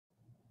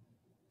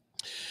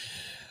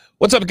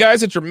What's up,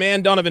 guys? It's your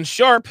man, Donovan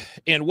Sharp,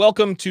 and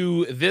welcome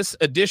to this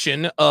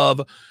edition of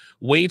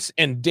Weights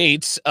and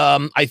Dates.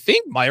 I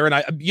think, Myron,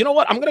 you know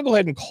what? I'm going to go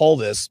ahead and call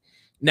this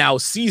now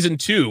season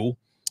 2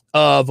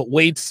 of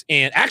Weights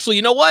and... Actually,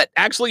 you know what?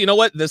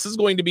 This is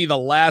going to be the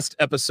last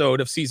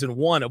episode of season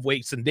 1 of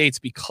Weights and Dates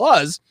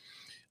because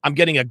I'm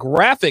getting a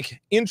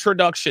graphic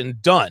introduction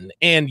done.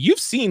 And you've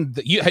seen...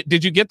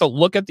 Did you get the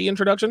look at the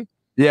introduction?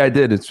 Yeah, I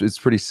did. It's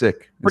pretty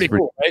sick. Pretty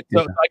cool, right?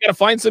 So I got to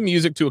find some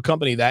music to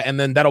accompany that, and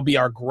then that'll be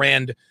our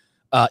grand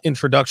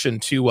introduction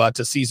to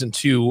season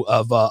 2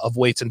 of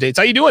Weights and Dates.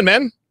 How you doing,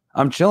 man?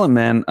 I'm chilling,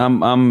 man.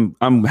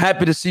 I'm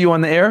happy to see you on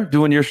the air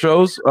doing your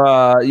shows.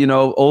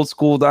 Old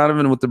school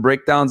Donovan with the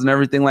breakdowns and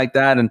everything like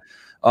that, and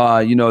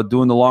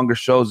doing the longer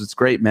shows. It's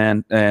great,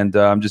 man. And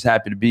I'm just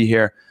happy to be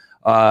here.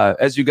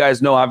 As you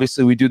guys know,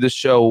 obviously we do this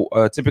show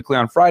typically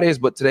on Fridays,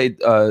 but today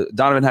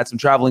Donovan had some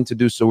traveling to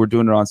do, so we're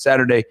doing it on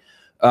Saturday.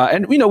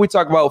 And we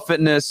talk about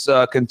fitness,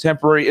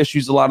 contemporary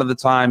issues a lot of the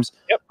times,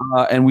 yep.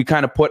 And we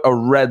kind of put a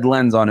red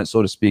lens on it,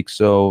 so to speak.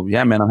 So,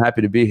 yeah, man, I'm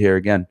happy to be here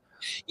again.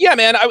 Yeah,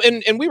 man.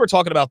 And we were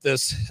talking about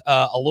this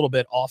a little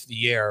bit off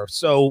the air.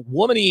 So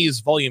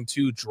Womanese Volume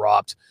 2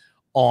 dropped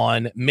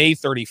on May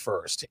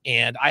 31st,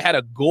 and I had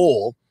a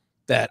goal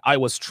that I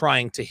was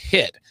trying to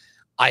hit.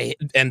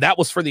 And that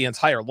was for the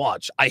entire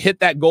launch. I hit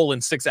that goal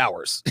in 6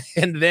 hours,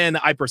 and then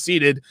I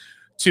proceeded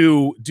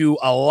to do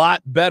a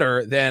lot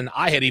better than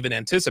I had even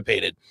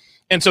anticipated.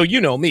 And so,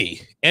 you know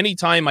me,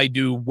 anytime I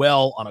do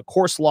well on a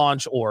course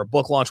launch or a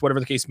book launch,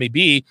 whatever the case may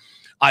be,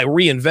 I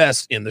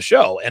reinvest in the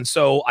show. And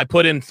so I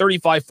put in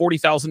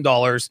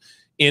 $40,000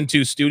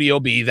 into Studio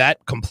B. That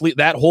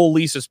whole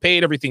lease is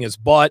paid. Everything is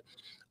bought.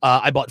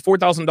 I bought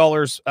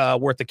 $4,000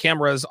 worth of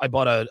cameras. I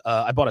bought a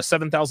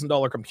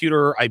 $7,000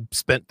 computer. I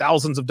spent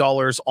thousands of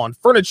dollars on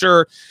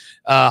furniture.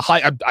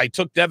 I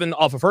took Devin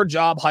off of her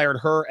job, hired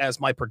her as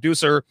my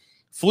producer,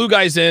 flew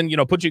guys in,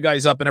 put you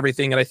guys up and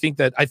everything. And I think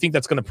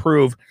that's going to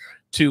prove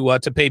to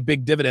pay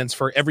big dividends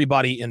for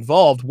everybody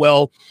involved.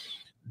 Well,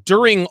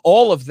 during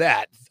all of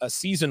that,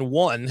 season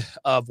 1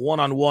 of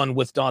One-on-One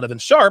with Donovan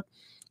Sharp,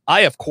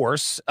 I, of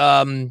course,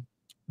 I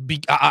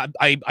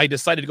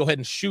decided to go ahead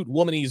and shoot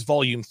Womanese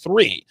Volume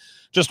 3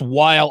 just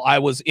while I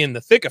was in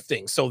the thick of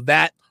things. So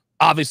that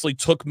obviously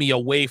took me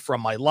away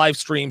from my live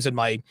streams and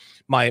my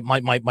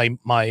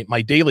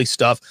daily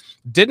stuff.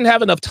 Didn't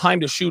have enough time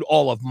to shoot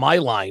all of my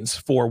lines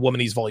for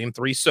Womanese Volume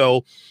 3.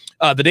 So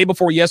the day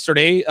before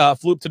yesterday,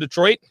 flew up to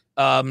Detroit,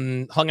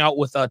 hung out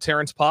with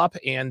Terrence Pop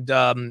and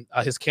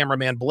his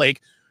cameraman Blake,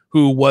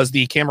 who was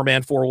the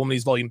cameraman for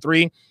Womanese Volume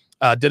 3.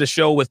 Did a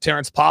show with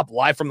Terrence Pop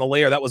live from the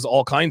lair. That was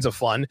all kinds of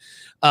fun.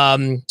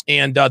 And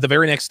the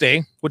very next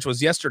day, which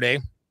was yesterday,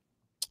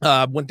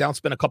 went down,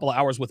 spent a couple of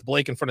hours with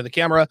Blake in front of the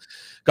camera,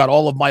 got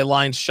all of my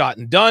lines shot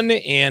and done.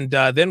 And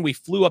then we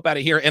flew up out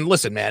of here. And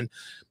listen, man,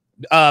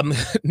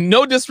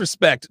 no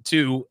disrespect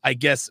to, I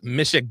guess,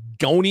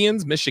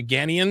 Michiganians,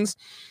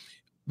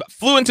 but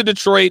flew into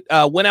Detroit,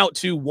 went out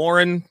to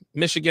Warren,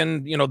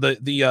 Michigan,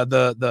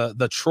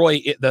 the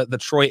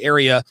Troy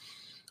area.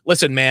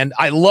 Listen, man,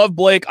 I love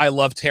Blake. I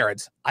love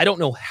Terrence. I don't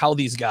know how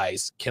these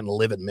guys can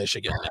live in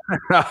Michigan.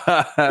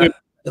 Dude,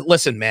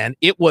 listen, man,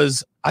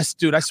 I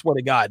swear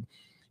to God,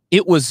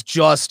 it was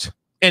just,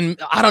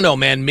 and I don't know,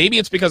 man, maybe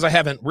it's because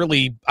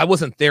I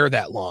wasn't there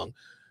that long,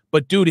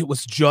 but dude, it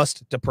was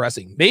just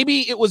depressing.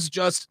 Maybe it was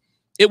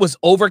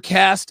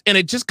overcast, and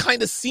it just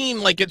kind of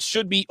seemed like it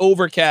should be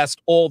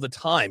overcast all the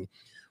time.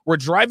 We're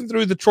driving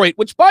through Detroit,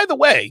 which, by the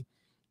way,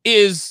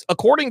 is,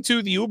 according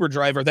to the Uber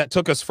driver that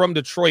took us from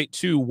Detroit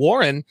to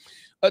Warren,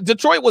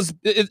 Detroit was,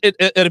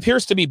 it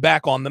appears to be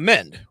back on the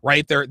mend,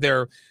 right?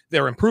 They're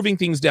improving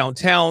things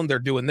downtown. They're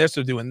doing this,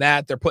 they're doing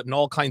that. They're putting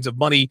all kinds of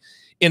money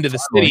into the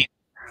city.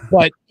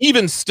 But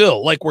even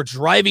still, like, we're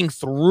driving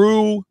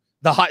through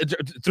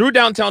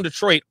downtown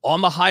Detroit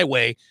on the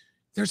highway.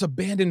 There's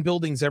abandoned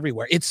buildings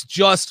everywhere. It's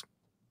just,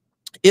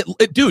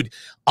 dude,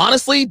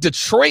 honestly,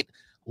 Detroit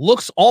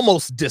looks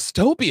almost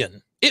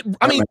dystopian.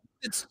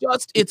 It's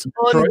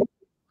Detroit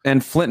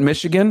and Flint,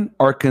 Michigan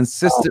are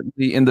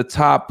consistently in the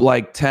top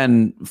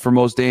 10 for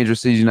most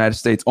dangerous cities in the United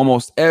States.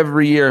 Almost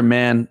every year,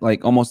 man.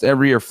 Almost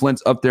every year,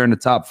 Flint's up there in the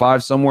top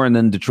 5 somewhere, and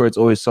then Detroit's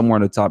always somewhere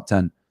in the top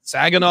 10.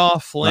 Saginaw,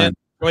 Flint.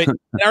 Right. And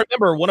I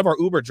remember one of our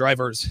Uber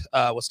drivers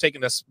was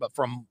taking us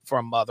from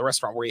the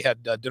restaurant where he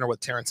had dinner with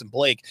Terrence and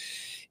Blake,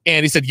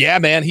 and he said, "Yeah,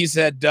 man," he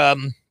said,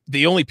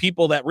 "the only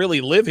people that really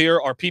live here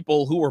are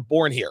people who were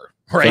born here,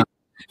 right?"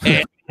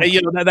 And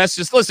that's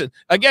just, listen,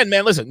 again,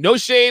 man, listen, no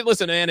shade.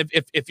 Listen, man,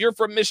 if you're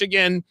from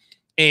Michigan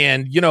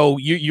and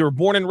you're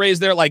born and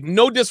raised there,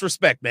 no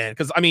disrespect, man,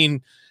 because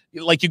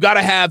you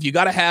gotta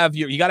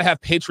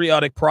have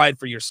patriotic pride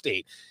for your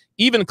state.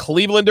 Even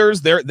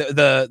Clevelanders,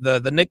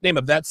 the nickname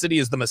of that city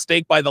is the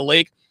Mistake by the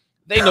Lake.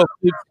 They know,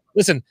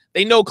 listen,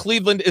 they know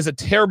Cleveland is a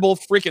terrible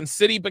freaking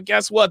city, but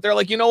guess what? They're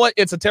like, you know what?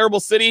 It's a terrible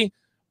city,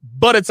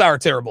 but it's our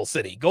terrible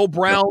city. Go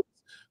Browns,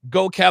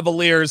 go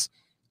Cavaliers.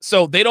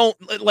 So they don't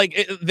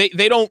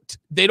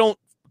they don't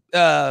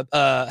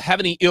have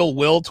any ill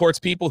will towards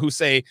people who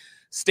say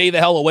stay the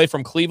hell away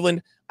from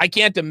Cleveland. I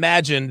can't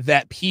imagine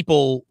that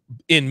people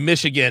in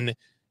Michigan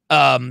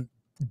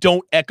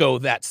don't echo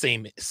that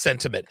same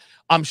sentiment.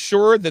 I'm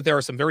sure that there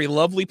are some very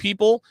lovely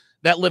people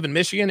that live in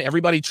Michigan.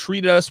 Everybody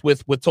treated us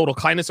with total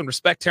kindness and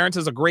respect. Terrence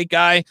is a great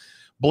guy.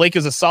 Blake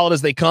is as solid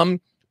as they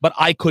come. But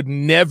I could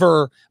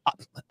never.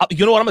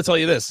 You know what? I'm gonna tell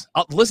you this.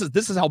 Listen,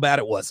 this is how bad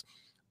it was.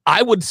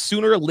 I would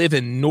sooner live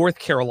in North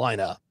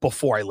Carolina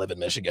before I live in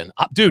Michigan,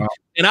 dude. Wow.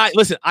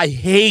 And I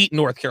hate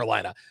North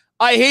Carolina.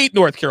 I hate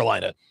North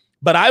Carolina.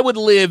 But I would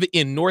live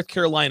in North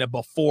Carolina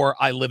before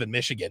I live in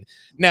Michigan.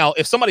 Now,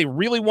 if somebody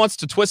really wants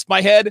to twist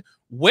my head,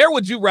 where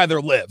would you rather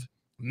live?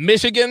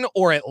 Michigan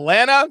or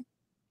Atlanta?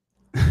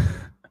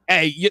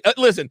 Hey,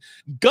 listen,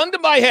 gun to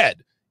my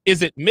head.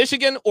 Is it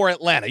Michigan or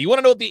Atlanta? You want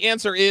to know what the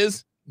answer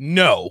is?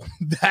 No,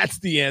 that's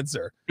the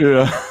answer.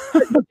 Yeah.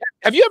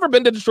 Have you ever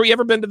been to Detroit? You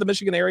ever been to the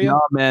Michigan area?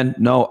 No, man.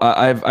 No,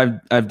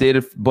 I've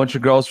dated a bunch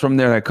of girls from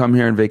there that come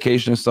here on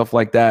vacation and stuff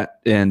like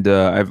that. And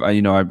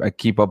I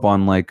keep up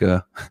on like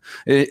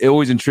it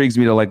always intrigues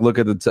me to like look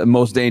at the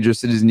most dangerous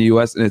cities in the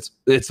U.S. and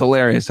it's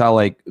hilarious how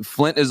like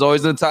Flint is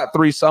always in the top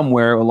 3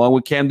 somewhere, along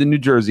with Camden, New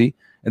Jersey,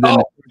 and then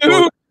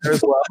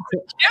as well.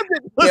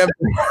 Camden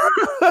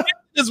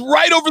is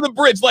right over the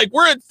bridge. Like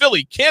we're in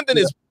Philly. Camden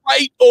is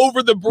right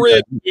over the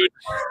bridge, dude.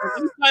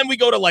 Anytime we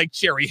go to like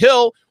Cherry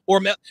Hill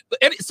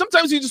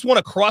sometimes you just want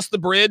to cross the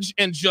bridge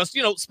and just,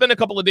 spend a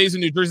couple of days in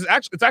New Jersey.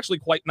 It's actually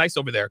quite nice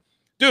over there,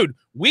 dude.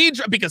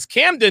 Because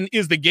Camden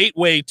is the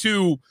gateway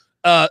to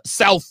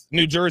South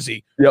New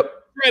Jersey. Yep.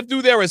 Drive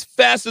through there as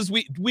fast as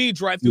we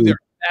drive through there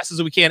as fast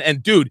as we can.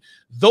 And dude,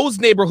 those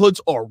neighborhoods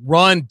are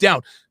run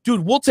down.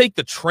 Dude, we'll take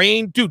the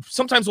train. Dude,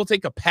 sometimes we'll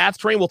take a PATH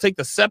train. We'll take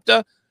the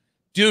SEPTA.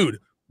 Dude,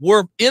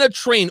 we're in a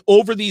train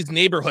over these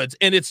neighborhoods,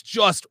 and it's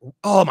just,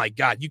 oh my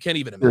God, you can't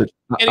even imagine.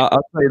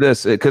 I'll tell you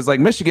this, because like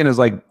Michigan is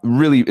like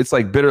really, it's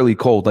like bitterly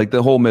cold, like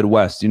the whole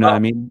Midwest, you know what I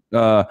mean?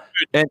 And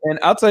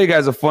I'll tell you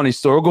guys a funny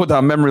story. We'll go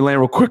down memory lane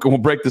real quick, and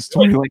we'll break this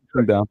Tory Lanez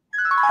thing down.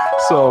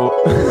 So,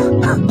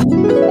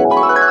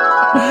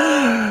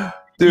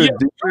 dude,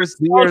 the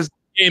years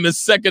game is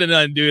second to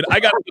none, dude. I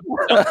got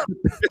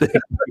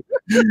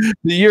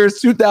the year is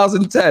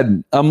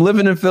 2010. I'm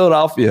living in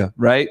Philadelphia,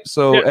 right?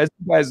 So as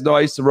you guys know,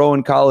 I used to row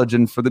in college,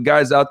 and for the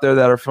guys out there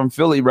that are from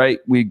Philly, right?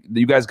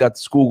 You guys got the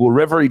Schuylkill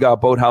River, you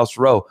got Boathouse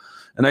Row,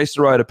 and I used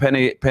to row at a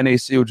Penn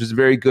AC, which is a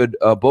very good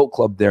boat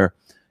club there.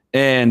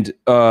 And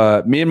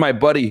me and my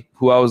buddy,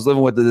 who I was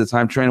living with at the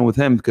time, training with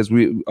him, because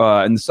we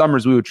in the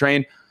summers we would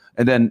train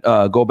and then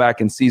go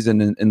back in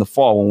season in the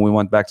fall when we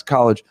went back to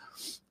college.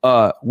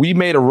 We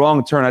made a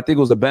wrong turn. I think it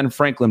was the Ben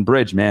Franklin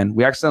Bridge, man.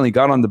 We accidentally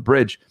got on the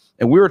bridge,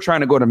 and we were trying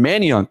to go to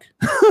Manayunk.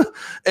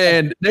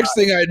 And next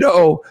thing I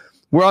know,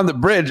 we're on the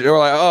bridge, and we're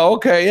like, oh,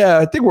 okay, yeah,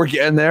 I think we're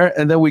getting there.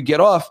 And then we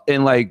get off,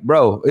 and like,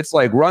 bro, it's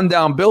like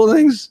rundown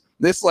buildings.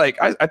 It's like,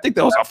 I think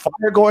there was a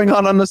fire going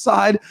on the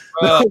side.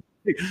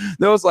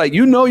 There was like,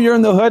 you're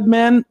in the hood,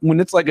 man, when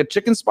it's like a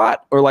chicken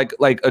spot or like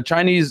a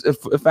Chinese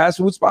fast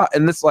food spot,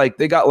 and it's like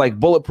they got like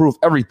bulletproof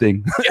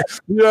everything.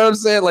 You know what I'm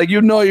saying? Like,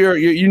 you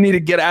need to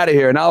get out of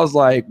here. And I was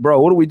like,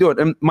 bro, what are we doing?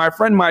 And my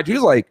friend, mind you,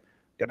 he's like,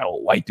 a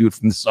white dude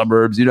from the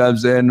suburbs, you know what I'm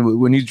saying?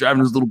 When he's driving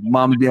his little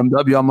mom's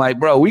BMW, I'm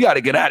like, bro, we got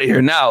to get out of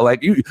here now.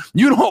 Like, you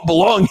don't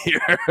belong here.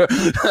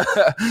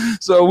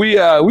 So we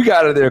got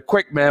out of there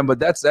quick, man. But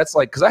that's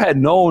like, because I had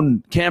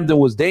known Camden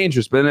was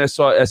dangerous, but then I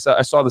saw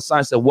the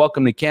sign said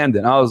 "Welcome to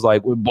Camden." I was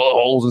like, with bullet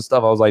holes and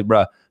stuff. I was like,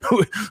 bro, I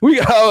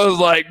was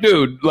like,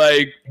 dude,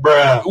 like,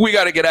 bro, we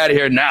got to get out of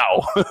here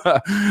now.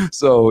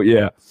 So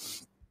yeah,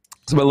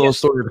 it's my little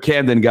story of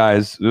Camden,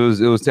 guys. It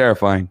was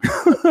terrifying.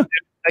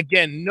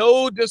 Again,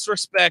 no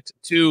disrespect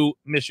to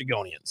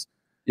Michiganians.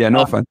 Yeah,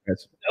 no offense,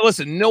 guys.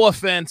 Listen, no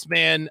offense,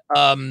 man.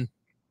 No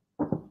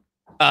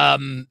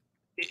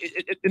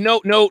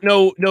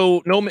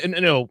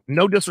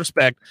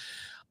disrespect.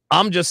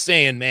 I'm just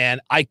saying,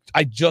 man. I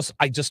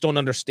just don't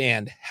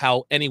understand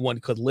how anyone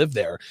could live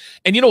there.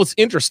 And you know what's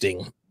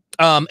interesting?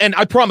 And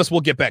I promise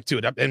we'll get back to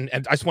it. And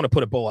I just want to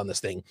put a bow on this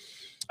thing.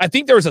 I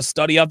think there was a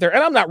study out there,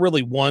 and I'm not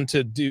really one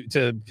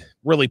to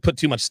really put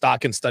too much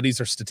stock in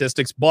studies or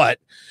statistics, but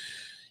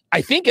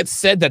I think it's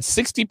said that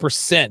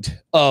 60%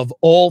 of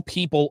all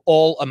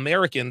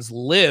Americans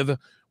live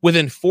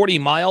within 40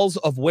 miles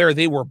of where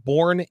they were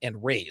born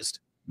and raised.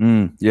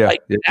 Yeah.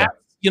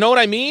 You know what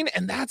I mean?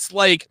 And that's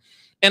like,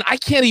 and I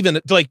can't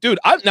even like, dude,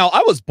 I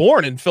was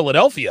born in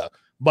Philadelphia,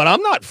 but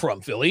I'm not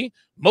from Philly.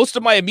 Most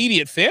of my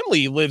immediate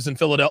family lives in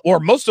Philadelphia, or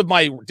most of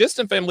my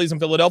distant families in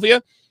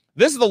Philadelphia.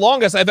 This is the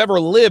longest I've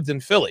ever lived in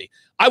Philly.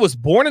 I was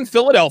born in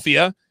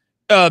Philadelphia.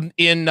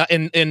 In August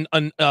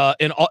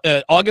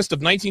of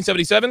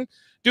 1977,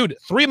 dude.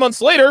 3 months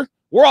later,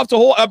 we're off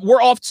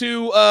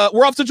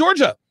to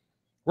Georgia,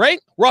 right?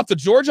 We're off to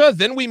Georgia.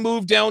 Then we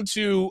moved down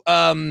to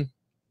North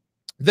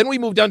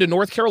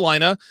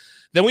Carolina.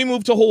 Then we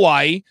moved to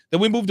Hawaii.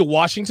 Then we moved to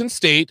Washington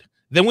State.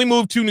 Then we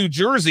moved to New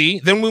Jersey.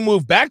 Then we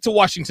moved back to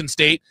Washington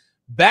State,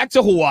 back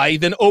to Hawaii,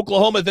 then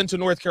Oklahoma, then to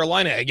North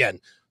Carolina again.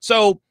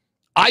 So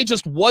I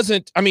just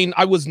wasn't. I mean,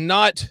 I was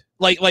not.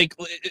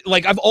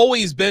 Like I've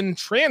always been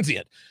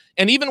transient.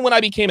 And even when I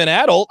became an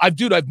adult,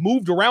 I've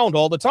moved around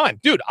all the time.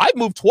 Dude, I've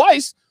moved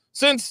twice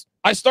since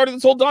I started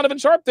this whole Donovan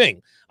Sharp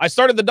thing. I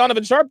started the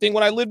Donovan Sharp thing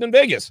when I lived in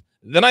Vegas.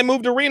 Then I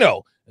moved to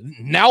Reno.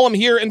 Now I'm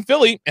here in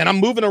Philly, and I'm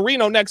moving to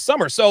Reno next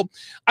summer. So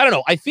I don't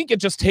know. I think it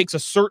just takes a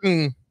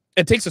certain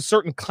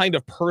kind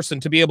of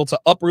person to be able to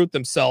uproot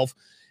themselves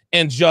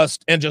and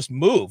just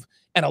move.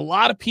 And a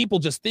lot of people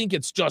just think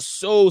it's just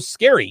so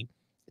scary.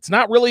 It's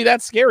not really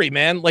that scary,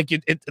 man. Like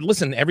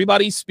listen,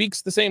 everybody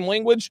speaks the same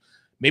language.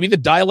 Maybe the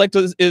dialect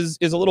is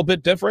a little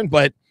bit different,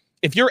 but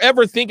if you're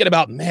ever thinking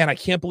about, man, I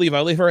can't believe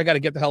I live here, I got to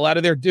get the hell out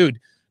of there, dude,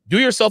 do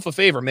yourself a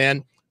favor,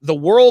 man. The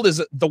world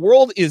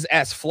is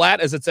as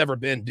flat as it's ever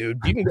been, dude.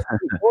 You can go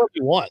wherever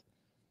you want.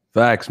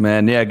 Facts,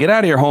 man. Yeah, get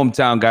out of your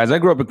hometown, guys. I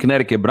grew up in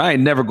Connecticut, but I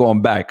ain't never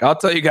going back. I'll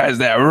tell you guys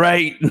that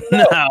right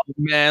now,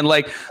 man.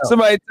 Like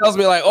somebody tells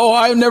me, like, "Oh,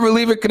 I'm never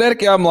leaving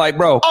Connecticut." I'm like,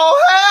 bro,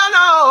 oh hell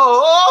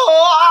no,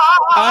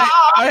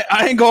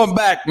 I ain't going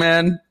back,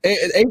 man.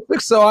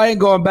 So I ain't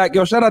going back.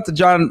 Yo, shout out to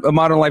John,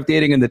 Modern Life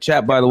Dating in the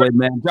chat, by the way,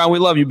 man. John, we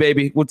love you,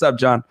 baby. What's up,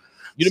 John?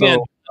 You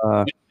the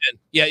man.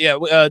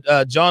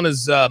 Yeah. John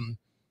is.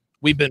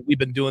 We've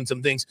been doing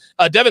some things.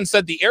 Devin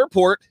said the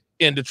airport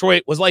in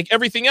Detroit was like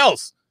everything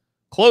else.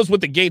 Closed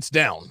with the gates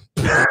down.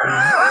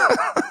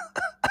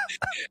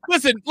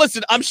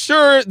 Listen, I'm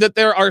sure that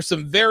there are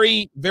some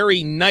very,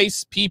 very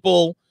nice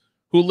people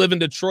who live in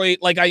Detroit.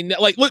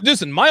 Look,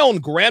 listen, my own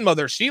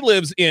grandmother, she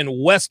lives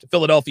in West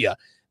Philadelphia.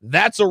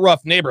 That's a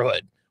rough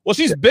neighborhood. Well,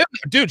 she's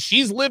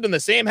lived in the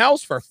same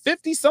house for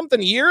 50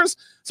 something years.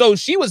 So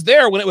she was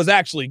there when it was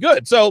actually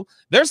good. So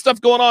there's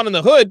stuff going on in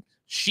the hood.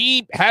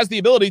 She has the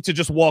ability to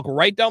just walk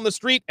right down the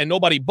street and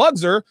nobody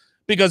bugs her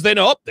because they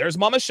know, oh, there's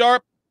Mama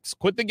Sharp.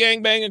 Quit the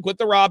gangbang and quit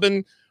the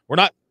robbing. We're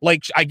not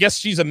like, I guess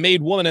she's a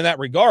made woman in that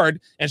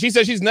regard. And she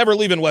says she's never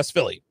leaving West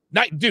Philly.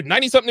 Dude,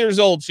 90 something years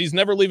old. She's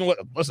never leaving.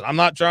 Listen, I'm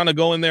not trying to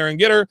go in there and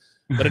get her,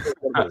 but it is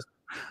what it is.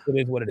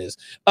 It is what it is.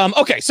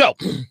 Okay. So,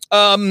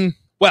 well,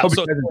 hope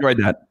you guys enjoyed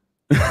that.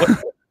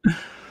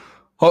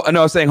 I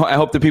know I was saying, I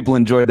hope the people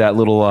enjoyed that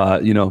little,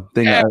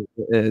 thing,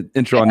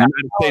 intro on the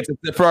United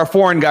States for our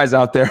foreign guys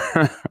out there.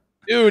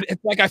 Dude,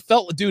 it's like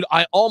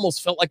I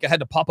almost felt like I had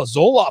to pop a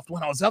Zoloft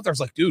when I was out there. I was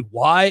like, dude,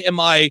 why am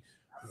I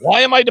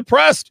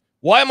depressed?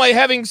 Why am I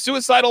having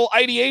suicidal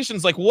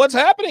ideations? Like, what's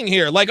happening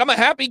here? Like, I'm a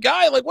happy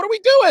guy. Like, what are we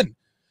doing?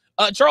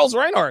 Charles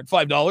Reinhardt,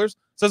 $5,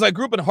 says, I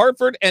grew up in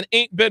Hartford and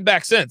ain't been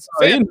back since.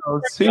 Oh,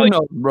 he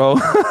knows, bro.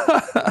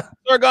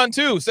 Sargon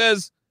 2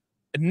 says,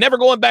 never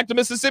going back to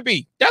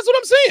Mississippi. That's what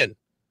I'm saying.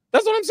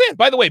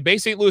 By the way, Bay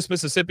St. Louis,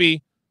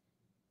 Mississippi,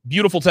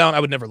 beautiful town. I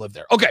would never live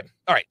there. Okay.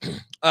 All right.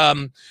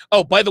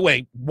 Oh, by the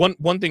way,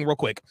 one thing real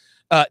quick.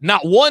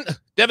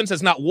 Devin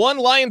says not one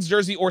Lions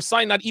jersey or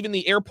sign, not even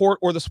the airport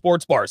or the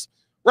sports bars.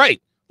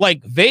 Right.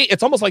 Like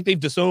it's almost like they've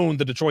disowned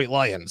the Detroit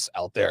Lions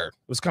out there. It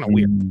was kind of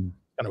weird.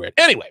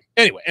 Anyway.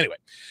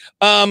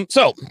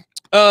 So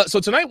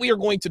tonight we are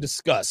going to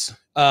discuss,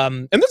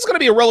 and this is going to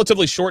be a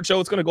relatively short show.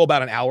 It's going to go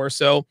about an hour.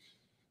 So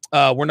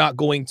we're not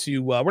going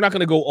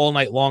to go all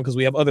night long because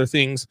we have other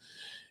things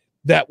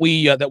that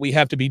we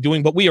have to be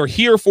doing, but we are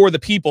here for the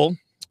people.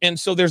 And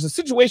so there's a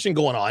situation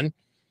going on.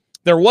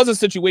 There was a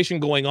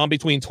situation going on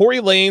between Tory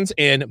Lanez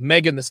and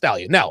Megan Thee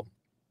Stallion. Now,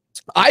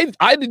 I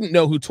didn't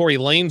know who Tory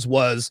Lanez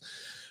was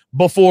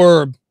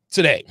before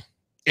today.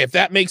 If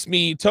that makes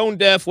me tone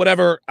deaf,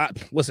 whatever.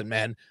 Listen,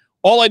 man,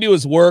 all I do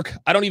is work.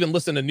 I don't even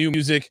listen to new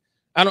music.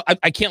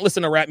 I can't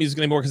listen to rap music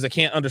anymore because I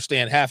can't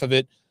understand half of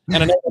it.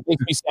 And I know it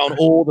makes me sound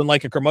old and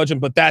like a curmudgeon,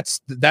 but that's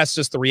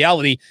just the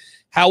reality.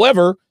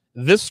 However,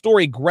 this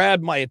story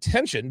grabbed my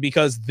attention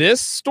because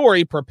this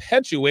story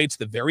perpetuates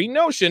the very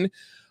notion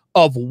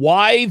of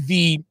why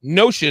the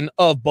notion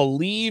of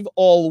believe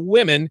all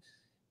women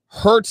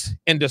hurts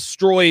and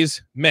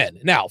destroys men.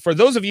 Now, for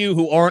those of you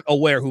who aren't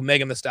aware who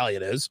Megan Thee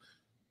Stallion is,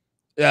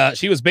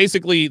 she was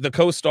basically the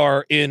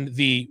co-star in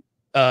the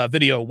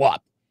video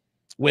WAP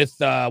with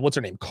what's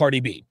her name? Cardi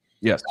B.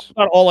 Yes. That's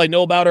not all I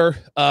know about her.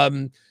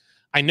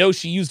 I know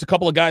she used a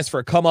couple of guys for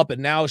a come up,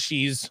 and now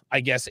she's, I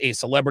guess, a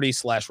celebrity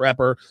 /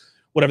 rapper,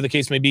 whatever the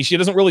case may be. She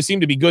doesn't really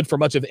seem to be good for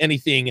much of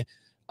anything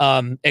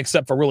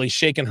except for really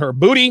shaking her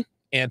booty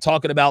and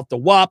talking about the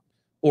WAP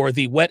or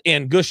the wet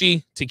and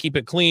gushy to keep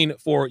it clean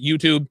for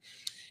YouTube.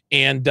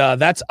 And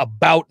that's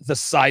about the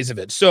size of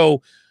it.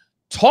 So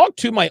talk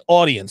to my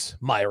audience,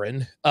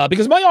 Myron,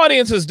 because my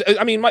audience is,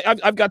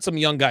 I've got some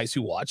young guys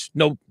who watch,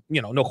 no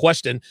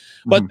question,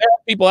 but there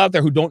are people out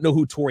there who don't know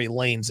who Tory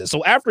Lanez is.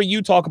 So after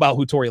you talk about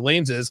who Tory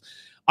Lanez is,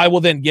 I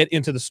will then get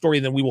into the story,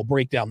 and then we will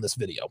break down this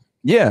video.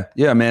 Yeah,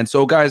 man.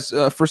 So guys,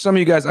 for some of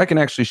you guys, I can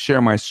actually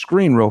share my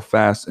screen real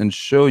fast and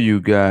show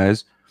you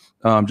guys,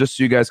 just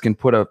so you guys can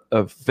put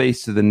a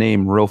face to the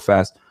name real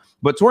fast.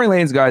 But Tory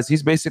Lanez, guys,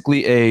 he's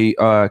basically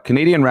a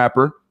Canadian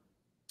rapper,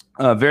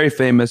 very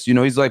famous. You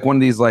know, he's like one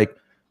of these like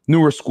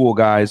newer school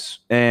guys.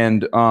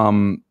 And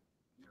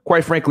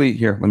quite frankly,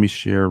 here, let me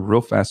share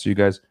real fast so you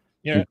guys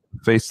can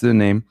face to the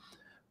name.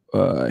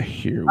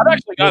 Here. I've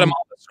actually got him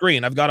on the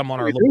screen. I've got him on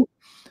our little.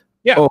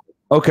 Yeah.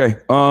 Okay.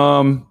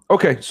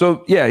 Okay.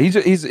 So yeah,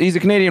 he's a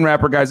Canadian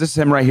rapper, guys. This is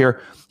him right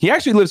here. He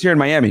actually lives here in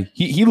Miami.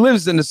 He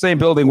lives in the same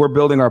building we're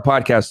building our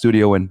podcast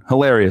studio in.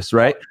 Hilarious,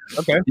 right?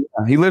 Okay.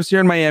 Yeah, he lives here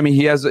in Miami.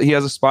 He has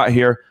a spot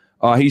here.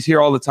 He's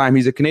here all the time.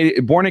 He's a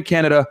Canadian, born in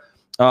Canada.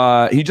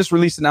 He just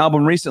released an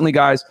album recently,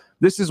 guys.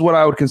 This is what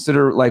I would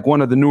consider like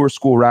one of the newer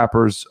school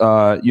rappers.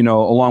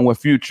 Along with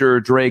Future,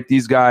 Drake,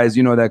 these guys,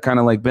 that kind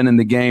of like been in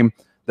the game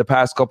the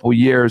past couple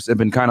years, have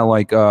been kind of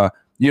like,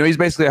 he's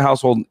basically a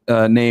household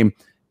name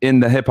in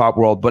the hip hop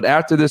world. But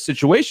after this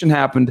situation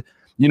happened,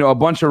 a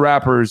bunch of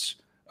rappers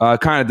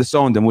kind of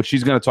disowned him, which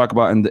he's going to talk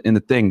about in the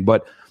thing.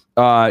 But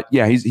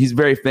he's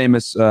very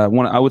famous. I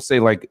would say,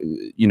 like,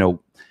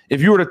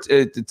 if you were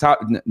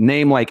to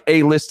name like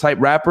A-list type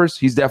rappers,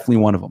 he's definitely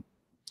one of them.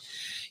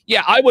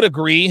 Yeah, I would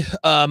agree.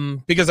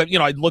 Because I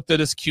looked at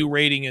his Q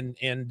rating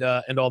and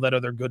all that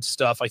other good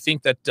stuff. I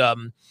think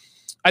that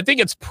I think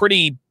it's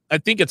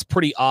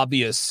pretty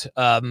obvious.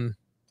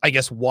 I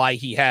guess why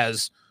he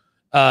has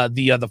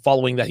the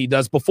following that he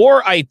does.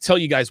 Before I tell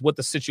you guys what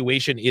the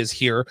situation is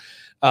here,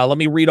 let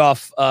me read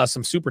off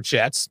some super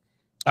chats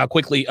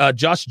quickly.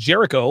 Josh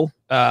Jericho,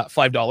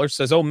 $5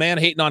 says, "Oh man,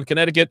 hating on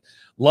Connecticut.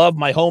 Love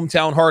my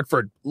hometown,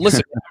 Hartford.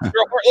 Listen,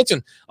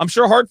 I'm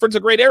sure Hartford's a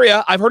great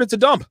area. I've heard it's a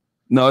dump."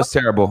 No, it's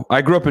terrible.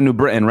 I grew up in New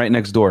Britain, right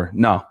next door.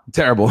 No,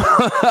 terrible.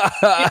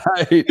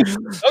 Okay,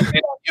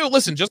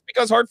 listen, just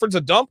because Hartford's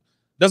a dump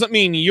doesn't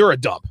mean you're a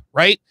dump,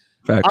 right?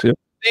 Facts. I'm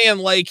saying,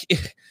 like,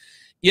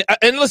 yeah,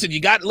 and listen, you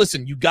got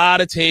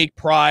to take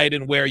pride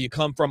in where you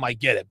come from. I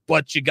get it,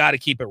 but you got to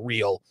keep it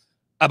real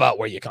about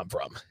where you come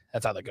from.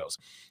 That's how that goes.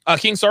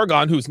 King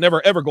Sargon, who's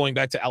never ever going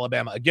back to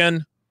Alabama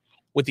again,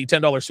 with the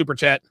 $10 super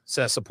chat,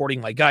 says supporting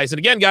my guys. And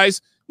again,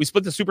 guys, we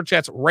split the super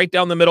chats right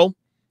down the middle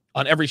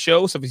on every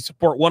show. So if you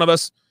support one of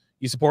us,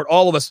 you support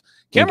all of us.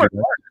 Cameron,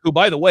 who,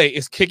 by the way,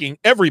 is kicking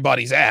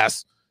everybody's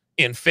ass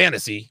in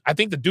fantasy. I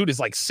think the dude is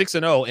like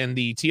 6-0 in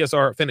the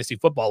TSR Fantasy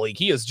Football League.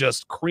 He is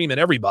just creaming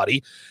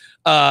everybody.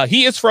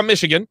 He is from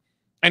Michigan,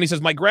 and he says,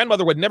 my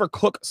grandmother would never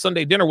cook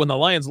Sunday dinner when the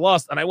Lions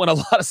lost, and I went a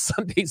lot of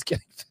Sundays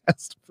getting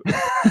fast food.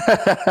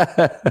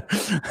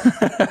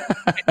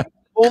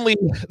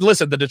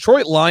 Listen, the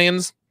Detroit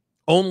Lions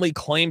only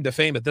claim to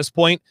fame at this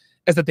point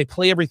is that they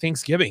play every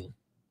Thanksgiving.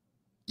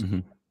 Mm-hmm.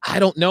 I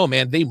don't know,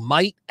 man. They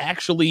might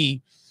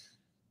actually,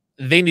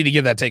 they need to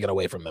get that taken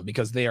away from them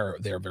because they're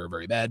very,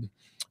 very bad.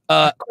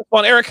 On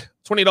Eric,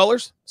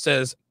 $20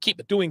 says,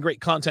 keep doing great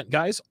content,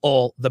 guys.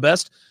 All the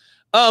best.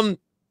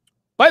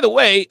 By the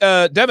way,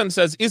 Devin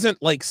says,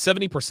 isn't like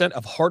 70%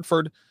 of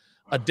Hartford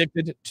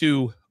addicted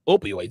to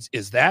opioids?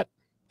 Is that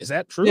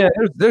true? Yeah,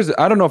 there's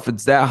I don't know if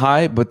it's that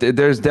high, but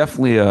there's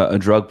definitely a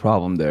drug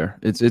problem there.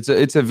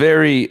 It's a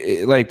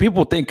very, like,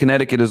 people think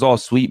Connecticut is all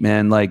sweet,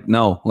 man. Like,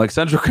 no, like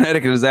Central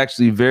Connecticut is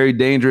actually very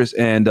dangerous.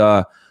 And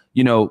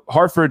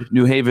Hartford,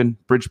 New Haven,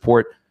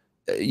 Bridgeport,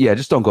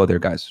 just don't go there,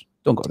 guys.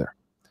 Don't go there.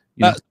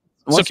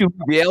 Once you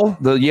Yale,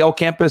 the Yale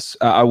campus,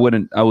 I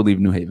would leave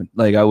New Haven.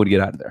 Like, I would get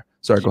out of there.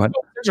 Sorry, go ahead.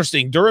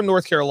 Interesting. Durham,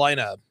 North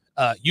Carolina,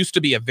 used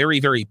to be a very,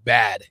 very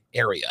bad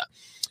area,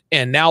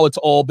 and now it's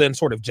all been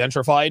sort of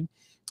gentrified.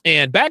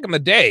 And back in the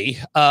day,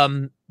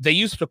 they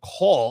used to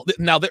call,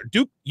 now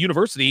Duke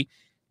University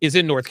is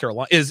in North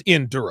Carolina, is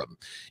in Durham.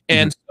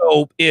 And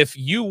so if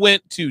you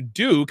went to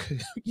Duke,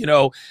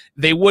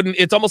 they wouldn't,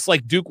 it's almost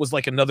like Duke was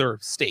like another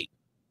state.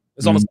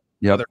 It's almost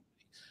like another.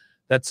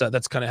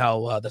 That's kind of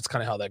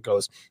how that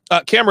goes.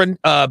 Cameron,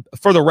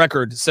 for the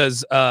record,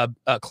 says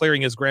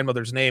clearing his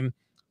grandmother's name,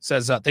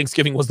 says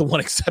Thanksgiving was the one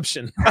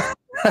exception.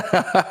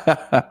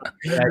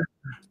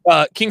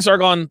 King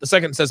Sargon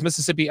II says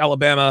Mississippi,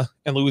 Alabama,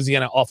 and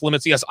Louisiana off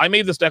limits. Yes, I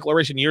made this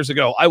declaration years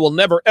ago. I will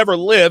never, ever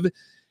live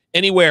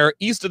anywhere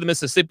east of the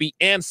Mississippi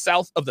and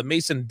south of the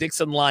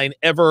Mason-Dixon line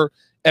ever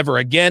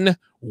again.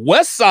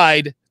 West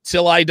Side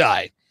till I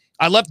die.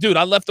 I left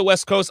the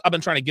West Coast. I've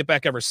been trying to get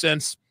back ever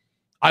since.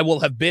 I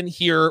will have been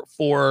here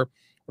for,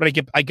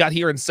 I got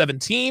here in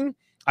 2017.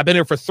 I've been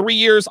here for 3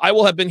 years. I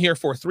will have been here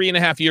for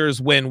 3.5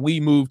 years when we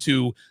move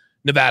to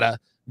Nevada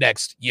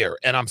next year.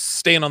 And I'm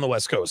staying on the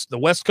West Coast. The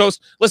West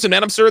Coast, listen,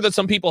 man, I'm sure that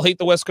some people hate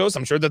the West Coast.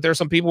 I'm sure that there's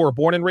some people who are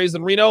born and raised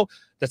in Reno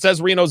that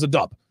says Reno's a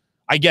dump.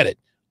 I get it.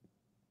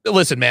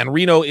 Listen, man,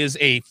 Reno is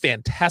a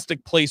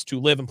fantastic place to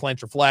live and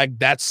plant your flag.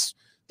 The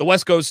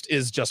West Coast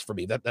is just for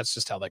me. That's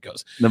just how that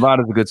goes.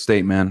 Nevada's a good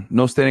state, man.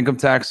 No state income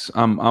tax.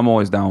 I'm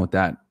always down with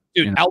that.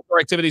 Dude, outdoor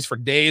activities for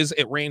days.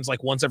 It rains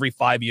like once every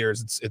 5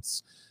 years.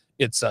 It's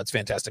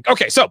fantastic.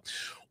 Okay, so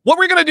what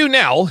we're going to do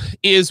now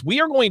is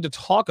we are going to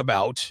talk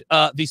about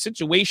the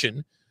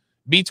situation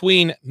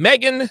between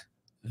Megan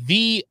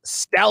Thee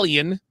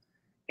Stallion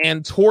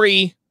and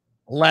Tory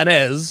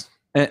Lanez.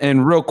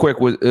 And real quick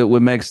with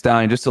Meg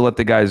Stallion, just to let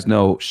the guys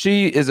know,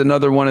 she is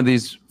another one of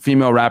these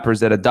female rappers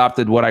that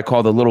adopted what I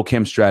call the Little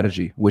Kim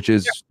strategy, which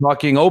is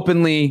talking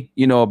openly,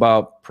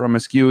 about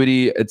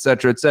promiscuity, et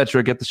cetera,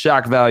 get the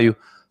shock value,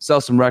 sell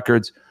some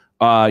records.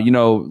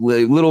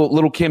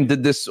 Little Kim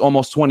did this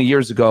almost 20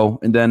 years ago,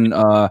 and then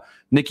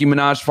Nicki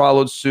Minaj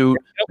followed suit,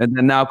 and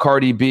then now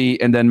Cardi B,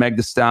 and then Meg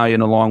Thee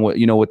Stallion, along with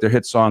with their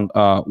hit song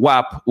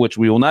WAP, which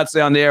we will not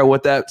say on the air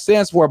what that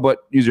stands for,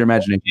 but use your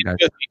imagination, guys.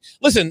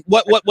 Listen,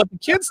 what the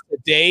kids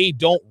today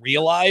don't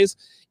realize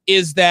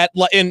is that,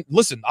 and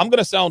listen, I'm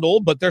gonna sound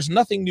old, but there's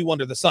nothing new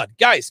under the sun,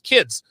 guys.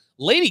 Kids,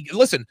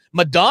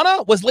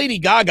 Madonna was Lady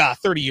Gaga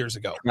 30 years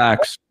ago.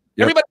 Max.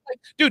 Yep. Everybody,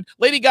 dude,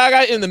 Lady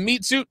Gaga in the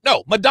meat suit.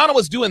 No, Madonna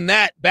was doing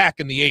that back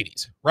in the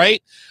 80s,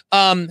 right?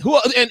 And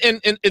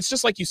it's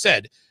just like you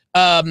said,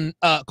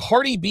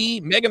 Cardi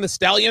B, Megan Thee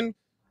Stallion,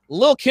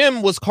 Lil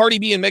Kim was Cardi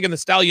B and Megan Thee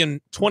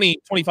Stallion 20,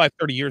 25,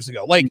 30 years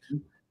ago. Like,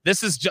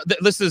 this is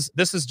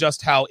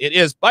just how it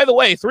is. By the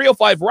way,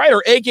 305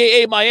 Ryder,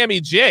 aka Miami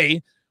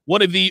J,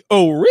 one of the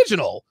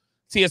original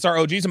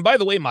TSR OGs. And by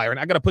the way, Myron,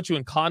 I got to put you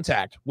in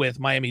contact with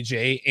Miami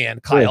J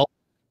and Kyle. Cool.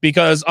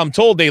 Because I'm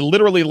told they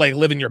literally like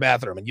live in your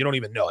bathroom and you don't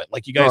even know it.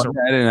 Like, you guys are.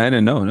 I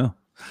didn't know. No.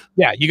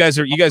 Yeah, you guys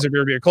are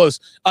very, very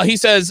close. He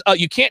says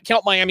you can't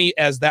count Miami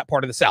as that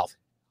part of the South.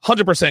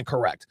 100%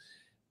 correct.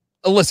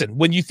 Listen,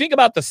 when you think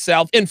about the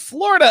South, and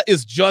Florida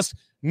is just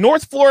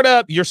North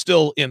Florida, you're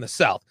still in the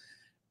South.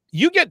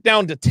 You get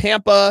down to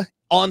Tampa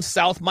on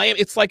South Miami,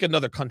 it's like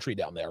another country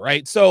down there,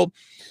 right? So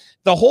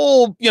the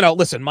whole,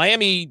 listen,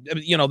 Miami,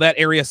 that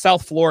area,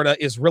 South Florida,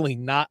 is really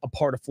not a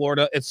part of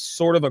Florida. It's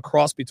sort of a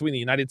cross between the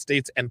United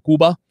States and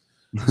Cuba.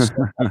 So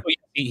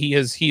he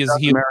is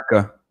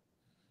America.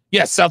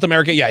 Yes, South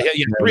America. Yeah.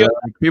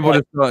 People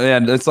just,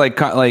 and it's like,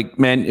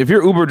 man, if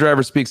your Uber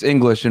driver speaks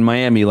English in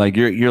Miami, like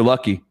you're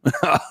lucky.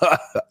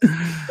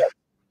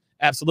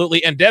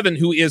 Absolutely. And Devin,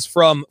 who is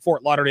from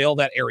Fort Lauderdale,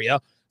 that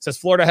area, says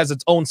Florida has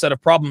its own set of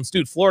problems.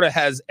 Dude, Florida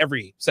has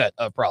every set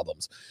of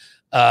problems.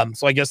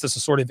 So I guess this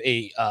is sort of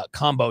a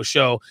combo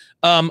show.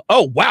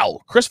 Oh,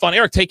 wow. Chris Von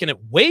Erich taking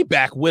it way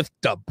back with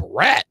Da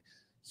Brat.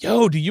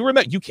 Yo, do you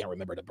remember? You can't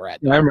remember Da Brat.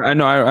 I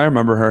know. I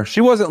remember her.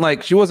 She wasn't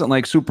like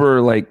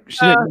super, like,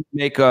 she didn't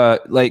make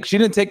she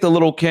didn't take the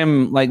Little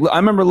Kim. Like, I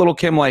remember Little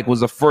Kim, like, was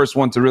the first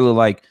one to really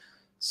like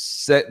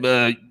set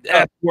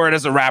word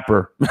as a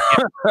rapper.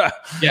 Yeah.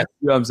 You know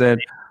what I'm saying?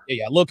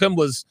 Yeah. Lil Kim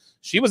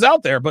she was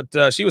out there,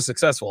 but she was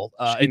successful.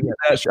 I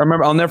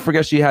remember, I'll never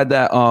forget, she had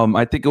that,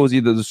 I think it was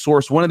either The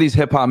Source, one of these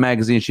hip hop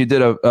magazines. She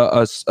did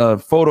a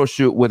photo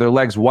shoot with her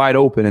legs wide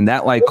open, and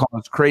that like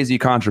caused crazy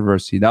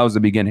controversy. That was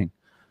the beginning.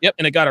 Yep,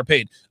 and it got her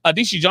paid.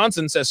 DC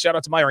Johnson says, shout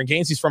out to Myron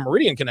Gaines. He's from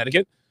Meridian,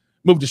 Connecticut.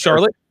 Moved to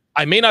Charlotte.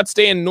 I may not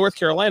stay in North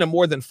Carolina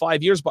more than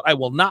 5 years, but I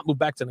will not move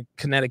back to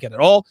Connecticut at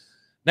all.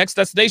 Next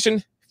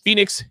destination,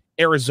 Phoenix,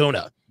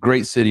 Arizona.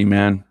 Great city,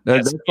 man.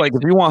 That's like,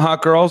 if you want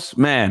hot girls,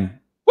 man.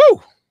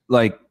 Woo!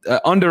 Like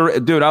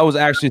dude, I was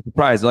actually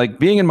surprised. Like,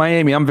 being in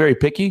Miami, I'm very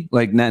picky.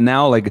 Like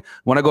now, like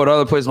when I go to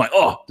other places, I'm like,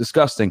 oh,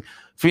 disgusting.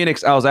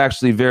 Phoenix, I was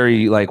actually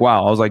very like,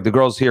 wow. I was like, the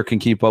girls here can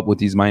keep up with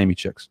these Miami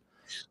chicks.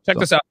 Check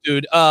this out,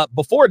 dude.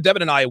 Before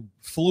Devin and I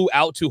flew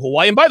out to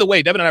Hawaii, and by the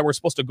way, Devin and I were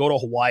supposed to go to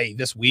Hawaii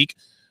this week,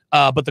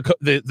 but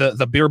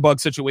the beer bug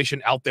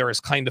situation out there is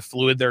kind of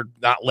fluid. They're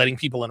not letting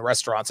people in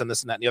restaurants and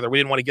this and that and the other. We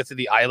didn't want to get to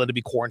the island to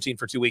be quarantined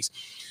for 2 weeks,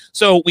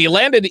 so we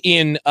landed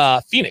in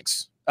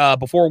Phoenix.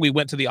 Before we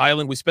went to the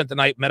island, we spent the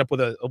night, met up with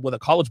a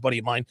college buddy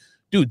of mine.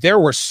 Dude, there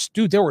were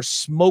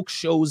smoke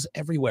shows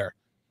everywhere.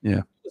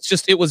 Yeah.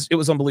 It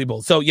was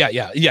unbelievable. So yeah.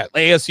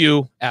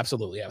 ASU,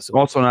 absolutely.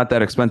 Also, not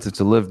that expensive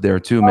to live there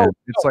too, man.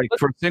 It's like,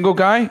 for a single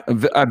guy,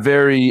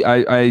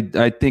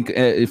 I think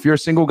if you're a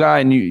single guy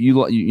and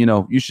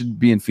you should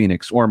be in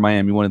Phoenix or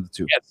Miami, one of the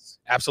two. Yes,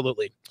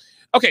 absolutely.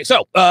 Okay,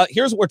 so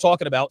here's what we're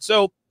talking about.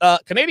 So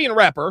Canadian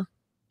rapper,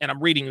 and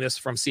I'm reading this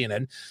from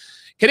CNN.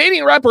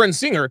 Canadian rapper and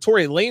singer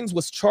Tory Lanez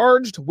was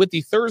charged with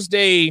the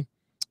Thursday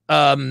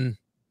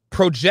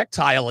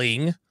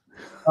projectiling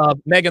of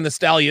Megan Thee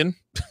Stallion.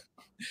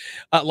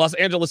 Los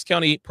Angeles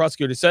County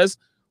prosecutor says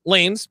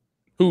Lanez,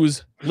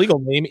 whose legal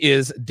name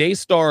is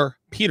Daystar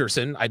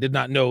Peterson, I did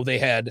not know they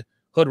had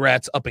hood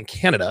rats up in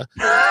Canada,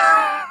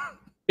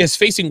 is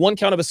facing one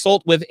count of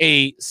assault with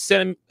an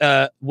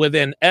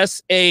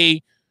SA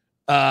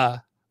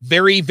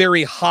very,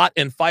 very hot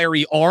and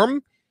fiery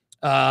arm,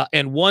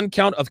 and one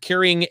count of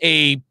carrying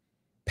a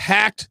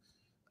packed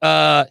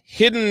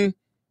hidden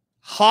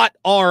hot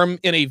arm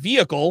in a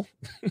vehicle,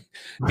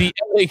 the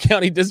LA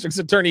County District's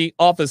Attorney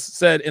Office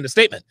said in a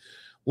statement.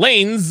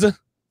 Lanez,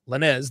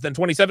 then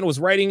 27, was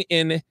riding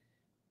in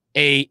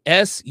a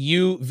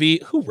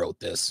SUV. Who wrote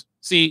this?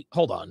 See,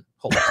 hold on.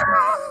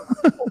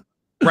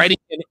 Riding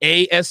in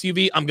a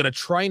SUV. I'm going to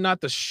try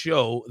not to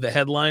show the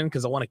headline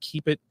because I want to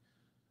keep it.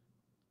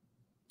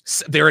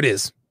 There it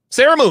is.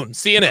 Sarah Moon,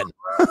 CNN.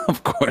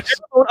 Of course.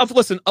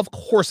 Listen, of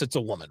course it's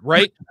a woman,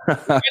 right?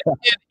 In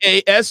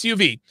a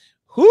SUV.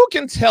 Who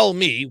can tell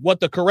me what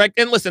the correct,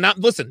 and listen,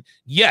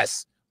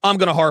 yes, I'm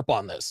going to harp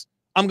on this.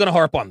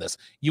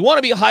 You want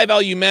to be a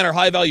high-value man or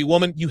high-value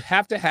woman, you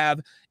have to have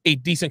a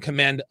decent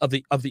command of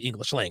the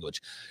English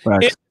language.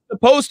 Right. It's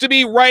supposed to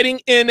be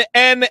riding in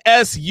an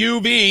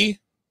SUV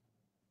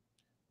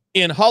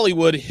in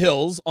Hollywood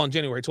Hills on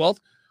January 12th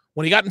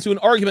when he got into an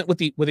argument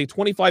with a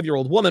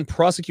 25-year-old woman.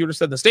 Prosecutor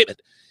said in the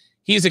statement,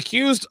 He is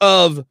accused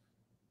of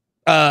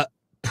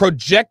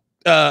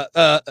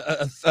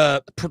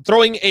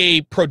throwing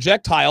a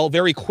projectile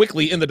very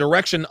quickly in the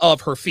direction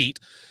of her feet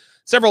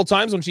several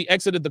times when she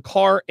exited the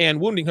car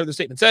and wounding her. The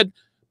statement said,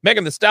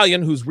 Megan Thee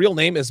Stallion, whose real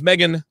name is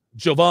Megan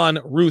Jovan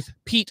Ruth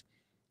Pete,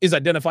 is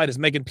identified as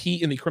Megan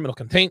P. in the criminal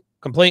complaint.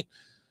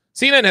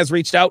 CNN has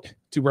reached out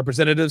to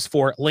representatives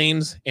for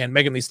Lanez and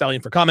Megan Thee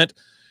Stallion for comment.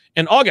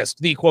 In August,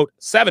 the, quote,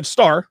 Savage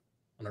star,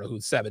 I don't know who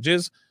Savage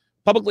is,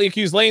 publicly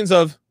accused Lanez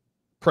of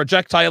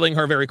projectiling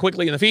her very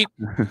quickly in the feet.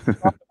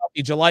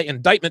 The July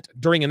indictment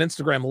during an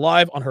Instagram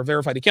live on her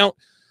verified account.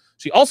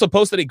 She also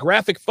posted a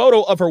graphic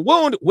photo of her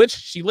wound, which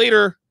she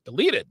later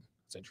deleted.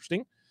 It's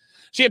interesting.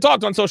 She had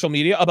talked on social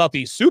media about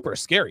the super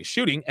scary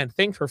shooting and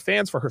thanked her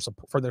fans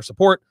for their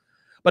support,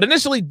 but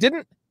initially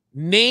didn't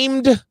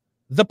named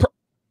the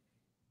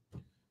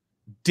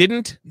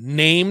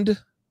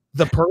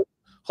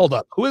Hold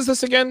up. Who is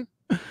this again?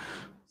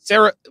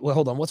 Sarah. Well,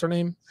 hold on. What's her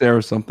name?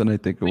 Sarah something, I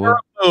think it was.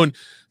 Moon.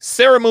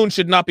 Sarah Moon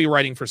should not be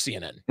writing for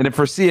CNN. And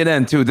for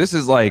CNN too, this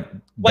is like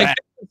no,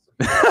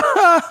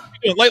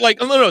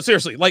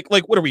 seriously. Like,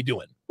 what are we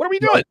doing? What are we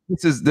doing?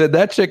 This is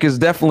that chick is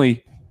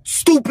definitely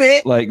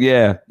stupid. Like,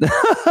 yeah.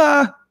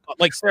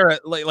 Like Sarah,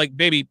 like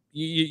baby,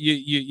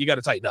 you got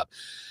to tighten up.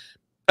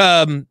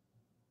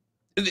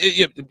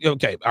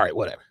 Okay, all right,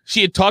 whatever.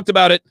 She had talked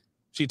about it.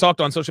 She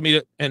talked on social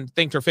media and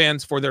thanked her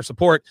fans for their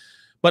support,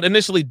 but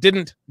initially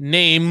didn't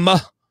name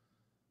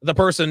the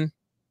person.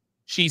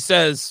 She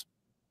says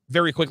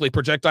very quickly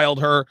projectiled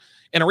her.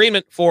 An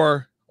arraignment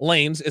for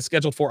Lanez is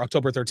scheduled for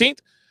October 13th.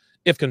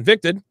 If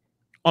convicted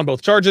on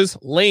both charges,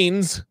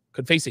 Lanez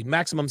could face a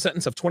maximum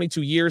sentence of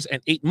 22 years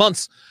and 8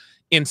 months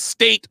in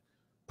state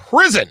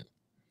prison.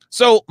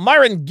 So,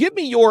 Myron, give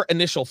me your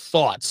initial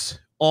thoughts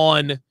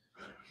on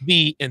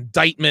the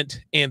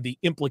indictment and the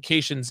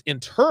implications in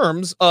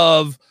terms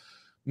of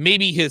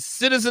maybe his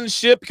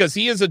citizenship, because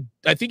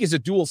I think he's a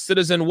dual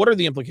citizen. What are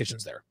the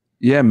implications there?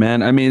 Yeah,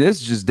 man. I mean, this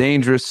is just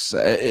dangerous.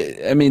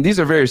 I mean, these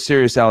are very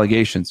serious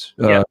allegations.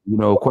 Yeah.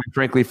 Quite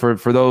frankly, for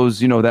those,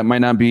 that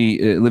might not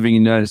be living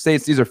in the United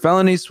States, these are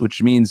felonies,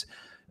 which means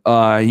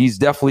he's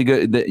definitely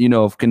good.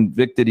 If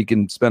convicted, he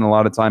can spend a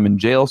lot of time in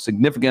jail,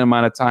 significant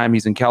amount of time.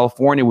 He's in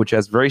California, which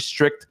has very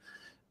strict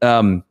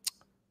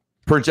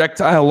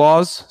projectile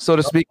laws, so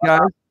to speak,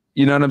 guys.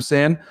 You know what I'm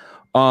saying?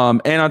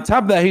 And on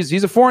top of that,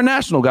 he's a foreign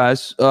national,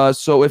 guys.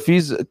 So if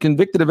he's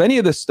convicted of any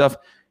of this stuff,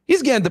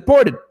 he's getting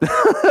deported.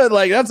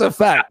 Like, that's a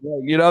fact.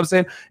 You know what I'm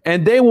saying?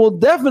 And they will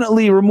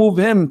definitely remove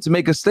him to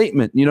make a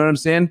statement. You know what I'm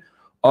saying?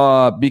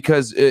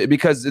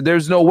 Because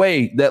there's no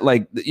way that,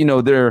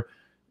 they're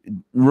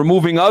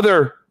removing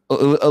other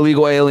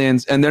illegal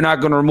aliens and they're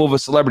not going to remove a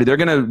celebrity. They're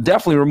going to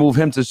definitely remove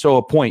him to show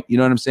a point. You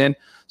know what I'm saying?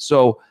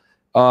 So,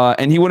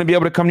 and he wouldn't be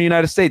able to come to the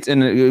United States.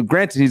 And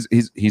granted,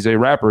 he's a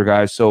rapper,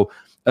 guys. So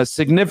a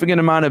significant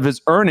amount of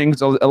his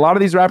earnings, a lot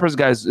of these rappers,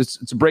 guys,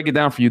 to break it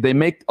down for you, they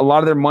make a lot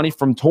of their money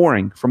from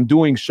touring, from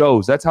doing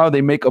shows. That's how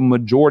they make a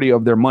majority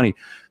of their money.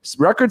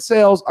 Record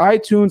sales,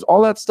 iTunes,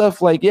 all that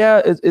stuff. Like,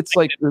 yeah, it's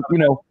like,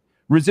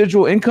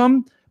 residual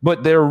income,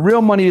 but their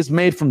real money is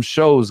made from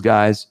shows,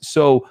 guys.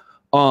 So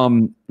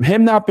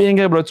him not being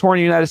able to tour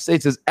in the United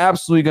States is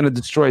absolutely going to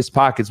destroy his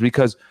pockets,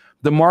 because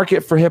the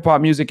market for hip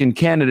hop music in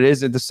Canada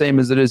isn't the same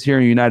as it is here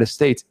in the United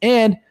States.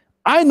 And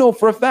I know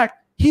for a fact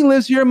he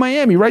lives here in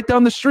Miami, right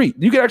down the street.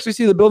 You can actually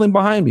see the building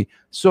behind me.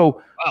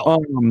 So,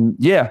 wow.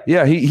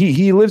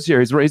 He lives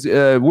here. He's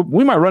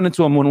we might run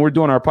into him when we're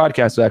doing our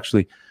podcast,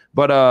 actually.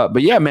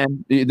 But yeah,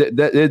 man,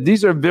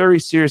 these are very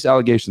serious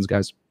allegations,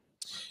 guys.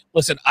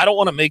 Listen, I don't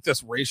want to make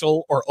this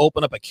racial or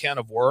open up a can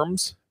of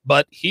worms,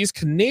 but he's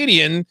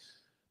Canadian,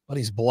 but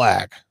he's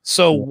black.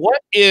 So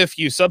what if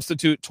you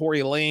substitute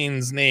Tory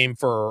Lanez's name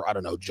for, I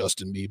don't know,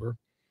 Justin Bieber?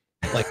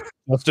 Like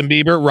Justin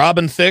Bieber,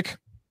 Robin Thicke,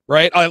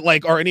 right?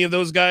 Are any of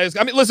those guys?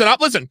 I mean, listen,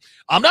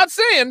 I'm not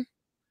saying,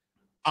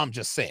 I'm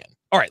just saying.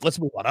 All right, let's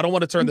move on. I don't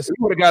want to turn this. He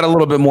would have got a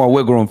little bit more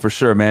wiggle room for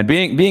sure, man.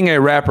 Being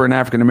a rapper and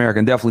African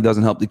American definitely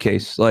doesn't help the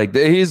case. Like,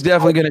 he's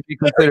definitely going to be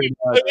considered.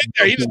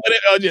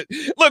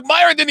 Look,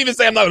 Myron didn't even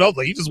say I'm not an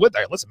ugly. He just went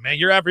there. Listen, man,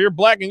 you're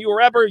black and you're a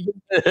rapper. You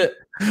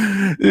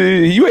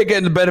ain't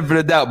getting the benefit of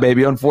the doubt,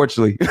 baby.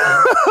 Unfortunately.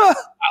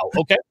 Wow.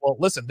 Okay. Well,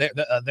 listen.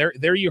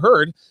 There you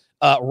heard.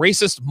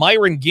 Racist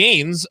Myron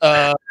Gaines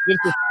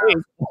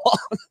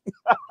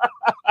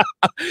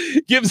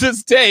gives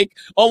his take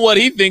on what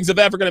he thinks of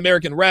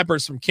African-American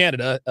rappers from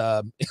Canada.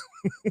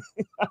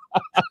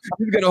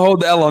 He's going to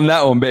hold the L on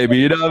that one, baby.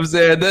 You know what I'm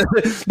saying?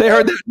 They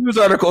heard that news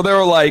article. They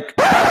were like,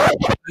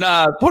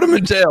 nah, put him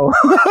in jail.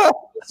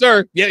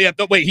 Sir. Yeah.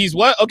 No, wait, he's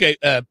what? Okay.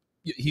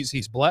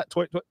 He's black.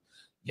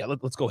 Yeah,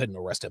 let's go ahead and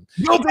arrest him.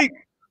 Guilty.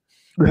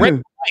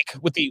 Mike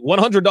with the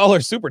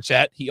 $100 super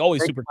chat. He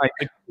always super.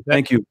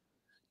 Thank you.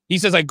 He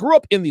says, I grew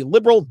up in the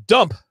liberal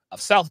dump of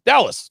South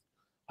Dallas.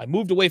 I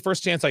moved away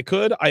first chance I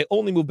could. I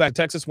only moved back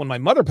to Texas when my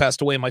mother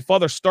passed away and my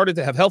father started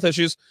to have health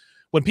issues.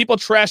 When people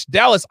trash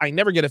Dallas, I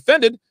never get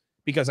offended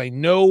because I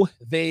know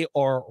they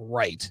are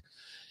right.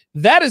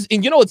 That is,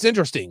 and it's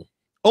interesting.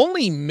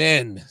 Only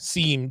men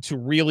seem to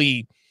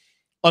really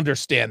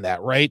understand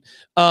that, right?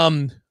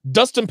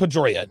 Dustin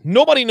Pedroia.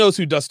 Nobody knows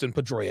who Dustin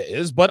Pedroia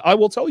is, but I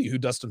will tell you who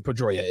Dustin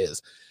Pedroia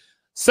is.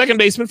 Second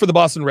baseman for the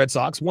Boston Red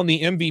Sox, won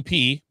the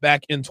MVP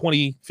back in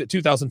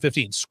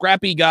 2015.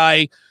 Scrappy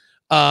guy,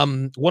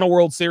 won a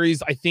World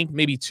Series, I think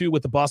maybe 2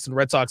 with the Boston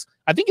Red Sox.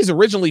 I think he's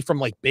originally from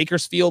like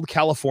Bakersfield,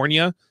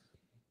 California.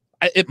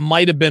 It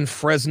might have been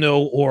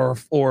Fresno or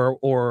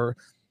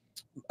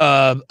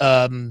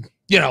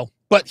you know,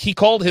 but he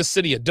called his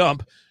city a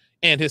dump,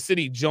 and his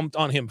city jumped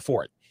on him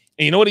for it.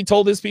 And you know what he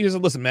told his people? He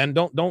said, listen, man,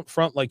 don't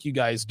front like you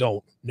guys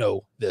don't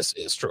know this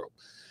is true.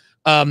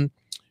 Ken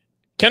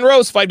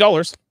Rose,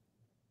 $5,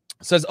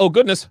 says, oh,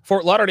 goodness,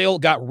 Fort Lauderdale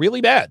got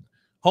really bad.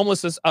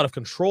 Homelessness out of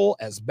control,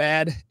 as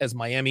bad as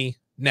Miami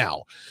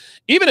now.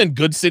 Even in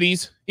good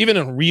cities, even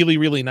in really,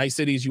 really nice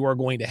cities, you are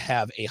going to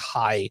have a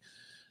high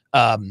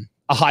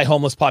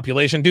homeless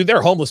population. Dude, there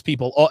are homeless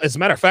people. As a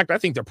matter of fact, I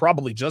think there are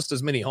probably just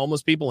as many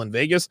homeless people in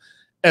Vegas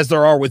as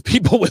there are with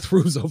people with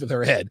roofs over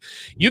their head.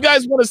 You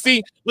guys want to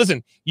see,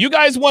 listen, you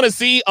guys want to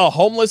see a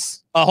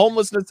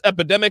homelessness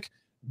epidemic,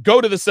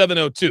 go to the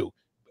 702.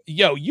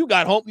 Yo, you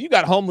got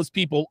homeless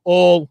people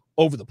all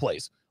over the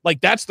place.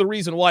 Like, that's the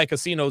reason why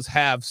casinos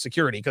have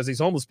security, because these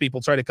homeless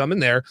people try to come in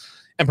there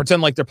and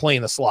pretend like they're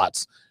playing the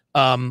slots.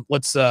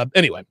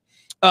 Anyway.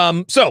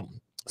 So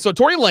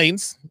Tory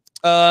Lanez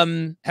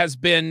has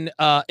been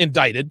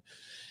indicted,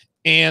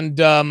 and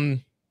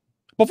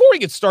before we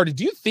get started,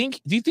 do you think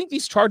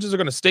these charges are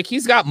going to stick?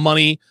 He's got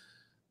money.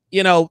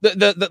 You know,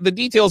 the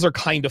details are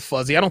kind of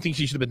fuzzy. I don't think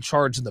he should have been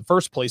charged in the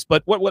first place.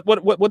 But what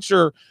are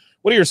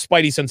your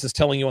spidey senses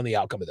telling you on the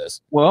outcome of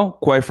this? Well,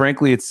 quite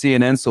frankly, it's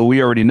CNN, so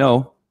we already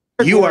know.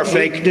 You are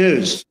fake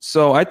news.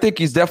 So I think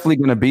he's definitely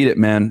going to beat it,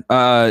 man.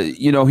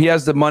 You know, he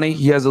has the money.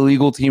 He has a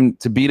legal team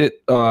to beat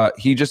it.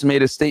 He just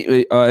made a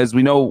statement, as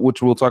we know,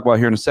 which we'll talk about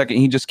here in a second.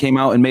 He just came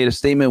out and made a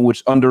statement,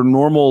 which under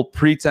normal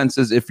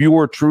pretenses, if you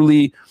were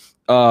truly,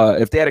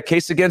 if they had a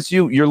case against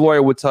you, your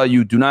lawyer would tell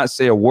you, do not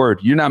say a word.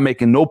 You're not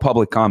making no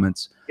public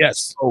comments.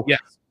 Yes. So, yes.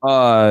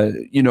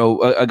 You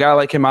know, a guy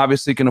like him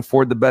obviously can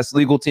afford the best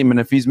legal team. And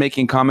if he's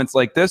making comments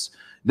like this,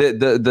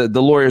 the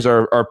lawyers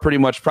are pretty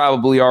much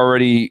probably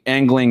already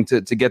angling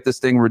to get this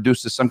thing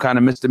reduced to some kind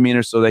of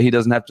misdemeanor so that he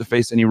doesn't have to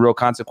face any real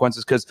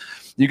consequences. Because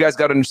you guys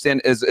got to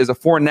understand, as a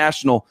foreign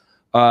national,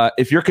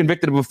 if you're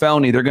convicted of a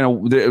felony,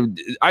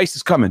 ICE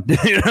is coming.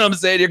 You know what I'm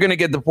saying? You're going to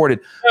get deported.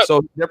 Yep.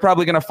 So they're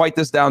probably going to fight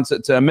this down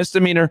to a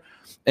misdemeanor,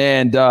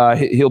 and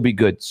he'll be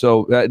good.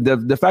 So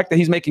the fact that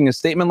he's making a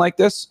statement like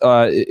this,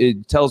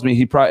 it tells me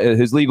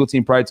his legal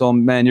team probably told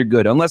him, man, you're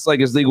good. Unless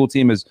like his legal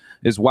team is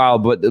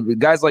wild, but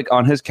guys like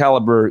on his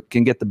caliber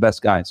can get the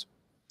best guys.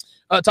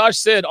 Taj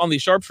Sid on the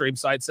Sharp Stream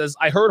side says,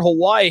 I heard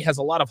Hawaii has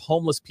a lot of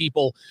homeless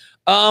people.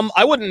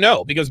 I wouldn't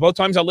know, because both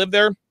times I lived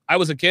there, I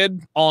was a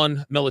kid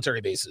on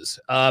military bases.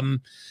 I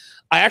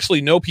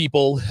actually know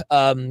people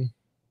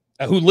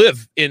who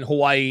live in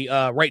Hawaii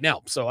right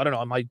now. So I don't know.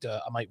 I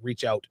might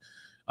reach out.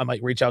 I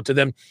might reach out to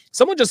them.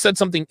 Someone just said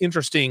something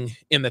interesting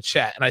in the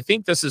chat, and I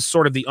think this is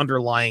sort of the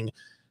underlying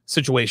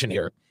situation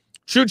here.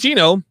 True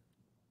Chino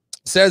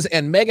says,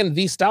 and Megan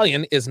Thee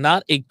Stallion is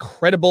not a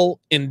credible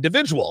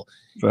individual.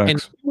 Facts.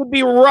 And you would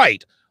be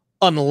right,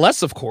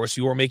 unless, of course,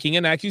 you are making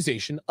an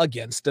accusation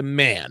against a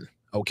man.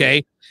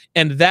 Okay.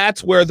 And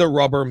that's where the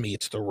rubber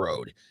meets the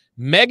road.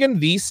 Megan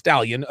Thee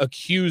Stallion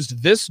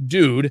accused this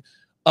dude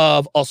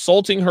of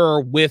assaulting her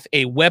with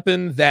a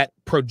weapon that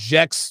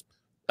projects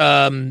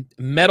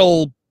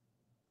metal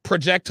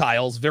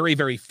projectiles very,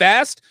 very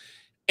fast.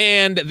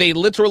 And they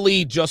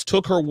literally just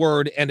took her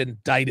word and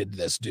indicted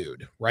this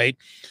dude. Right.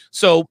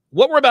 So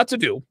what we're about to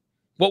do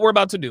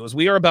is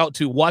we are about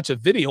to watch a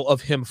video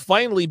of him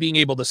finally being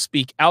able to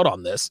speak out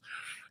on this.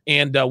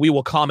 And we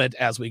will comment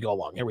as we go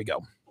along. Here we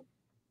go.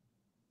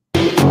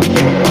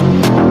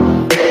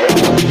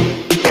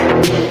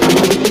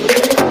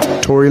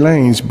 Tory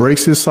Lanez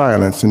breaks his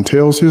silence and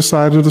tells his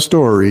side of the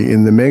story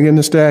in the Megan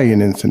Thee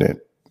Stallion incident.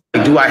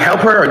 Do I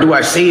help her, or do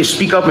I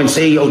speak up and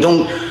say, yo,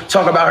 don't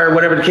talk about her,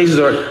 whatever the cases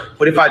are?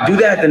 But if I do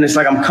that, then it's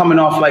like I'm coming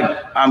off like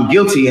I'm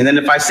guilty. And then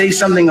if I say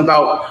something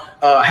about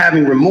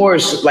having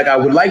remorse, like I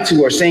would like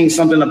to, or saying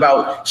something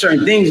about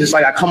certain things, it's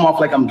like I come off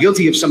like I'm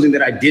guilty of something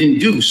that I didn't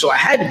do. So I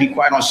had to be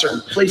quiet on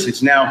certain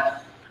places. Now,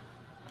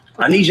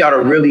 I need y'all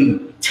to really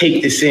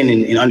take this in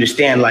and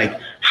understand like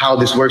how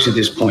this works at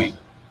this point.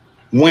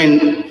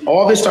 When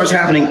all this starts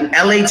happening,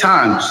 LA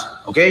Times,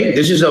 okay?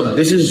 This is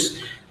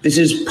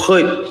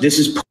put.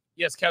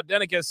 Yes,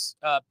 Kaudenicus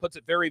puts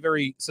it very,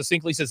 very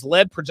succinctly, says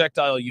lead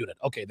projectile unit.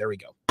 Okay, there we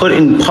go. Put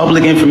in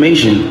public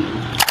information.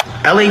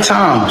 LA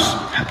Times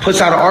puts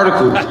out an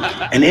article,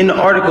 and in the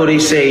article they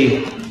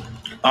say,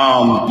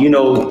 you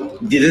know,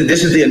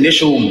 this is the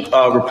initial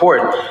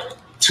report.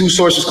 2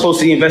 sources close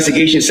to the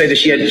investigation said that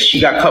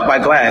she got cut by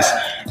glass,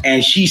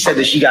 and she said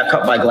that she got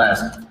cut by glass.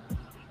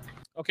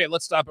 Okay,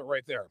 let's stop it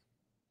right there.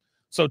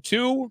 So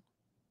two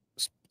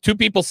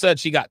people said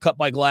she got cut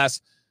by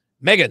glass.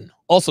 Megan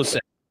also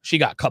said she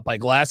got cut by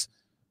glass,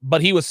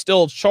 but he was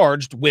still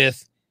charged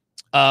with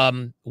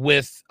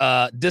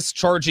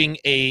discharging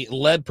a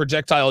lead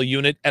projectile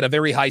unit at a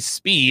very high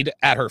speed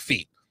at her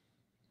feet.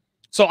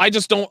 So I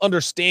just don't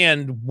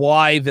understand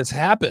why this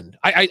happened.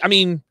 I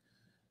mean,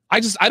 I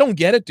don't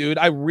get it, dude.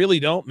 I really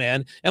don't,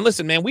 man. And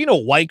listen, man, we know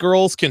white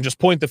girls can just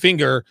point the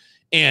finger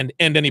and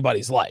end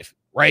anybody's life,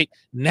 right?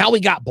 Now we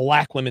got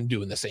black women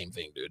doing the same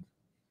thing, dude.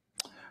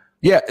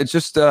 Yeah, it's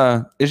just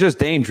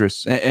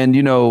dangerous. And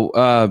you know,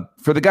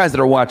 for the guys that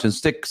are watching,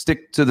 stick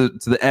to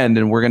the end,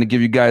 and we're gonna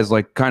give you guys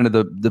like kind of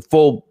the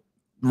full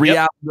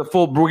reality,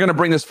 we're gonna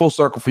bring this full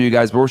circle for you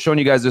guys, but we're showing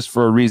you guys this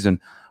for a reason.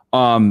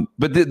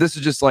 But this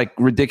is just like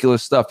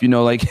ridiculous stuff, you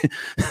know, like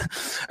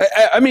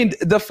I mean,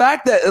 the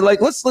fact that like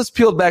let's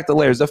peel back the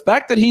layers. The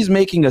fact that he's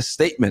making a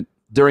statement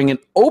during an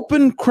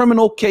open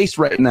criminal case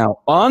right now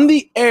on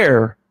the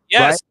air,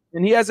 yes, right?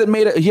 And he hasn't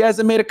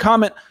made a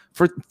comment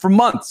for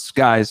months,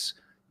 guys,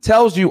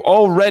 tells you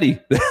already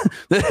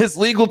that his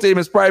legal team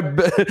is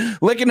probably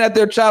licking at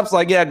their chops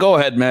like, yeah, go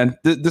ahead, man.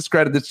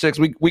 Discredit this chicks.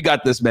 We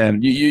got this,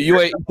 man. You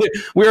ain't.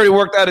 We already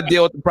worked out a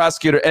deal with the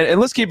prosecutor. And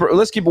let's keep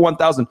it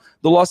 1,000.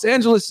 The Los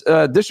Angeles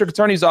District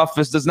Attorney's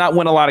Office does not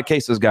win a lot of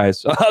cases,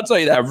 guys. I'll tell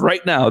you that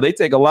right now. They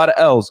take a lot of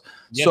L's.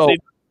 Yes, so,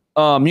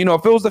 you know,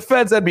 if it was the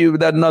feds, that'd be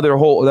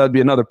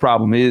another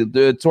problem.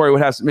 Tory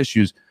would have some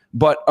issues.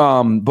 But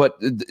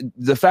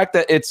the fact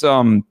that it's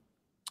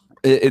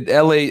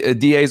LA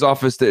DA's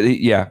office,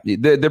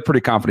 they're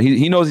pretty confident.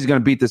 He knows he's going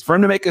to beat this. For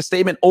him to make a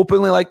statement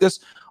openly like this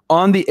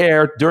on the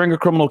air during a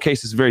criminal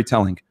case is very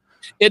telling.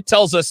 It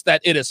tells us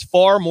that it is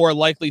far more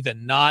likely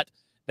than not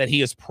that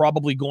he is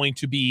probably going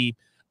to be.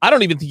 I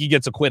don't even think he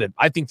gets acquitted.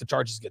 I think the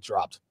charges get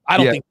dropped. I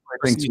don't think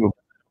he's in the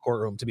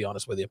courtroom, to be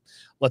honest with you.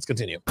 Let's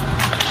continue.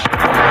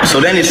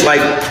 So then it's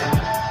like,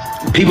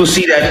 people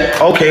see that,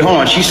 okay, hold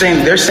on.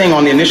 They're saying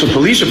on the initial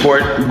police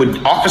report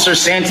with Officer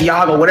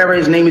Santiago, whatever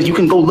his name is, you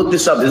can go look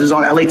this up. This is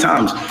on LA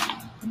Times.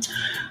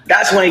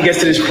 That's when it gets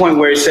to this point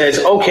where it says,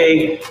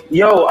 okay,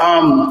 they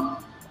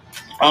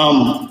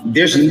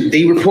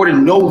reported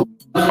no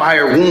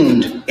fire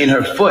wound in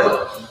her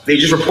foot. They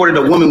just reported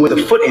a woman with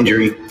a foot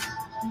injury.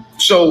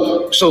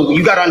 So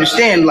you got to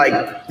understand,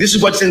 like, this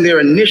is what's in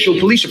their initial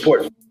police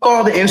report. Fuck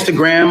all the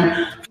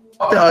Instagram,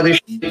 fuck the other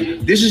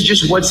shit. This is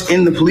just what's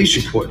in the police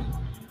report.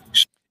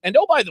 And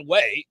oh, by the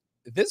way,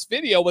 this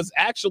video was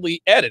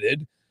actually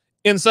edited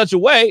in such a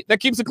way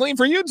that keeps it clean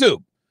for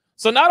YouTube.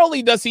 So not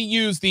only does he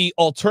use the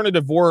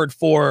alternative word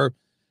for,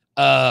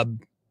 I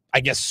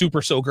guess,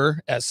 super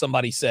soaker, as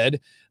somebody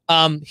said,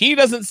 he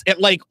doesn't,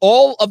 like,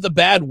 all of the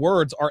bad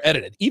words are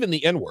edited, even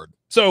the N-word.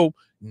 So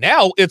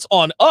now it's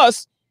on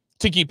us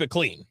to keep it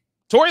clean.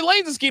 Tory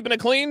Lanez is keeping it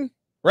clean,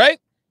 right?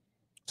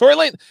 Tory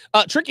Lanez.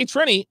 Tricky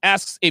Trini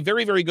asks a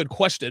very, very good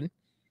question.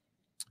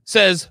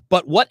 Says,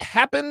 but what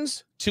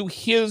happens to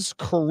his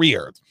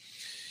career?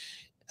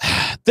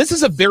 This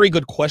is a very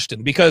good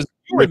question because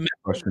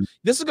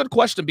this is a good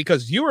question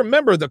because you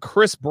remember the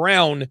Chris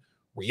Brown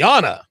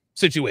Rihanna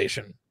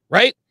situation,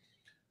 right?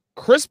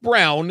 Chris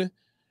Brown,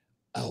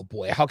 oh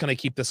boy, how can I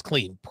keep this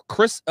clean?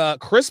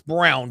 Chris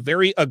Brown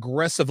very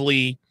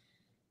aggressively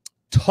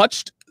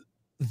touched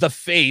the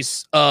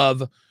face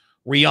of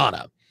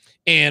Rihanna,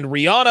 and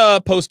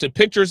Rihanna posted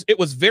pictures. It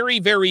was very,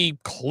 very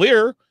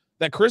clear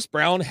that Chris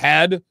Brown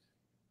had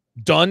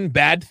done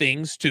bad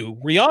things to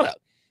Rihanna.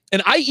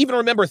 And I even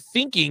remember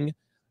thinking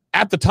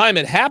at the time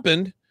it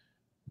happened,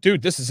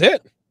 dude, this is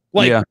it.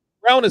 Like,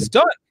 Brown is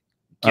done.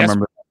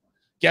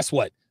 Guess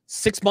what?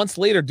 6 months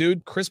later,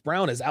 dude, Chris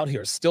Brown is out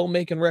here still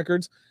making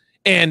records.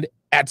 And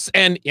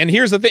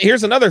here's the thing.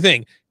 Here's another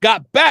thing.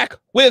 Got back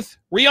with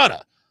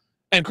Rihanna.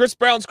 And Chris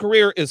Brown's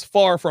career is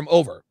far from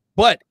over.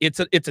 But it's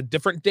a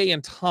different day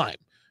and time.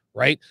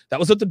 Right? That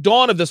was at the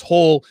dawn of this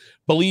whole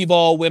believe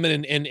all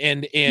women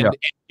and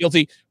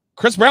guilty.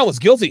 Chris Brown was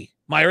guilty,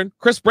 Myron.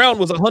 Chris Brown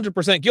was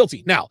 100%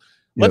 guilty. Now,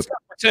 let's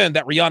not pretend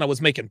that Rihanna was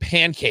making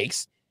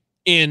pancakes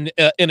in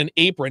an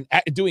apron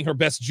doing her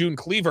best June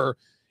Cleaver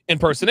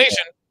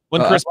impersonation.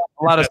 When Chris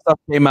a lot of stuff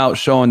came out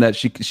showing that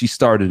she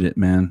started it,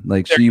 man.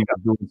 Like she was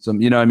doing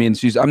some, you know what I mean?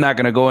 I'm not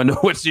going to go into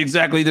what she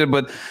exactly did,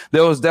 but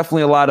there was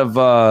definitely a lot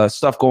of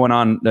stuff going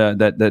on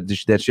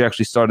that she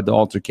actually started the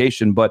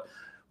altercation. But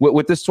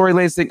with this Tory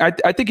Lanez thing,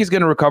 I think he's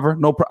going to recover.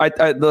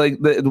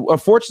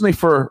 Unfortunately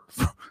for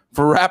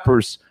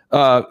rappers,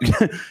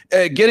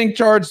 getting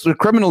charged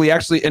criminally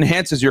actually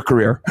enhances your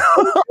career.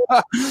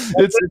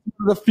 It's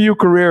the few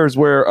careers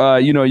where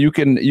you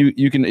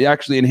can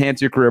actually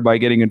enhance your career by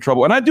getting in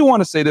trouble. And I do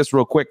want to say this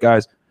real quick,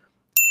 guys.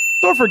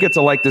 Don't forget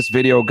to like this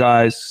video,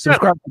 guys.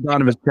 Subscribe to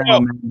Donovan's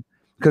channel, man,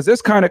 because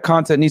this kind of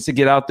content needs to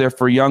get out there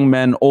for young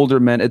men, older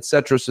men,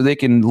 etc., so they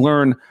can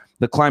learn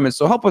the climate.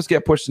 So help us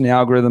get pushed in the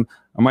algorithm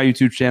on my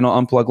YouTube channel,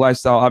 Unplugged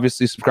Lifestyle.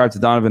 Obviously, subscribe to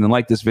Donovan and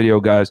like this video,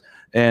 guys.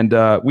 And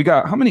we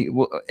got how many?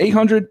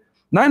 800,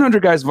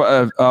 900 guys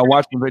watching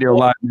the video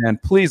live, man.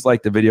 Please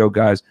like the video,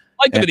 guys.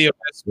 Like the video,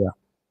 guys.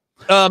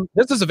 Yeah.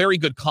 This is a very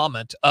good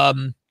comment.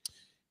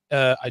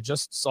 I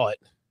just saw it.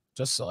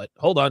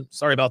 Hold on.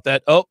 Sorry about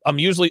that. Oh, I'm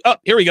usually up.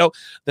 Here we go.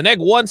 The Neg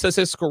One says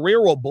his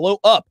career will blow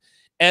up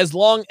as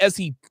long as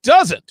he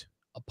doesn't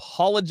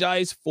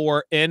apologize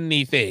for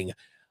anything.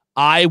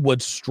 I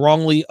would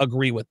strongly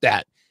agree with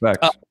that.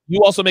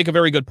 You also make a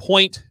very good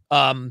point.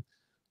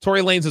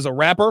 Tory Lanez is a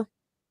rapper.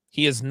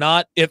 He is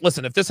not.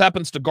 Listen, if this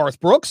happens to Garth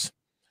Brooks,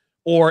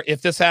 or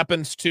if this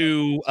happens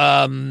to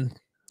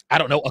I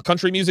don't know, a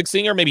country music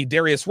singer, maybe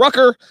Darius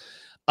Rucker,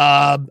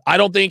 I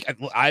don't think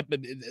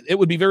it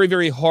would be very,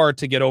 very hard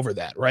to get over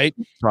that, right?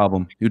 Huge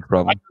problem.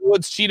 Tiger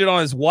Woods cheated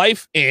on his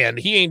wife, and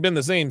he ain't been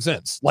the same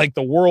since. Like,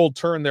 the world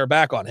turned their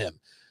back on him.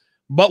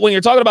 But when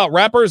you're talking about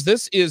rappers,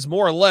 this is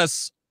more or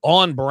less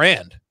on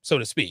brand, so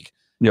to speak.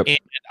 Yep. And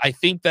I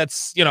think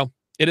that's, you know,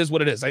 it is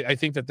what it is. I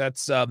think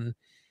that's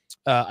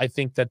I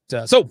think that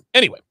so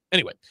anyway.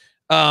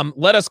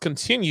 Let us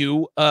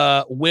continue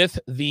with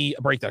the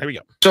breakdown. Here we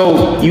go.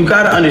 So you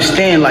got to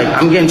understand, like,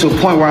 I'm getting to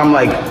a point where I'm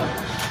like,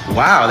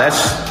 wow,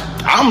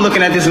 I'm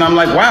looking at this and I'm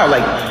like, wow,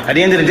 like, at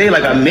the end of the day,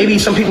 like, maybe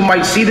some people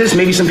might see this,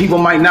 maybe some people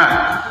might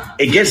not.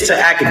 It gets to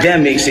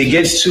academics, it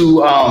gets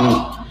to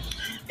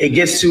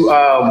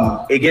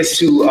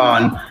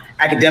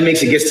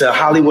academics, it gets to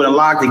Hollywood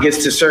Unlocked, it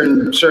gets to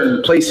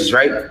certain places,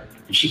 right?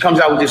 And she comes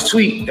out with this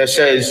tweet that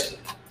says,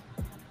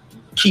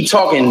 keep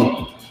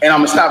talking and I'm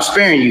gonna stop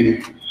sparing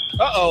you.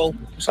 Uh-oh.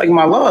 It's like,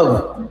 my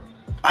love,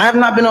 I have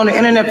not been on the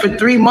internet for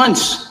 3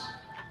 months.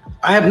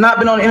 And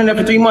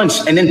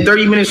then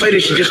 30 minutes later,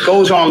 she just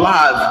goes on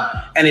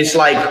live. And it's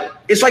like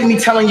me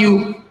telling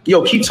you,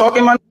 yo, keep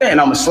talking, my nigga,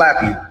 and I'm gonna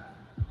slap you.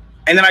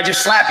 And then I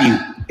just slap you.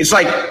 It's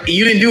like,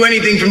 you didn't do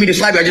anything for me to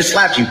slap you. I just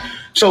slapped you.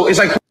 So it's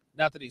like,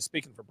 not that he's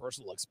speaking from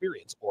personal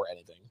experience or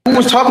anything. Who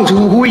was talking to?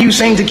 Who are you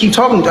saying to keep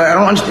talking to? I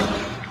don't understand.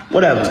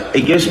 Whatever.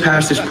 It gets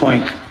past this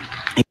point.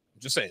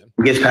 Just saying.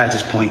 It gets past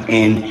this point,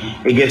 and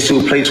it gets to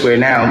a place where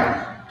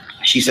now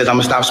she says, I'm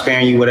gonna stop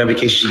sparing you, whatever the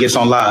case. She gets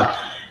on live.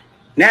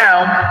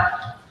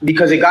 Now,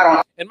 because it got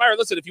on. And Myra,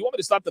 listen, if you want me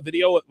to stop the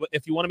video,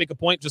 if you want to make a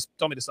point, just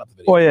tell me to stop the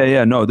video. Oh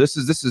yeah. No, this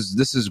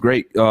is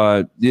great.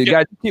 You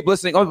guys keep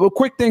listening. Oh, well,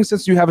 quick thing,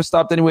 since you haven't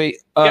stopped anyway.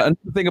 Another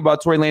thing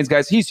about Tory Lanez,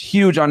 guys, he's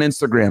huge on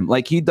Instagram.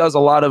 Like, he does a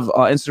lot of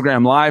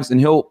Instagram lives, and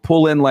he'll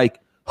pull in like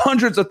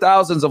hundreds of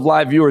thousands of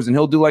live viewers, and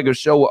he'll do like a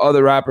show with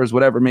other rappers,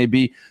 whatever it may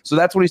be. So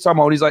that's what he's talking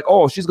about. When he's like,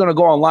 oh, she's gonna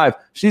go on live.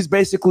 She's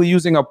basically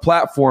using a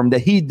platform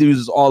that he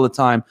uses all the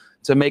time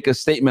to make a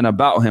statement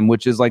about him,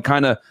 which is like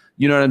kind of,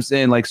 you know what I'm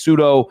saying, like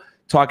pseudo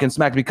talking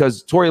smack,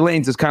 because Tory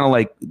Lanez is kind of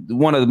like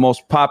one of the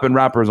most poppin'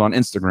 rappers on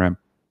Instagram.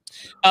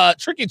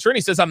 Tricky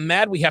Trini says, I'm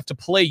mad we have to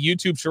play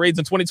YouTube charades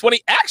in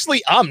 2020.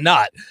 Actually, I'm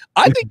not.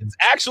 I think it's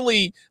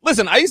actually,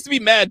 listen, I used to be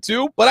mad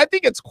too, but I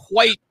think it's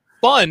quite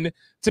fun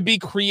to be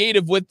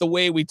creative with the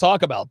way we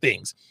talk about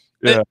things.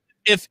 Yeah.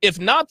 If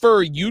not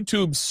for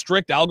YouTube's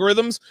strict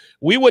algorithms,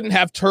 we wouldn't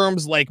have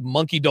terms like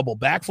monkey double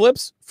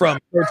backflips from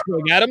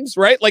Adams,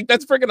 right? Like,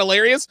 that's freaking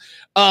hilarious.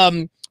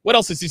 What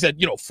else has he said?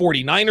 You know,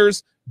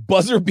 49ers,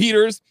 buzzer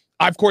beaters.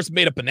 I, of course,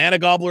 made up banana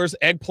gobblers,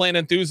 eggplant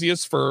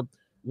enthusiasts for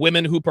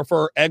women who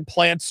prefer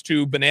eggplants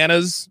to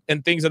bananas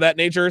and things of that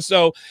nature.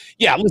 So,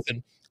 yeah,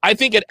 listen, I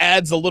think it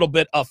adds a little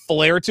bit of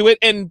flair to it.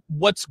 And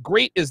what's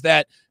great is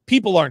that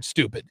people aren't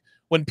stupid.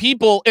 When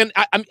people, and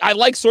I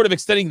like sort of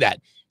extending that.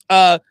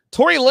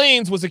 Tory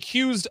Lanez was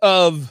accused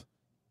of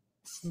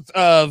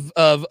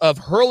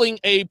hurling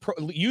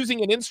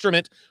using an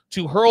instrument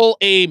to hurl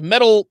a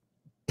metal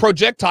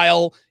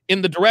projectile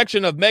in the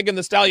direction of Megan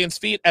Thee Stallion's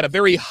feet at a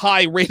very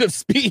high rate of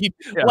speed.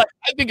 Yeah. Like,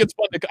 I think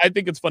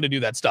it's fun to do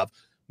that stuff.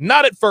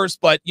 Not at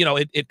first, but you know,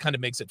 it kind of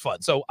makes it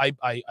fun. So I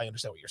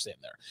understand what you're saying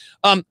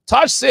there.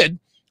 Taj Sid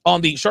on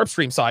the Sharp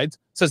Stream side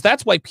says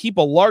that's why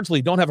people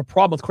largely don't have a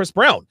problem with Chris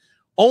Brown.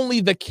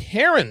 Only the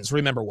Karens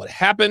remember what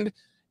happened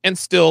and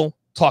still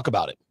talk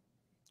about it.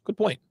 Good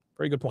point.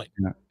 Very good point.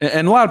 Yeah.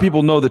 And a lot of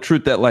people know the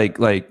truth that like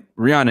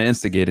Rihanna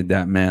instigated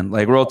that, man.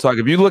 Like, real talk.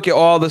 If you look at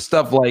all the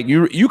stuff, like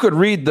you could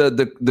read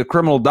the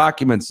criminal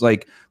documents,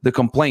 like the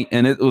complaint,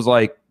 and it was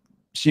like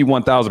she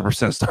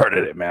 1000%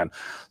 started it, man.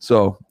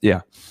 So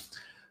yeah,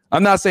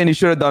 I'm not saying he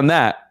should have done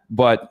that,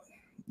 but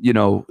you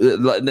know,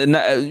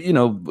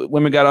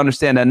 women got to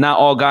understand that not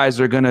all guys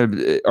are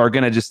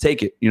gonna just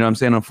take it. You know what I'm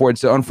saying?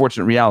 It's an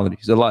unfortunate reality.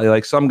 So a lot,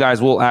 like, some guys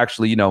will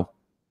actually, you know,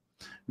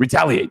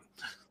 retaliate.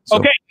 So.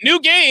 Okay, new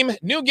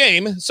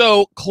game.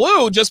 So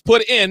Clue just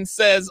put in,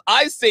 says,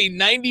 I say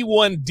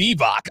 91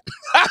 Divock.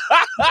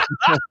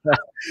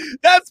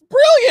 That's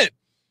brilliant.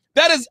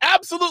 That is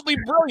absolutely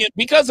brilliant.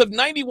 Because of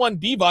 91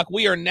 Divock,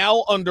 we are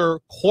now under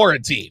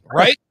quarantine,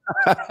 right?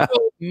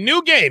 So,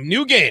 new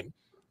game.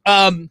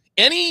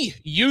 Any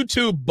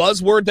YouTube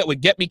buzzword that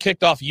would get me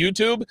kicked off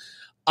YouTube,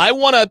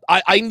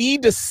 I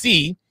need to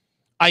see.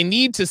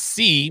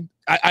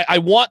 I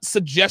want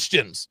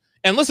suggestions.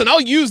 And listen, I'll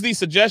use these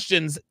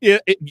suggestions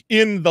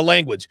in the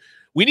language.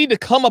 We need to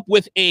come up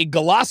with a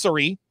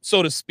glossary,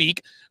 so to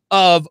speak,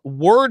 of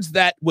words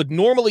that would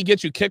normally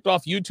get you kicked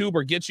off YouTube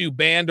or get you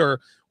banned or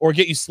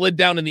get you slid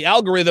down in the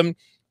algorithm.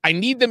 I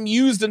need them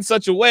used in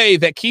such a way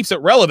that keeps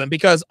it relevant,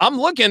 because I'm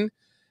looking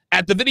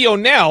at the video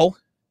now,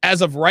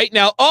 as of right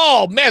now.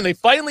 Oh, man, they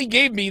finally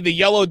gave me the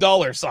yellow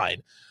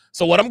 $sign.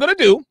 So what I'm going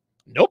to do,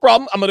 no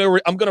problem, I'm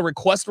going to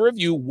request a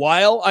review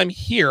while I'm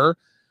here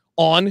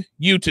on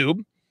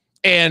YouTube.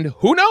 And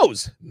who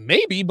knows,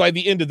 maybe by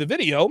the end of the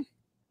video,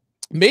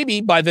 it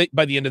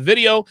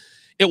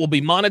will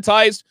be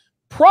monetized.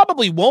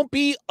 probably won't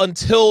be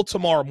until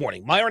tomorrow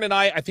morning. Myron and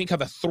I think,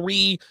 have a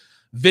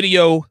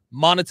 3-video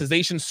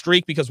monetization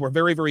streak because we're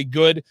very, very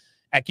good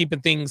at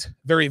keeping things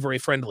very, very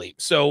friendly.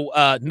 So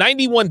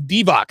 91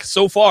 DVOC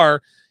so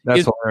far.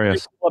 That's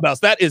hilarious.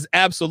 Clubhouse. That is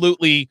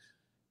absolutely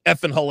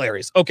effing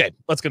hilarious. Okay,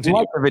 let's continue.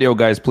 Like the video,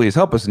 guys. Please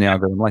help us in the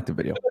algorithm. Like the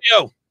video.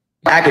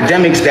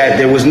 Academics that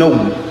there was no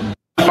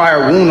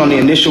fire wound on the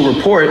initial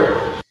report.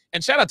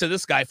 And shout out to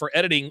this guy for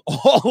editing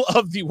all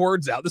of the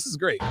words out. This is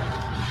great.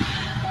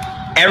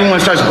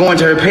 Everyone starts going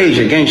to her page.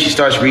 Again, she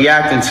starts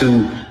reacting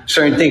to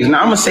certain things.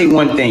 Now, I'm going to say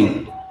one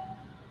thing.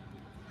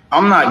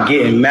 I'm not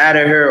getting mad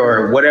at her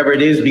or whatever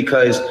it is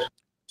because...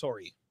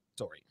 Tory,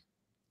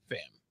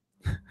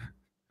 fam.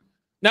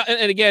 Now,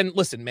 and again,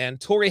 listen, man,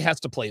 Tory has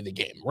to play the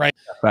game, right?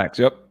 Facts,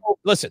 yep.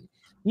 Listen,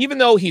 even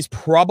though he's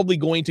probably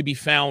going to be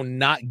found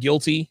not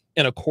guilty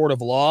in a court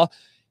of law,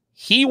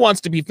 he wants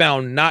to be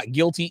found not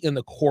guilty in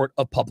the court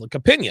of public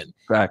opinion.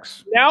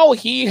 Facts. Now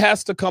he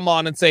has to come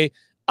on and say,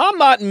 I'm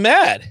not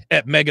mad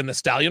at Megan Thee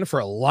Stallion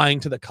for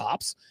lying to the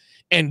cops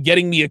and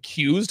getting me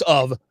accused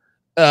of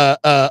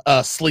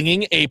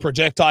slinging a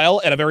projectile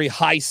at a very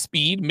high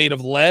speed made of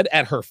lead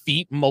at her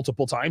feet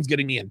multiple times,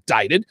 getting me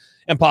indicted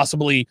and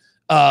possibly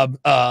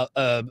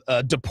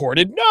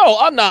deported. No,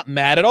 I'm not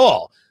mad at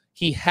all.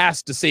 He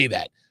has to say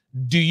that.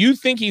 Do you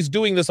think he's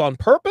doing this on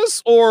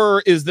purpose,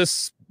 or is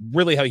this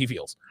really how he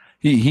feels?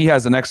 He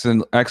has an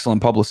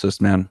excellent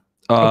publicist, man.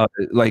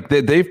 Like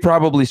they've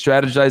probably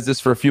strategized this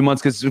for a few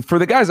months, because for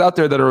the guys out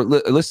there that are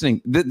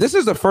listening, this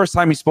is the first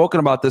time he's spoken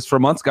about this for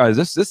months, guys.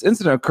 This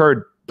incident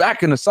occurred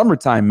back in the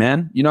summertime,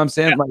 man. You know what I'm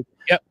saying? Yeah. Like,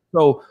 yep.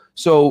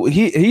 So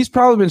he's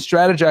probably been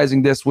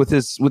strategizing this with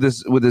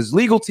his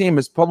legal team,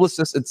 his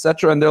publicist,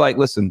 etc. And they're like,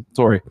 listen,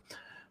 Tory,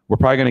 we're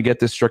probably gonna get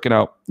this stricken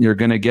out. You're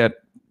gonna get,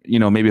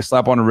 maybe a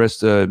slap on the wrist,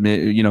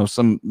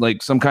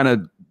 some kind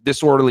of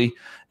disorderly,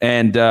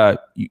 and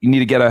you need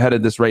to get ahead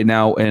of this right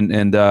now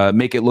and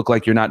make it look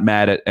like you're not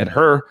mad at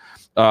her,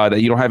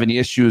 that you don't have any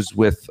issues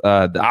with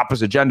the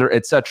opposite gender,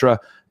 etc.,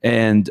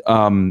 and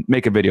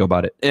make a video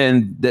about it.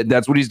 And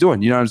that's what he's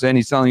doing. You know what I'm saying?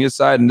 He's telling his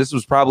side, and this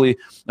was probably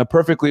a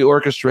perfectly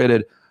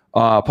orchestrated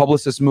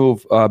publicist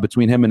move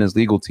between him and his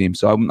legal team.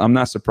 So I'm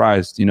not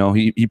surprised.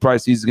 He probably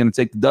sees he's going to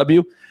take the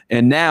W,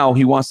 and now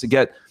he wants to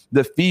get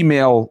the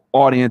female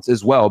audience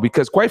as well,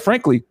 because quite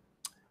frankly,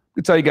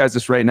 I tell you guys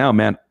this right now,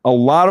 man, a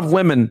lot of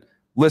women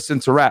listen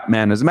to rap,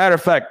 man. As a matter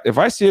of fact, if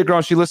I see a girl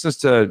and she listens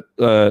to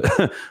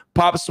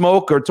Pop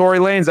Smoke or Tory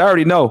Lanez, I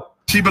already know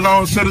she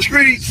belongs to the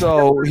streets.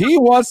 So he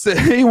wants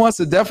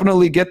to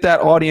definitely get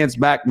that audience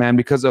back, man,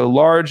 because a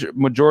large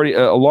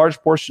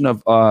portion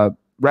of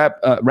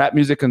rap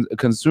music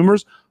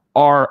consumers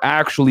are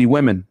actually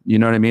women. You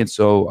know what I mean?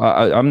 So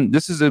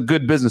this is a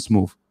good business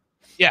move.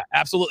 Yeah,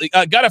 absolutely.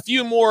 Got a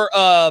few more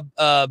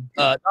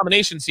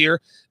nominations here.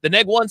 The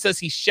Neg One says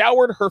he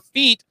showered her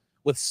feet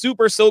with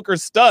Super Soaker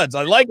studs.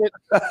 I like it.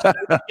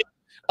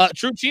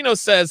 True Chino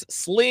says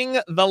sling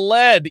the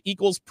lead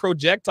equals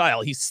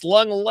projectile. He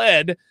slung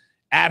lead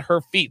at her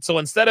feet. So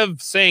instead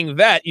of saying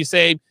that, you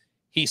say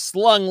he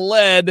slung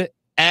lead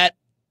at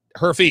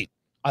her feet.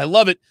 I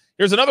love it.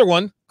 Here's another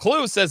one.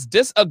 Clue says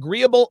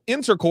disagreeable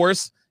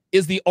intercourse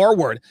is the R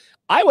word.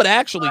 I would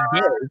actually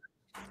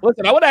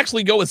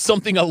go with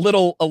something a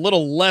little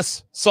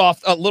less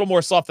soft, a little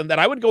more soft than that.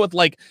 I would go with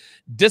like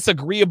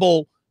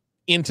disagreeable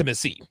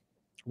intimacy,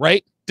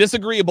 right?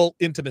 Disagreeable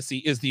intimacy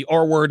is the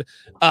R word.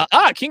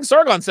 King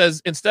Sargon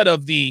says instead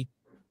of the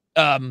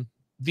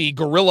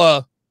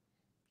gorilla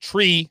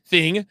tree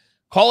thing,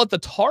 call it the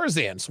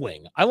Tarzan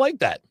swing. I like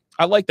that.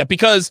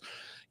 Because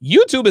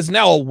YouTube is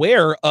now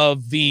aware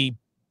of the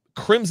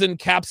Crimson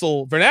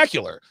Capsule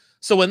vernacular.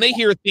 So when they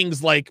hear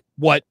things like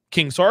what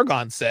King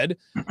Sargon said,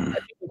 I think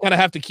we kind of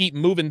have to keep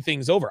moving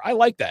things over. I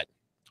like that.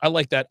 I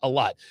like that a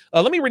lot.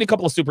 Let me read a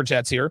couple of super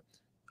chats here.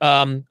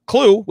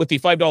 Clue with the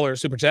 $5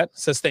 super chat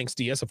says, thanks,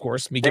 DS, of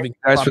course. Giving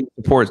guys for the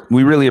support.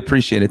 We really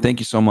appreciate it. Thank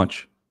you so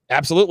much.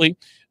 Absolutely.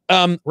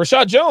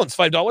 Rashad Jones,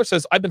 $5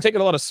 says, I've been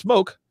taking a lot of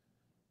smoke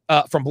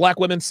from black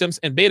women, simps,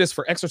 and betas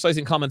for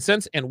exercising common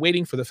sense and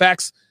waiting for the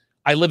facts.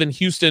 I live in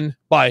Houston,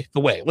 by the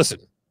way. Listen,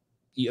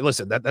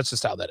 that's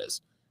just how that is.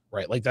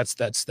 Right, like that's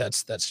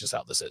just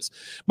how this is.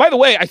 By the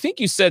way, I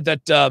think you said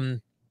that.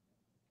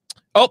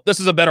 This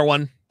is a better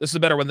one.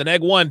 The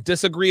Neg One,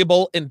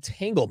 disagreeable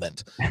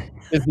entanglement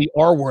is the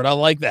R word. I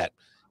like that.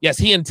 Yes,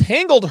 he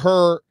entangled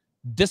her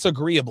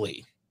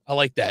disagreeably. I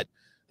like that.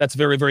 That's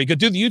very, very good.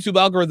 Dude, the YouTube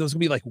algorithm is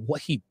gonna be like,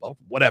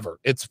 whatever.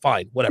 It's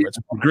fine. Whatever. It's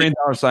green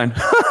dollar sign.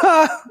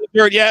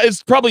 Yeah,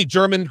 it's probably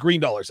German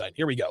green dollar sign.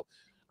 Here we go.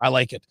 I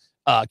like it.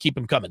 Keep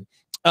them coming.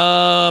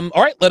 All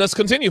right, let us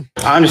continue.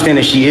 I understand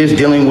that she is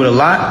dealing with a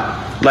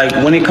lot. Like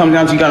when it comes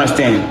down to, you gotta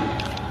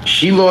understand,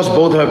 she lost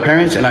both of her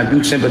parents, and I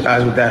do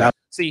sympathize with that.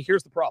 See,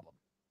 here's the problem,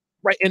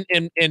 right?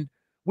 And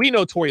we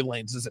know Tory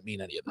Lanez doesn't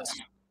mean any of this,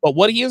 but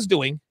what he is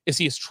doing is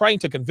he is trying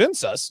to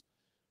convince us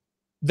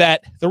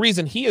that the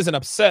reason he isn't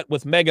upset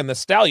with Megan Thee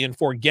Stallion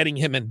for getting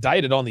him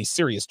indicted on these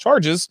serious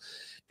charges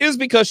is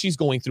because she's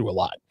going through a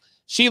lot.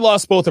 She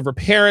lost both of her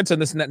parents and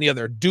this and that and the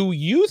other. Do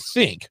you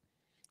think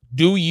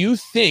Do you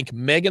think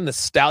Megan Thee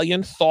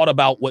Stallion thought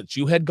about what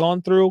you had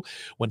gone through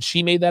when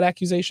she made that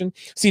accusation?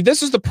 See,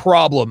 this is the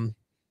problem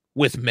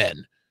with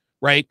men,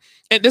 right?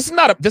 And this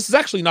is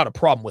actually not a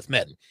problem with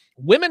men.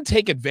 Women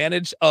take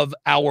advantage of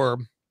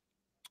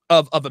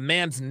a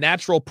man's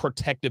natural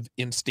protective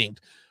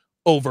instinct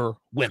over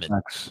women.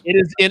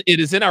 It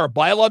is in our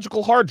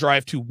biological hard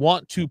drive to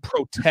want to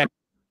protect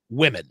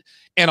women.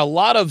 And a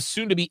lot of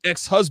soon-to-be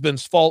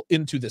ex-husbands fall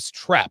into this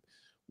trap.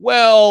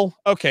 Well,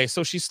 okay,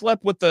 so she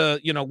slept with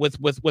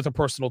with a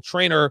personal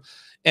trainer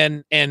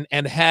and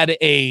had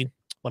a,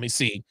 let me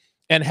see,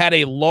 and had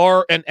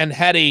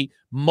a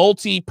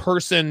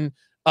multi-person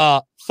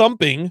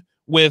thumping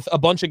with a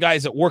bunch of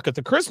guys at work at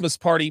the Christmas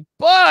party.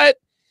 But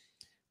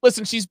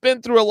listen, she's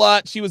been through a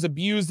lot. She was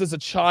abused as a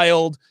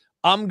child.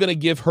 I'm going to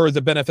give her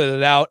the benefit of the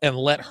doubt and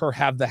let her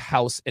have the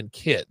house and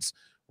kids,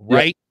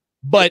 right?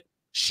 Yeah. But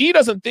she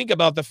doesn't think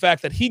about the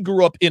fact that he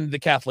grew up in the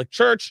Catholic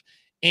Church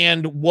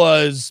and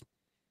was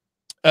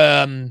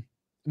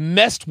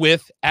messed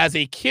with as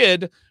a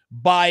kid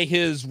by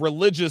his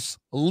religious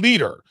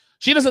leader.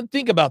 She doesn't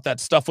think about that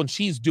stuff when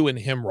she's doing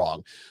him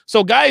wrong.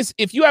 So guys,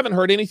 if you haven't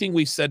heard anything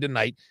we've said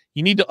tonight,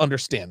 you need to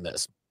understand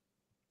this.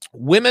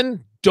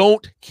 Women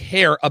don't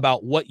care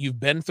about what you've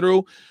been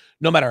through,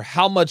 no matter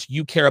how much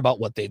you care about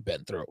what they've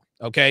been through.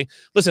 Okay.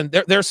 Listen,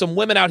 there's some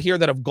women out here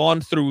that have gone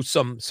through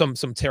some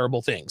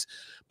terrible things,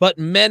 but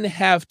men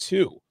have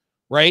too,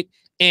 right?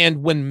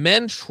 And when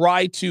men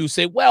try to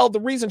say, well,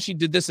 the reason she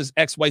did this is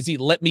XYZ,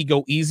 let me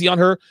go easy on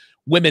her,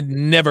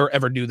 women never,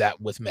 ever do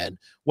that with men.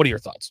 What are your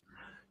thoughts?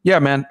 Yeah,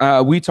 man.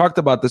 We talked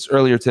about this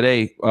earlier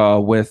today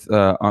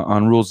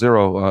on Rule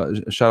Zero.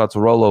 Shout out to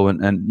Rolo.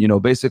 And you know,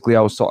 basically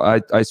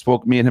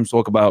me and him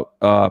spoke about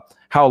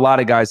how a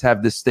lot of guys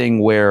have this thing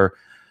where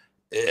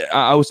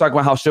I was talking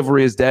about how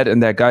chivalry is dead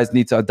and that guys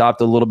need to adopt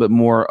a little bit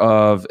more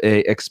of a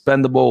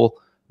expendable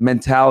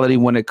mentality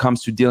when it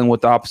comes to dealing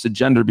with the opposite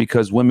gender,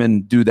 because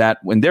women do that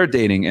when they're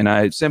dating. And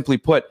I simply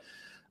put,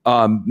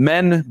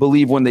 men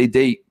believe when they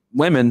date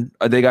women,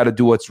 they got to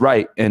do what's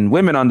right. And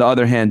women, on the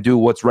other hand, do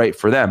what's right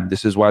for them.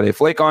 This is why they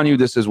flake on you.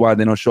 This is why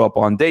they don't show up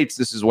on dates.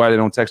 This is why they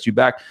don't text you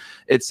back,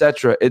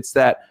 etc. It's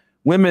that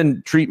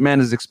women treat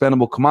men as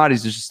expendable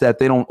commodities. It's just that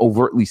they don't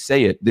overtly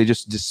say it. They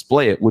just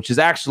display it, which is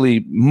actually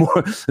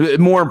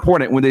more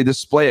important when they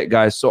display it,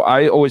 guys. So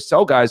I always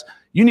tell guys,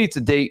 you need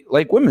to date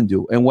like women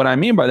do. And what I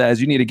mean by that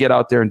is you need to get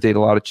out there and date a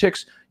lot of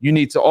chicks. You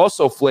need to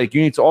also flake.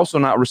 You need to also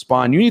not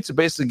respond. You need to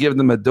basically give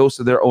them a dose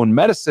of their own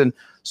medicine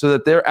so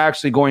that they're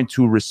actually going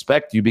to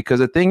respect you. Because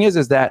the thing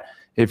is that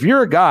if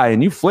you're a guy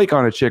and you flake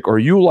on a chick or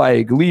you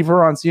like leave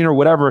her on scene or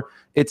whatever,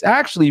 it's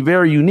actually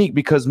very unique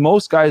because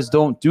most guys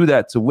don't do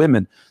that to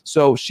women.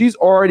 So she's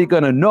already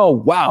going to know,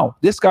 wow,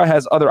 this guy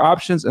has other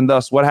options. And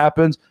thus what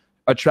happens?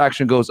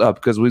 Attraction goes up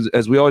because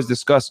as we always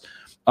discuss,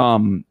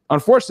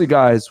 unfortunately,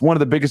 guys, one of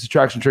the biggest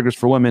attraction triggers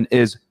for women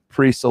is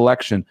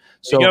pre-selection.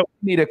 So you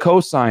need a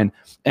cosign.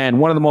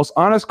 And one of the most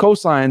honest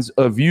cosigns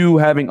of you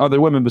having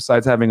other women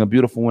besides having a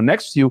beautiful one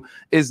next to you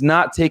is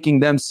not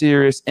taking them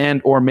serious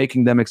and or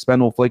making them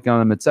expendable, flaking on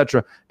them,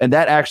 etc. And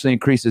that actually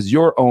increases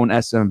your own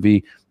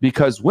SMV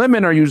because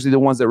women are usually the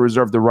ones that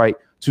reserve the right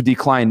to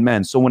decline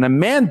men. So when a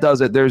man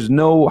does it, there's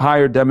no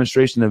higher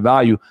demonstration of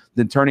value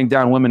than turning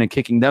down women and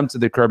kicking them to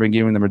the curb and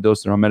giving them a dose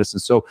of their own medicine.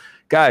 So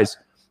guys,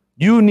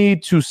 you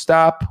need to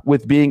stop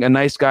with being a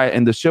nice guy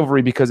and the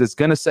chivalry because it's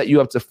going to set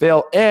you up to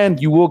fail and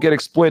you will get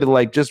exploited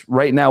like just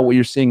right now what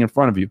you're seeing in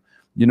front of you.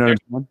 You know what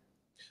I mean?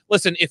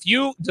 Listen, if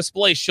you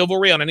display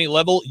chivalry on any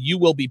level, you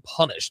will be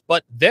punished.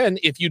 But then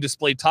if you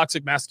display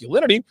toxic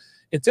masculinity,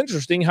 it's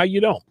interesting how you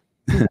don't.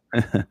 King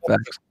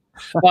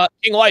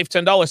Life,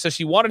 $10 says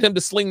she wanted him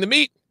to sling the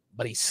meat,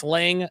 but he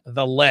slang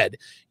the lead.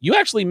 You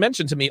actually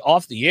mentioned to me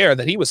off the air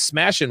that he was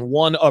smashing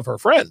one of her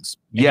friends.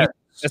 Yeah.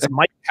 That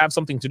might have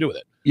something to do with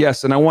it.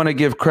 Yes, and I want to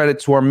give credit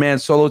to our man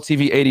Solo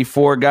TV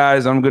 84,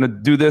 guys. I'm going to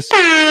do this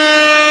because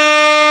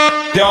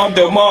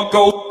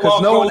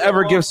no one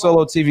ever gives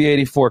Solo TV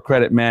 84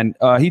 credit, man.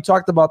 He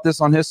talked about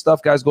this on his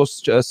stuff, guys. Go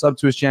sub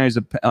to his channel. He's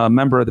a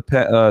member of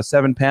the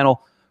 7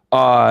 panel.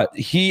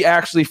 He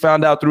actually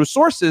found out through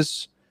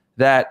sources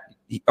that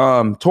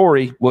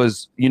Tory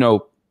was,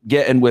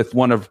 getting with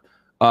one of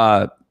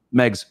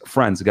Meg's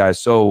friends, guys.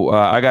 So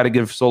I got to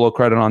give Solo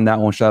credit on that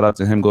one. Shout out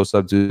to him. Go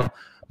sub to.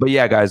 But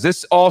yeah, guys,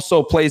 this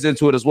also plays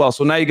into it as well.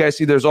 So now you guys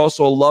see there's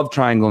also a love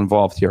triangle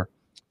involved here.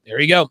 There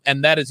you go.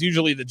 And that is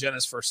usually the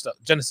genesis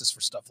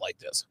for stuff like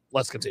this.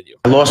 Let's continue.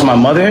 I lost my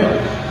mother.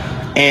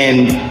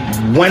 And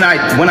when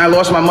I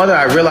lost my mother,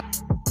 I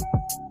realized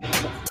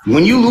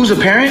when you lose a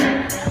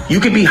parent,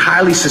 you could be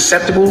highly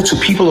susceptible to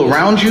people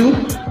around you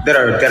that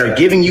are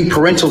giving you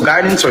parental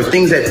guidance or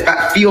things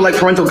that feel like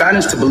parental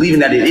guidance to believing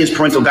that it is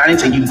parental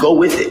guidance and you go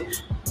with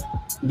it.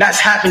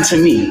 That's happened to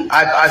me.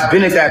 I've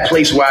been at that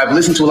place where I've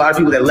listened to a lot of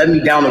people that led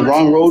me down the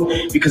wrong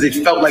road because it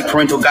felt like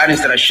parental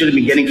guidance that I should have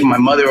been getting from my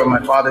mother or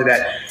my father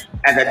that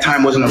at that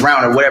time wasn't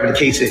around or whatever the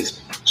case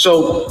is.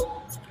 So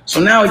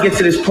now it gets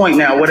to this point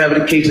now, whatever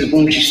the case is,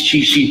 boom,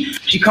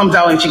 she comes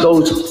out and she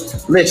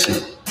goes,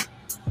 listen,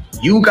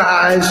 you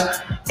guys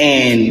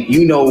and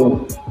you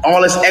know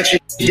all this extra.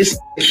 Just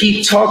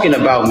keep talking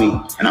about me,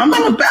 and I'm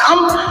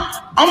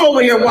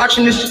over here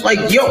watching this like,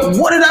 yo,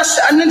 what did I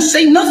say? I didn't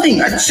say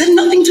nothing. I said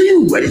nothing to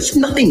you. I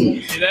said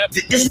nothing.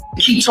 This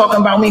keep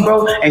talking about me,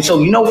 bro. And so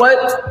you know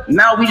what?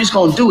 Now we just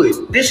gonna do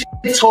it. This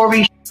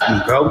Tory shot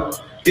me, bro.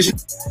 This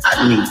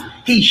shot me.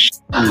 He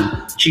shot me.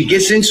 She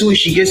gets into it.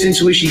 She gets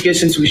into it. She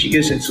gets into it. She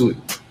gets into it.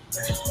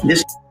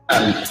 This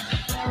shot me.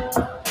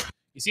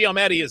 You see how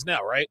mad he is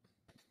now, right?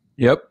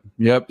 Yep.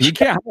 He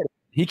can't hide it.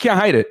 He can't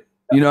hide it.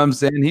 You know what I'm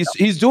saying?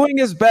 He's doing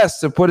his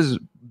best to put his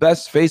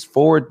best face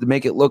forward to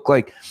make it look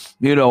like,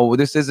 you know,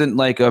 this isn't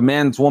like a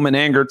man's woman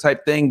anger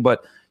type thing,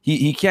 but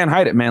he can't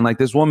hide it, man. Like,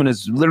 this woman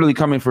is literally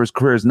coming for his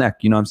career's neck.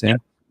 You know what I'm saying?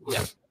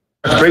 Yeah.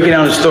 Breaking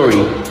down the story,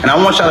 and I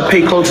want y'all to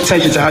pay close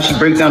attention to how she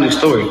breaks down the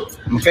story.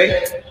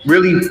 Okay,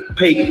 really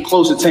pay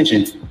close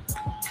attention.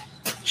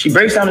 She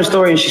breaks down the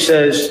story and she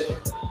says,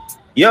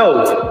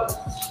 "Yo,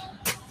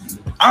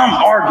 I'm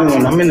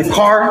arguing. I'm in the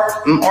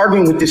car. I'm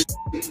arguing with this.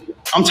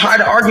 I'm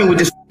tired of arguing with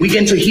this. We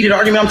get into a heated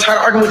argument. I'm tired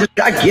of arguing with this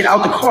guy. Get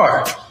out the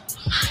car.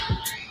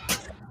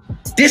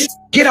 This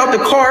get out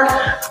the car,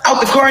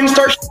 and he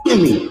starts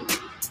shooting me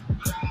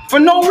for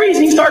no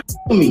reason. He starts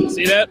shooting me.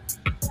 See that?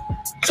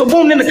 So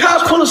boom, then the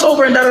cops pull us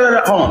over and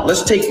da. Hold on,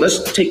 let's take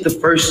the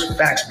first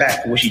facts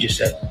back for what she just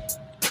said.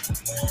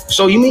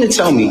 So you mean to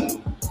tell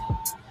me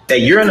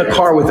that you're in a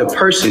car with a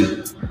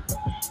person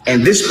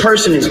and this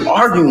person is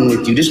arguing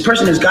with you? This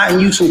person has gotten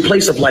you to a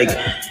place of like,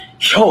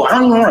 yo, I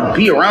don't even want to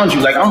be around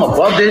you. Like, I'm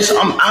above this.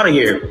 I'm out of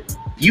here.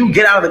 You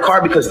get out of the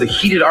car because the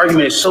heated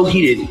argument is so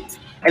heated.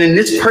 And then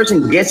this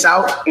person gets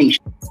out and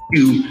shoots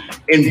you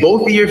in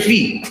both of your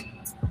feet.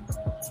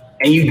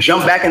 And you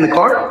jump back in the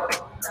car?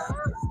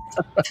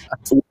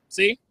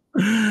 See?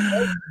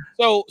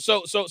 So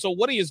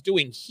what he is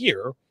doing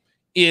here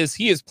is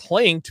he is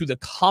playing to the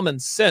common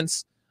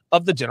sense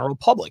of the general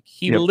public.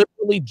 He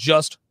literally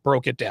just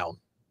broke it down.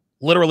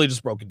 Literally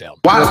just broke it down.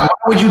 Why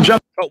would you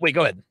jump? Oh, wait,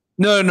 go ahead.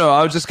 No.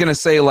 I was just gonna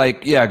say,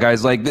 like, yeah,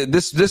 guys, like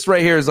this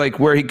right here is like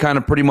where he kind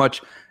of pretty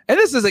much, and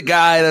this is a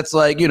guy that's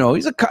like, you know,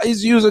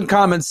 he's using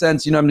common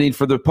sense, you know what I mean,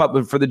 for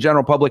the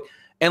general public,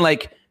 and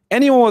like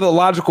anyone with a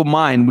logical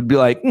mind would be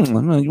like,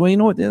 well, you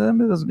know what?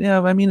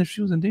 Yeah, I mean, if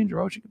she was in danger,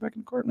 why would she get back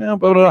in the court now?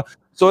 Blah, blah, blah.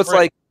 So it's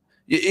like,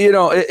 you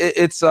know,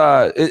 it's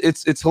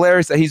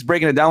hilarious that he's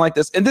breaking it down like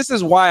this, and this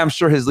is why I'm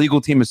sure his legal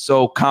team is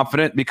so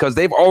confident, because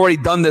they've already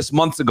done this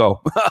months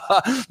ago.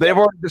 They've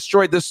already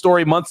destroyed this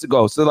story months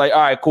ago. So like, all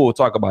right, cool, we'll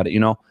talk about it.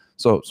 You know.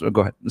 So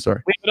go ahead.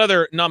 Sorry. We have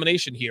another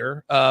nomination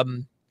here.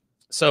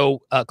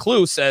 So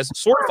Clue says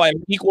sword fighter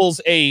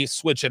equals a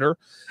switch hitter.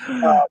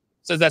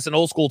 Says that's an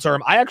old school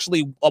term. I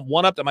actually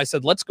one-upped him. I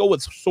said, let's go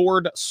with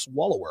sword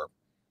swallower.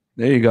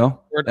 There you go.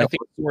 I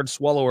think sword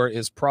swallower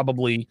is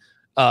probably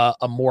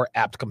a more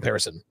apt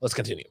comparison. Let's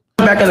continue.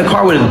 Back in the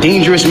car with a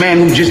dangerous man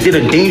who just did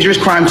a dangerous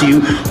crime to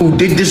you, who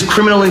did this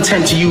criminal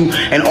intent to you,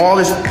 and all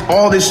this.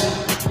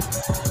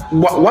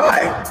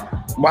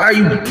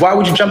 Why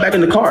would you jump back in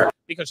the car?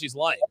 Because she's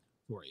lying,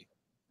 Tory.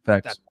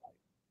 Facts.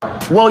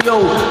 Well,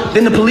 yo,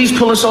 then the police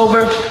pull us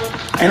over,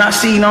 and I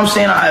see, you know what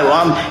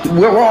I'm saying,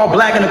 we're all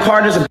black in the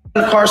car, there's a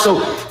in the car,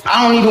 so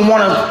I don't even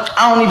want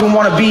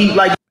to be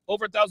like,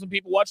 over 1,000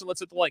 people watching.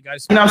 Let's hit the like,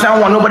 guys. you know what I'm saying, I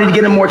don't want nobody to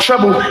get in more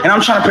trouble, and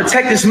I'm trying to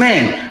protect this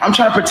man.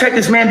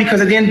 Because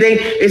at the end of the day,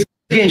 it's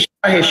getting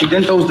shot here. She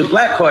then throws the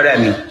black card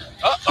at me.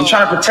 I'm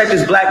trying to protect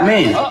this black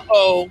man.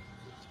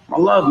 My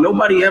love,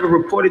 nobody ever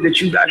reported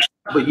that you got shot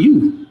but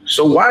you.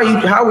 So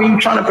how are you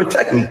trying to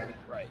protect me?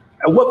 Right.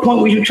 At what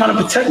point were you trying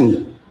to protect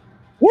me?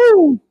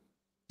 Woo!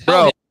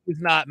 Bro, he's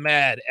not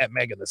mad at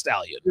Megan Thee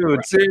Stallion. Dude,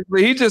 right?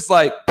 Seriously, he just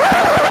like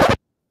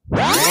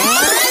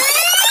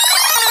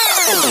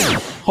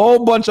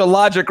whole bunch of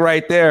logic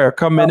right there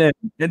coming in.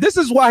 And this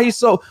is why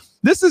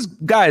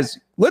guys,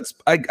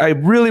 I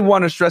really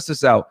want to stress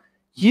this out.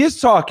 He is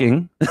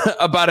talking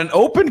about an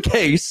open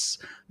case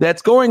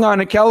that's going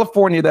on in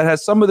California that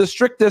has some of the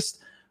strictest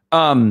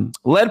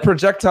lead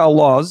projectile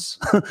laws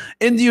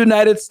in the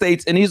United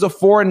States, and he's a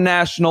foreign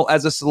national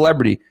as a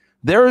celebrity.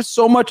 There is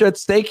so much at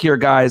stake here,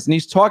 guys, and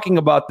he's talking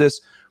about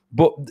this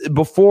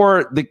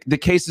before the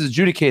case is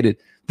adjudicated.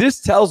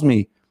 This tells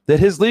me that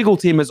his legal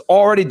team has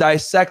already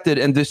dissected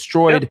and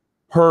destroyed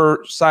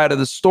her side of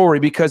the story,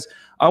 because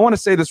I want to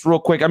say this real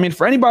quick. I mean,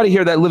 for anybody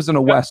here that lives in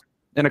the West,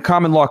 in a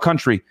common law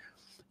country,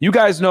 you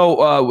guys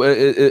know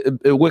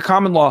with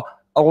common law,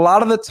 a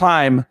lot of the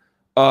time,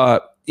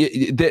 a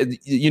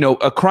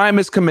crime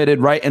is committed,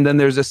 right? And then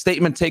there's a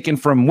statement taken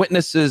from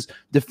witnesses,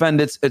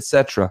 defendants,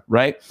 etc.,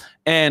 right?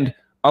 And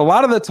a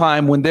lot of the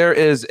time when there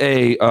is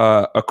a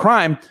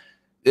crime,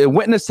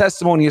 witness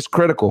testimony is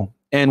critical.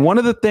 And one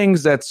of the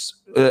things that's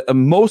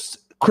most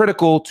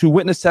critical to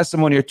witness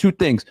testimony are two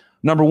things.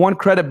 Number one,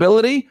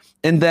 credibility,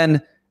 and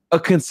then a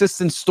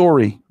consistent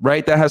story,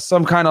 right? That has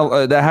some kind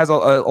of, that has a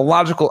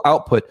logical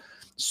output.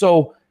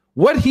 So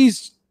what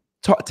he's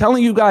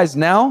telling you guys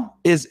now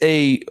is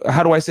a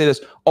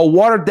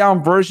watered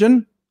down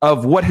version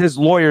of what his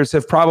lawyers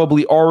have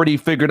probably already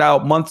figured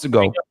out months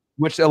ago,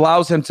 which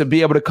allows him to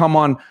be able to come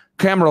on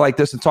camera like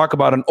this and talk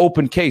about an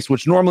open case,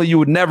 which normally you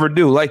would never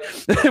do. Like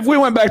if we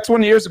went back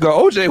 20 years ago,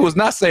 OJ was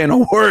not saying a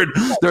word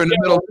during the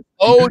middle.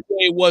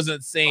 OJ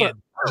wasn't saying.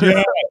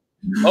 OJ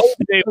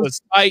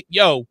was tight.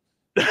 Yo,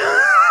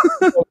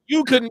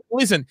 you couldn't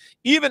listen.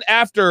 Even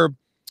after,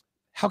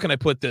 how can I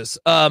put this?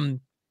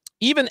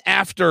 Even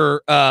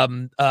after,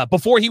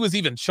 before he was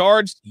even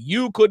charged,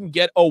 you couldn't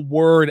get a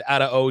word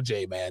out of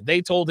OJ, man.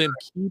 They told him,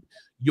 keep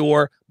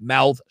your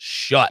mouth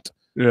shut.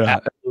 Yeah,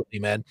 absolutely,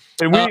 man.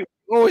 And we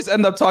always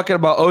end up talking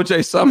about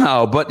OJ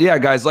somehow. But yeah,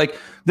 guys, like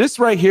this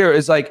right here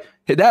is like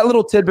that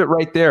little tidbit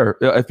right there.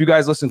 If you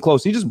guys listen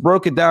close, he just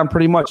broke it down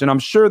pretty much. And I'm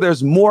sure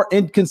there's more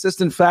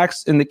inconsistent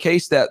facts in the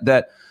case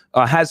that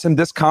has him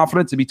this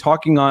confident to be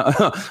talking on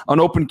on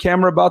open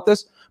camera about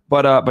this.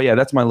 But yeah,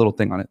 that's my little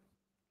thing on it.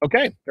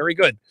 Okay, very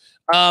good.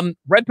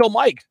 Red Pill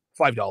Mike,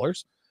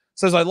 $5,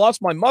 says, I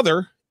lost my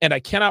mother and I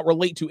cannot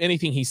relate to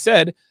anything he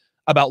said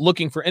about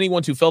looking for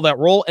anyone to fill that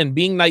role and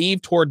being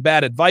naive toward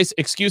bad advice,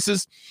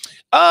 excuses.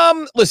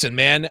 Listen,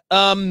 man,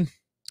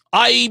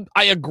 I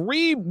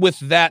agree with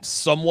that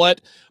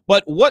somewhat,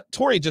 but what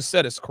Tory just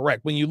said is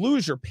correct. When you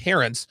lose your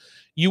parents,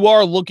 you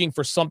are looking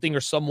for something or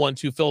someone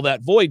to fill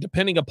that void,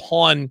 depending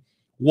upon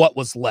what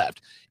was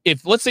left.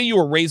 If, let's say, you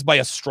were raised by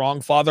a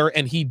strong father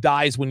and he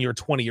dies when you're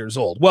 20 years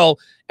old, well,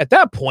 at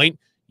that point,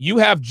 you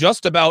have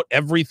just about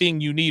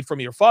everything you need from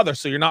your father,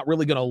 so you're not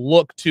really going to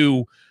look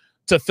to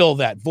fill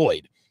that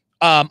void.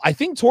 I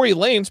think Tory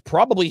Lanez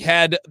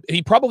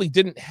probably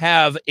didn't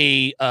have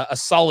a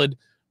solid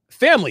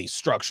family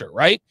structure,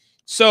 right?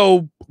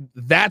 So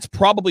that's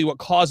probably what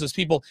causes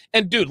people.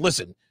 And dude,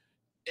 listen,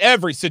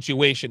 every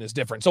situation is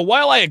different. So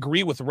while I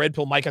agree with Red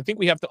Pill Mike, I think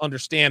we have to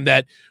understand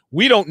that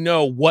we don't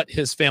know what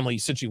his family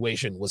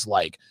situation was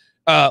like.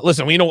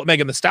 Listen, we know what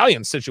Megan Thee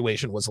Stallion's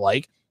situation was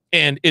like,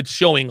 and it's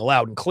showing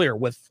loud and clear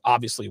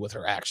obviously with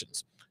her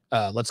actions.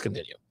 Let's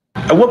continue.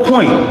 At what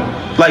point?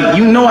 Like,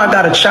 you know, I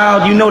got a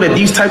child, you know that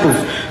these type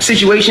of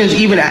situations,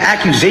 even an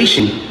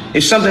accusation,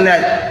 is something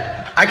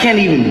that I can't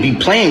even be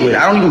playing with.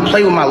 I don't even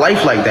play with my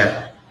life like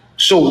that.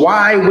 So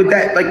why would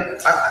that, like,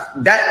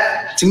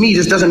 that to me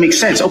just doesn't make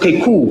sense.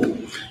 Okay, cool.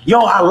 Yo,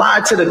 I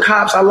lied to the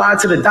cops, I lied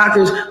to the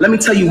doctors. Let me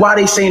tell you why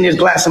they saying there's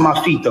glass in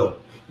my feet, though.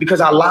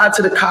 Because I lied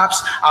to the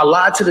cops, I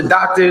lied to the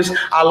doctors,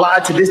 I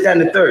lied to this, that,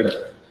 and the third.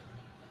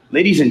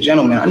 Ladies and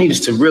gentlemen, I need us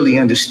to really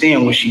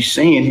understand what she's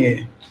saying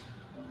here.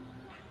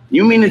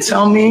 You mean to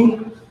tell me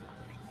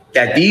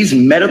that these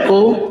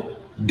medical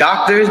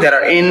doctors that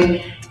are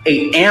in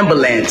an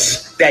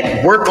ambulance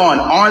that work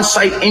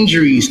on-site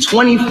injuries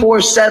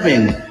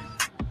 24/7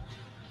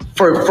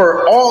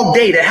 for all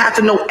day, that have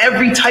to know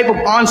every type of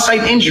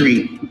on-site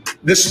injury,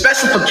 the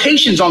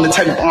specifications on the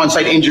type of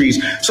on-site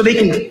injuries, so they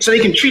can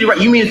treat it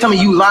right? You mean to tell me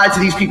you lied to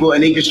these people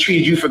and they just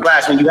treated you for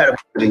glass when you had a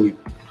in you?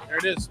 There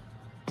it is.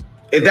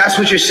 If that's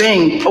what you're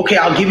saying, okay,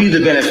 I'll give you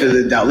the benefit of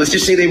the doubt. Let's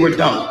just say they were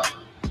dumb.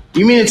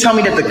 You mean to tell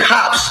me that the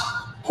cops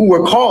who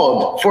were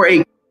called for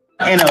in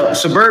a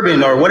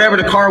Suburban or whatever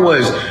the car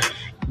was,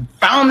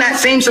 found that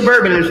same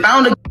Suburban and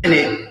found a in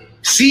it,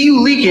 see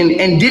you leaking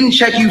and didn't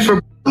check you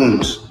for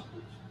wounds?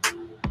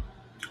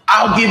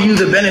 I'll give you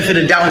the benefit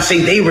of the doubt and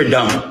say they were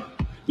dumb.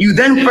 You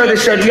then further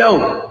said,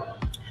 yo,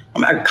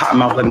 I'm at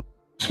cottonmouth like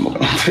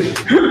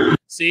smoking.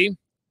 See,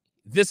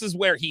 this is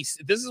where he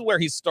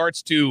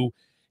starts to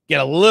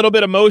get a little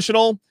bit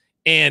emotional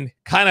and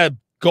kind of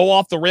go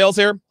off the rails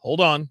here.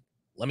 Hold on.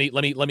 Let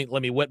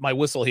me wet my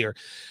whistle here.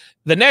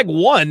 The Neg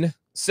One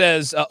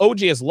says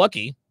OJ is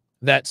lucky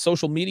that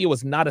social media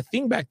was not a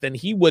thing back then.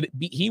 He would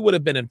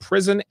have been in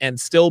prison and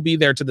still be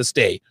there to this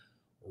day.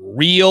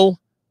 Real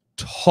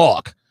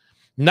talk.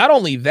 Not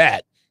only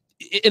that,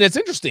 and it's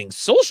interesting,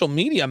 social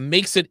media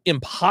makes it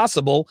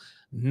impossible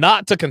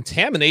not to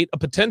contaminate a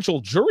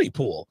potential jury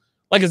pool.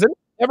 Like, has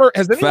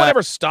anyone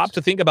ever stopped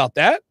to think about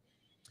that?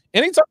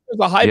 Anytime there's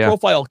a high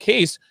profile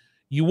case,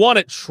 you want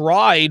it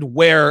tried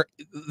where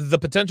the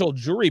potential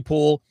jury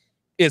pool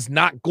is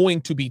not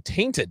going to be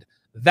tainted.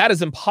 That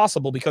is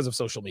impossible because of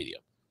social media.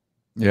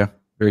 Yeah,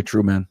 very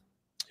true, man.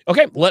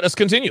 Okay, let us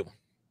continue.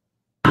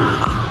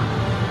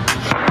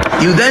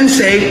 You then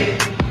say,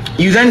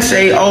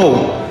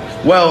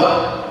 oh, well,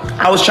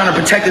 I was trying to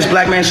protect this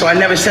black man, so I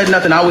never said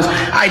nothing.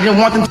 I didn't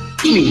want them to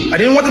see me. I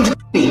didn't want them to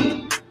see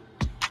me.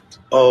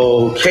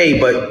 Okay,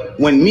 but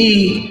when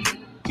me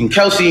and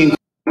Kelsey and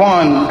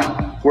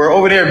Quan were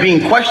over there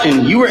being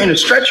questioned, you were in a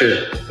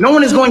stretcher. No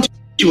one is going to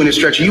put you in a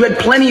stretcher. You had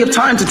plenty of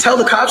time to tell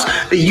the cops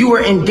that you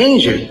were in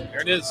danger.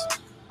 There it is.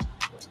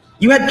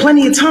 You had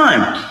plenty of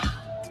time.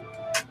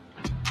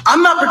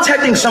 I'm not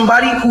protecting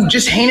somebody who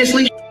just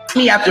heinously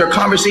me after a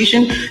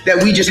conversation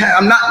that we just had.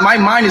 My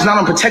mind is not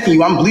on protecting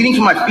you. I'm bleeding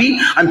from my feet.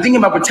 I'm thinking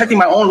about protecting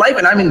my own life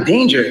and I'm in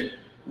danger.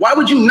 Why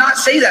would you not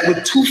say that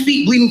with 2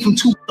 feet bleeding from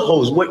 2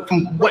 holes?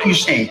 From what you're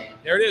saying?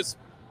 There it is.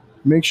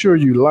 Make sure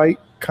you like,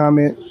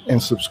 comment,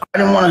 and subscribe. I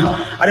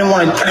didn't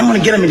want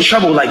to get him in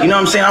trouble. Like, you know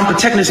what I'm saying? I'm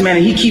protecting this man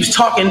and he keeps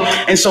talking.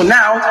 And so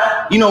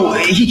now, you know,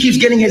 he keeps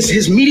getting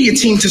his media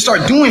team to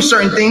start doing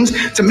certain things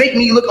to make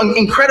me look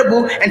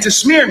incredible and to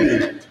smear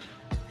me.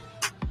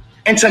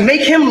 And to make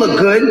him look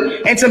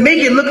good and to make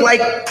it look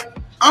like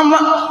I'm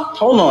not,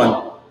 hold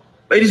on.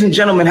 Ladies and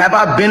gentlemen, have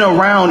I been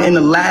around in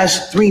the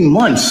last 3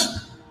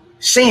 months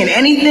saying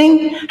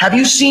anything? Have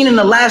you seen in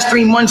the last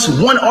 3 months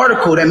one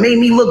article that made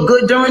me look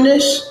good during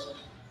this?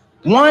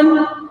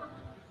 One?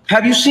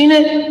 Have you seen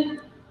it?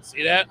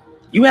 See that?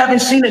 You haven't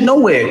seen it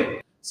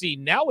nowhere. See,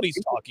 now what he's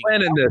talking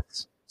planning about.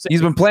 this.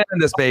 He's been planning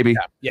this, baby.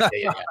 Yeah.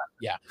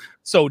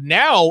 So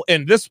now,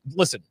 and this,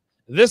 listen,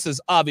 this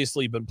has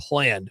obviously been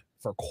planned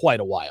for quite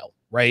a while,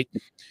 right?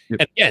 Yep.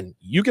 And again,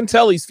 you can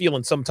tell he's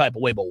feeling some type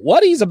of way, but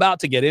what he's about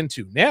to get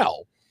into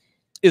now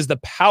is the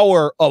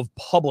power of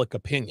public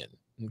opinion,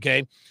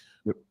 okay?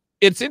 Yep.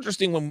 It's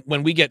interesting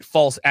when we get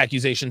false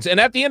accusations, and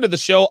at the end of the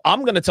show,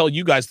 I'm going to tell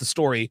you guys the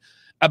story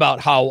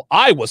about how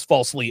I was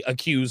falsely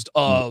accused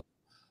of,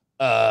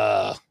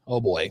 oh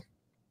boy,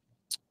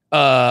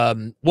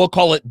 we'll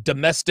call it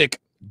domestic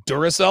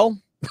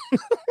Duracell.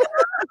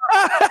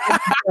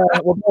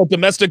 We'll call it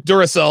domestic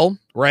Duracell,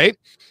 right?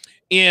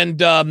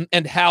 And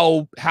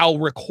how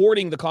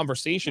recording the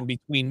conversation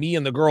between me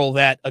and the girl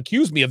that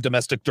accused me of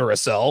domestic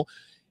Duracell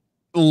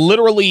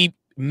literally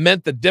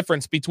meant the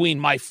difference between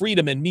my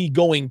freedom and me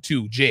going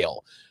to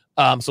jail.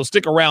 So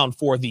stick around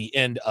for the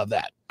end of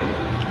that.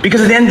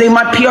 Because at the end of the day,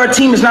 my PR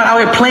team is not out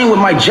here playing with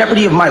my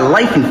jeopardy of my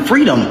life and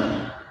freedom.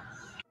 I'm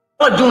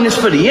not doing this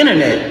for the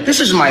internet.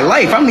 This is my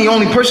life. I'm the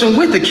only person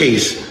with the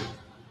case.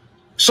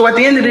 So at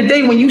the end of the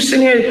day, when you sit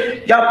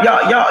here, y'all,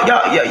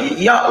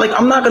 like,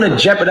 I'm not gonna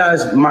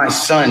jeopardize my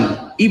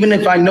son, even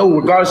if I know,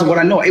 regardless of what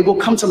I know, it will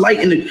come to light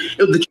in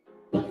the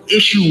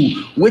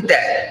issue with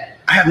that.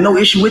 I have no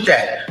issue with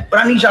that,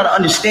 but I need y'all to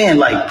understand,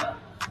 like,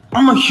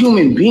 I'm a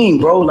human being,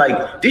 bro.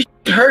 Like, this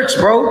hurts,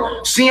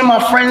 bro. Seeing my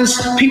friends,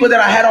 people that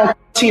I had on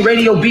Team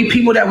Radio, be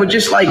people that were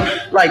just like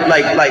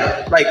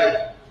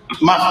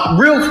my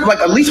real, like,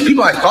 at least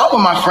people I thought were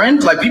my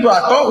friends, like people I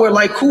thought were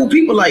like cool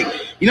people, like,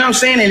 you know what I'm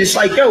saying? And it's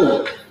like,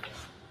 yo,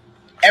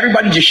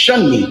 everybody just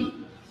shunned me.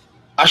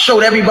 I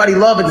showed everybody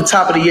love at the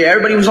top of the year.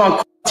 Everybody was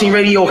on Team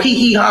Radio,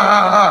 hee ha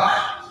ha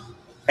ha.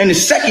 And the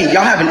second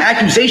y'all have an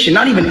accusation,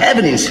 not even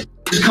evidence,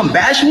 just come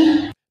bash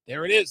me.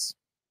 There it is.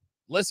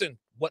 Listen,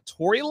 what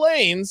Tory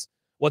Lanez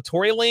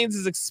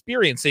is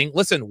experiencing.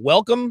 Listen,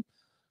 welcome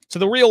to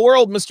the real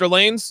world, Mr.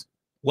 Lanez.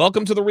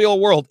 Welcome to the real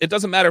world. It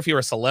doesn't matter if you're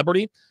a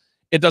celebrity.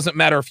 It doesn't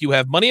matter if you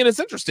have money. And it's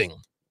interesting.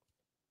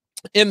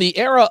 In the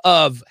era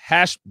of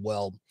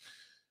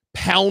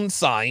pound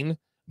sign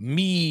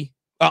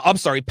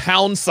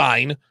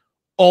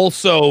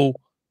also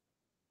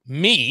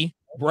me,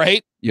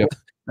 right? Yep.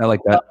 I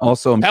like that.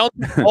 Also,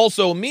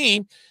 also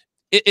me.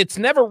 It's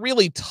never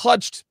really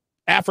touched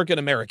African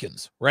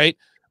Americans, right?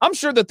 I'm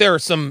sure there are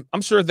some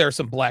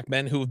black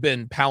men who have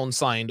been pound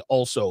signed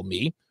also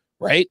me,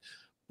 right?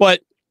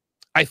 But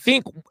I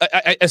think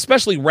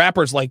especially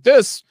rappers like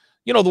this,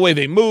 you know, the way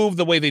they move,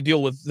 the way they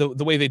deal with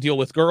the way they deal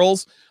with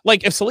girls.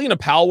 Like if Selena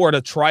Powell were to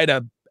try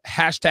to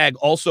hashtag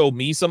also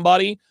me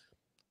somebody,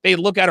 they'd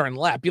look at her and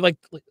laugh, be like,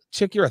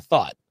 chick, you're a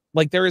thought.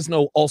 Like there is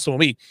no also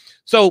me.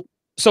 So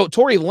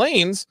Tory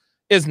Lanez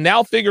is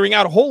now figuring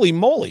out, holy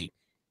moly,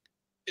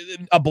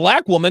 a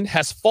black woman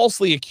has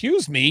falsely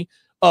accused me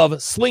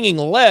of slinging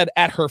lead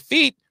at her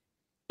feet,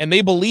 and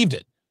they believed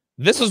it.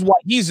 This is why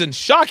he's in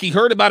shock. He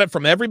heard about it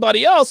from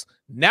everybody else.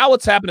 Now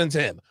it's happening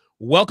to him.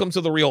 Welcome to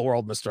the real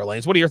world, Mr.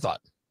 Lanez. What are your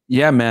thoughts?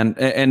 Yeah, man.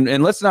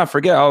 And let's not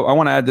forget, I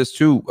want to add this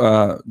too,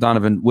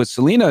 Donovan. With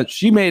Selena,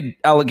 she made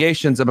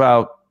allegations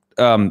about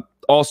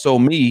also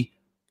me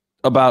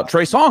about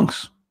Trey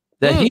Songz,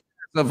 that he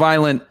has a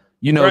violent,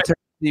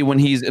 tendency when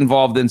he's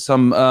involved in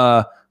some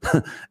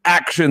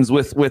actions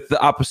with the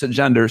opposite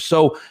gender.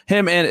 So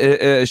him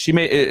and she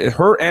made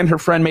her and her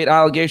friend made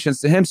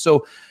allegations to him.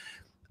 So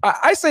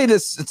I say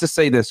this to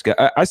say this,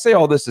 guy. I say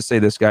all this to say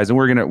this, guys, and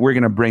we're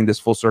gonna bring this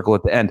full circle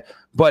at the end.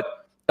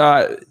 But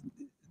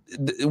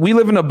we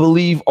live in a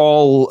believe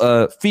all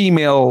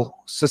female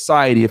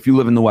society. If you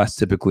live in the West,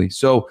 typically,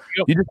 so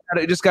you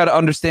just got to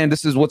understand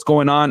this is what's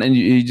going on, and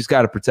you just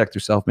got to protect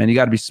yourself, man. You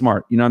got to be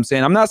smart. You know what I'm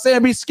saying? I'm not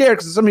saying be scared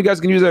because some of you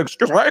guys can use that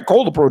excuse. I ain't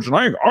cold approaching.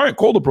 I ain't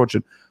cold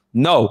approaching.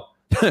 No.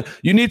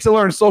 You need to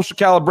learn social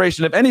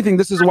calibration. If anything,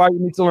 this is why you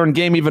need to learn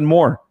game even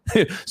more.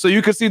 So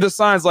you can see the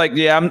signs like,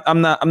 yeah,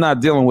 I'm not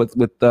dealing with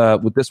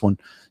this one.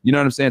 You know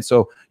what I'm saying?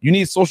 So you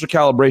need social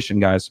calibration,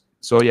 guys.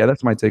 So yeah,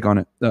 that's my take on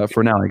it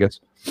for now, I guess.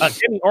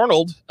 Kenny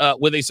Arnold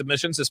with a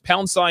submission says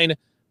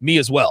 # me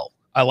as well.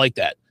 I like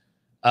that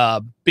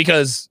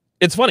because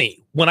it's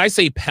funny when I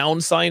say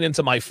 #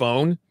 into my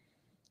phone,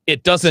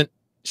 it doesn't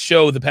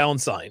show the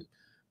 #.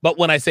 But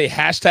when I say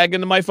hashtag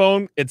into my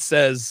phone, it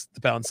says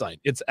the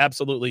 #. It's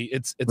absolutely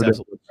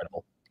absolutely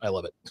incredible. I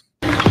love it.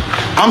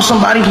 I'm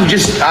somebody who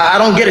just, I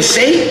don't get a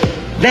say,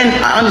 then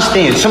I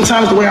understand.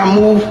 Sometimes the way I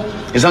move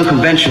is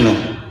unconventional,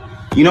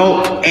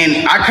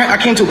 and I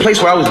came to a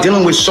place where I was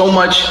dealing with so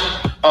much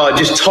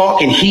just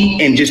talk and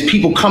heat and just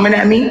people coming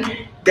at me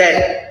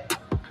that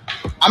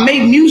I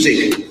made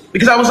music.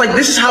 Because I was like,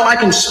 this is how I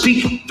can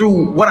speak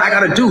through what I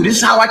got to do. This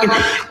is how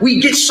we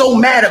get so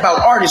mad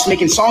about artists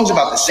making songs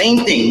about the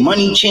same thing,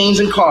 money, chains,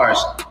 and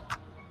cars.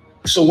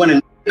 So when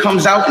a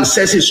comes out and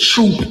says his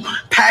true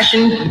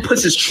passion,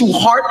 puts his true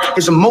heart,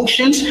 his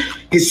emotions,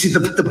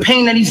 the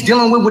pain that he's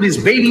dealing with his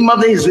baby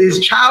mother, his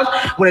child,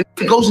 when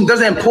it goes and does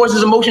that and pours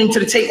his emotion to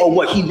the tape, or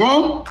what, he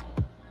wrong?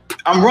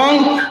 I'm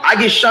wrong, I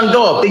get shunned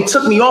off. They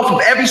took me off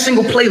of every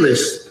single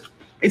playlist.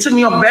 They took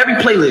me off of every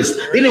playlist.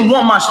 They didn't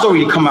want my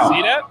story to come out.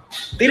 See that?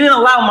 They didn't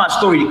allow my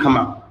story to come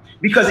out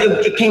because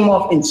it came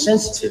off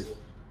insensitive.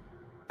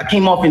 I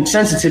came off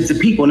insensitive to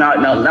people. Now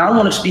I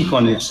want to speak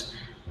on this.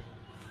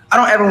 I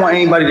don't ever want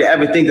anybody to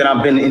ever think that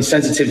I've been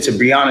insensitive to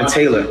Breonna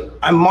Taylor.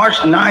 I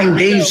marched 9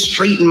 days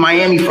straight in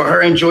Miami for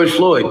her and George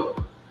Floyd.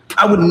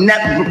 I would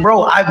never,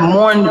 bro, I've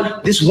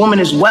mourned this woman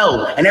as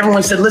well. And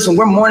everyone said, listen,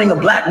 we're mourning a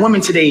black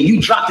woman today. And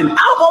you dropped an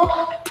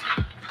album?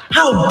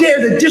 How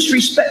dare the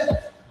disrespect?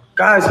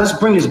 Guys, let's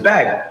bring this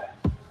back.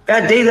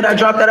 That day that I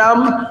dropped that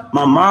album,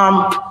 my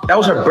mom, that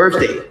was her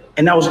birthday.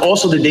 And that was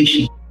also the day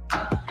she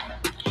died.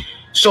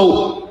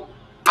 So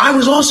I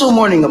was also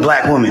mourning a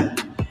black woman,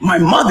 my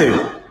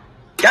mother.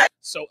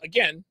 So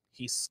again,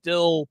 he's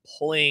still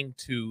playing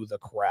to the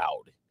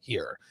crowd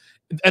here.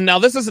 And now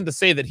this isn't to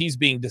say that he's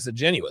being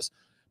disingenuous,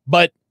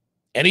 but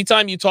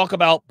anytime you talk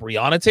about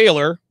Breonna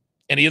Taylor,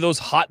 any of those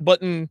hot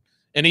button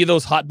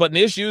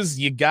issues,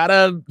 you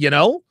gotta, you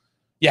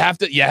have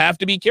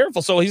to be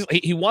careful. So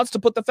he wants to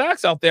put the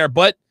facts out there,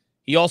 but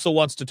he also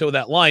wants to toe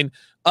that line.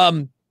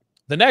 The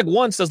Neg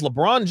One says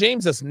LeBron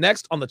James is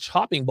next on the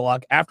chopping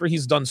block after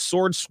he's done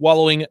sword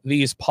swallowing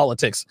these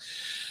politics.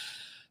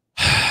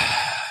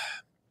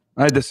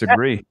 I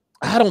disagree.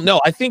 I don't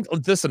know. I think,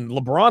 listen,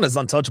 LeBron is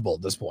untouchable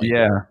at this point.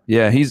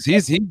 Yeah. He's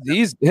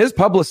his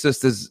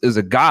publicist is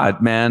a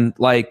god, man.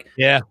 Like,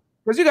 yeah,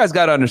 because you guys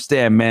got to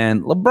understand,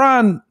 man.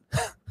 LeBron,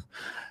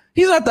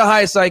 he's not the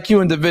highest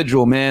IQ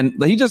individual, man.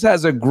 He just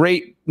has a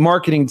great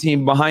marketing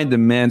team behind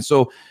him, man.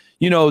 So,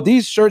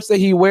 these shirts that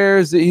he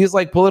wears, he's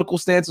like political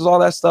stances, all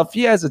that stuff.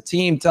 He has a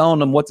team telling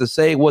him what to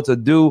say, what to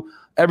do,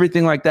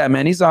 everything like that,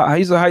 man. He's a high,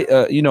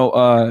 he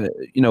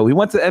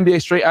went to the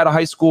NBA straight out of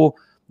high school.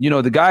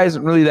 The guy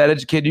isn't really that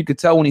educated. You could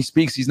tell when he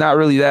speaks, he's not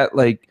really that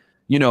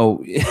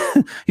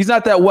he's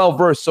not that well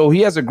versed. So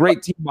he has a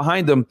great team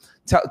behind him,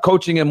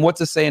 coaching him what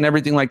to say and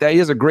everything like that. He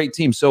has a great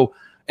team. So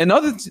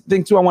another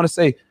thing too, I want to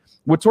say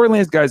with Tory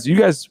Lanez, guys, you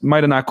guys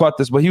might have not caught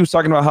this, but he was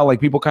talking about how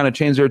people kind of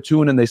change their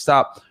tune and they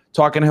stop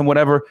talking to him,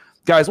 whatever.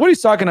 Guys, what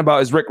he's talking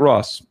about is Rick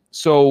Ross.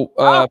 So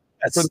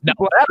that's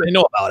what I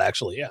know about,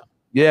 actually. Yeah.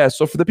 Yeah.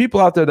 So for the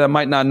people out there that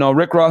might not know,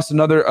 Rick Ross,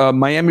 another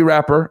Miami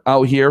rapper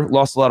out here,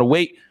 lost a lot of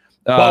weight.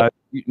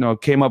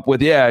 Came up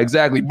with, yeah,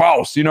 exactly,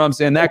 boss. You know what I'm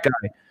saying? That guy.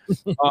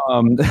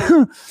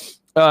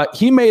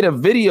 He made a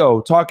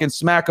video talking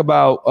smack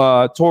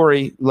about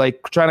Tory,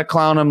 trying to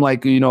clown him,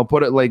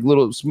 put it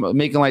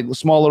making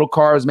small little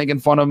cars, making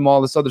fun of him,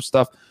 all this other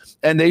stuff.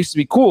 And they used to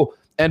be cool.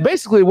 And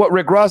basically what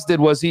Rick Ross did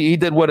was he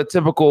did what he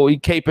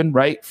caping,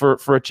 right? For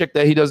a chick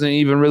that he doesn't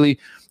even really,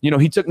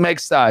 he took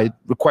Meg's side,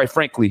 quite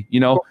frankly,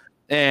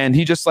 and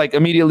he just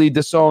immediately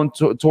disowned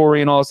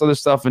Tory and all this other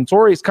stuff. And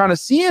Tory's kind of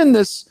seeing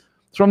this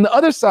from the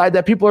other side,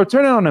 that people are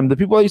turning on him. The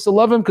people that used to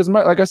love him, because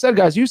like I said,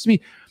 guys, used to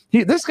be,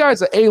 this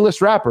guy's an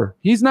A-list rapper.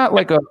 He's not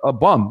like a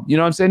bum. You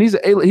know what I'm saying?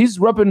 He's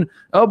rubbing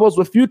elbows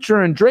with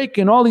Future and Drake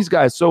and all these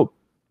guys. So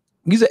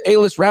he's an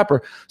A-list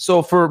rapper.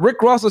 So for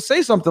Rick Ross to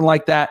say something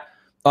like that,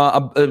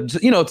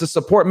 to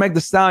support Meg Thee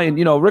Stallion,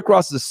 Rick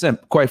Ross is a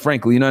simp, quite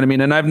frankly. You know what I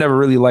mean? And I've never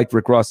really liked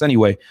Rick Ross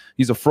anyway.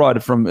 He's a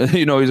fraud from,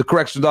 he's a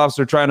corrections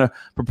officer trying to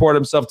purport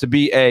himself to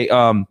be a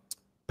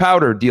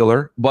powder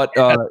dealer. But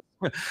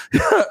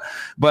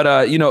but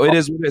it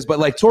is what it is.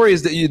 But Tory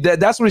is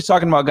that's what he's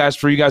talking about, guys.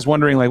 For you guys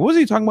wondering, what is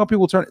he talking about?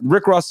 People turn.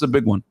 Rick Ross is a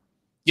big one.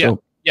 Yeah,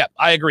 yeah,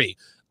 I agree.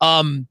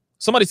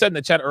 Somebody said in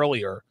the chat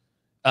earlier,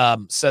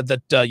 said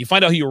that you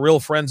find out who your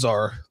real friends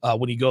are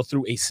when you go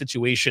through a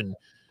situation.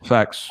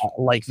 Facts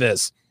like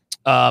this.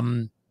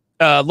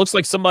 Looks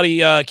like somebody.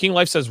 King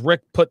Life says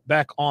Rick put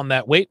back on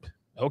that weight.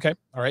 Okay,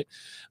 all right.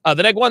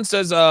 The Neg One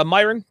says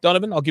Myron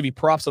Donovan. I'll give you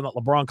props on that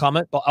LeBron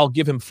comment, but I'll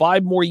give him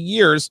 5 more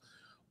years.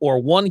 Or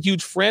one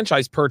huge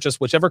franchise purchase,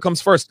 whichever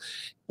comes first.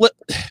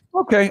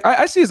 Okay,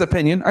 I see his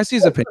opinion.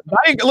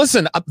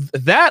 Listen,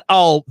 that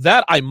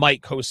I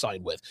might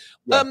co-sign with.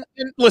 Yeah.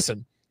 And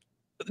listen,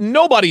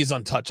 nobody's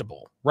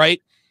untouchable,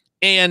 right?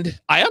 And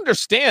I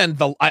understand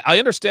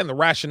the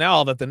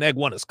rationale that the Neg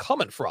One is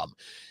coming from.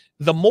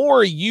 The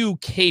more you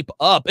cape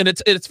up, and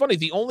it's funny.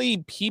 The only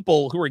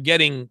people who are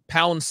getting #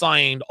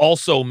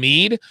 also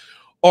Mead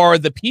are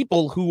the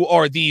people who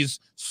are these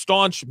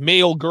staunch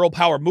male girl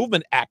power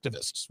movement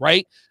activists,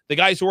 right? The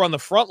guys who are on the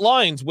front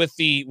lines with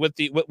the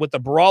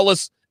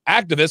brawless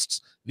activists.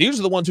 These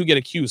are the ones who get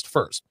accused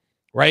first,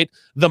 right?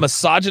 The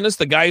misogynists,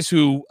 the guys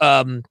who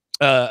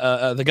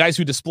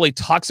display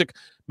toxic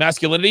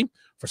masculinity.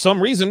 For some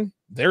reason,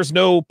 there's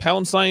no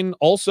 #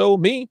 also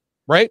me,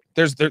 right?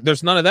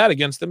 There's none of that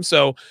against them.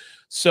 So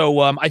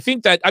I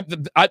think that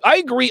I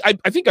agree. I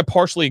think I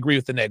partially agree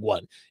with the Neg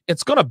One.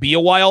 It's gonna be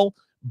a while,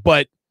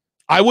 but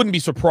I wouldn't be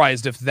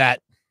surprised if that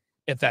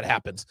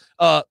happens.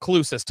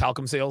 Clue says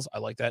talcum sales. I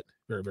like that.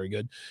 Very, very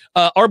good.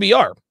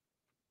 RBR.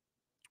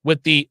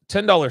 with the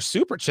 $10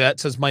 super chat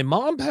says, my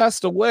mom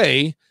passed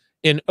away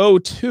in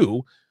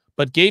 '02,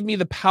 but gave me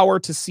the power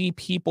to see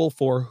people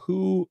for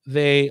who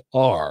they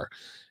are.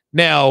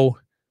 Now,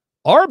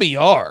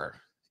 RBR,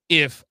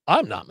 if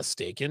I'm not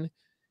mistaken,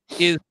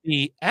 is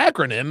the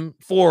acronym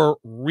for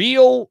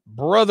Real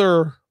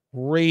Brother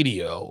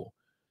Radio.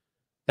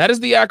 That is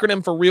the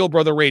acronym for Real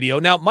Brother Radio.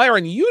 Now,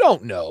 Myron, you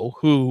don't know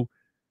who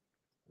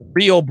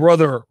Real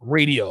Brother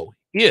Radio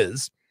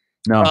is.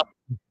 No.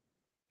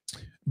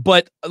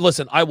 But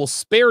listen, I will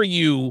spare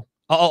you.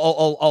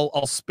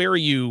 I'll spare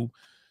you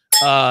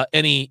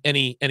any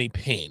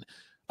pain.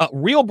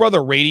 Real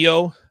Brother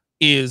Radio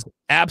is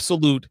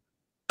absolute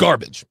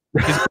garbage.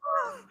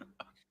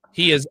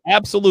 He is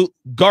absolute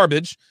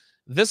garbage.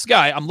 This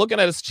guy, I'm looking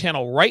at his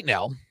channel right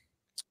now.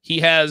 He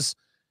has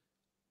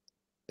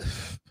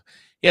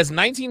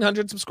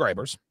 1,900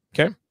 subscribers.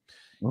 Okay.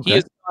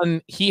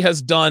 He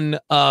has done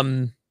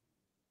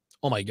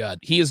oh my God,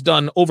 he has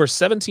done over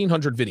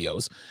 1,700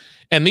 videos,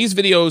 and these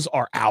videos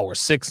are hours,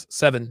 6,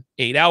 7,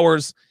 8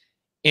 hours.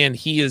 And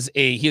he is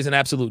an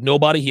absolute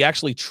nobody. He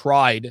actually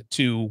tried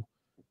to,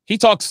 he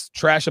talks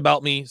trash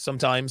about me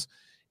sometimes,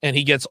 and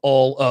he gets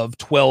all of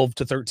 12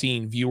 to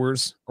 13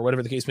 viewers or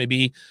whatever the case may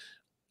be.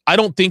 I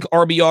don't think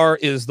RBR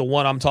is the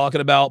one I'm talking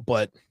about,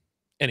 but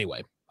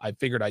anyway, I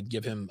figured I'd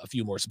give him a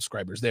few more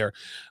subscribers there.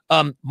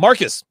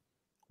 Marcus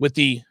with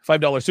the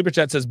 $5 super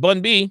chat says,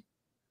 Bun B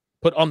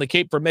put on the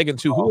cape for Megan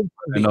too. Oh,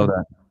 I know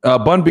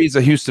that. Bun B is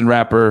a Houston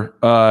rapper.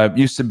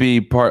 Used to be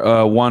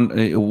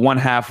one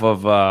half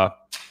of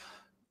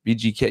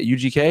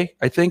UGK,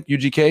 I think.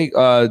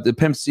 UGK. The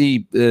Pimp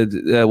C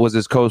was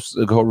his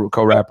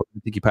co-rapper. I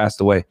think he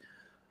passed away.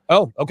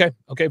 Oh, okay.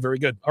 Okay, very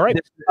good. All right.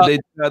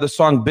 The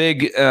song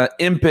Big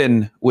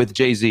Impin' with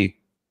Jay-Z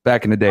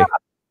back in the day.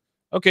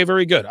 Okay,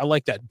 very good. I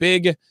like that.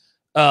 Big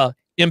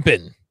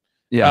Impin'.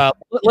 Yeah.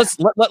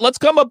 Let's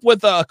come up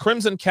with a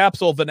Crimson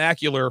Capsule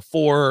vernacular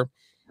for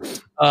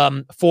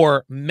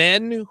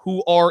men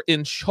who are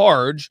in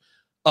charge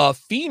of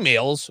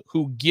females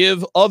who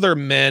give other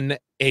men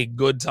a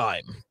good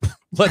time.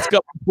 Let's go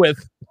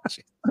with.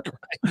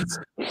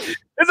 Listen,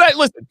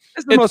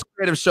 it's the most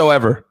creative show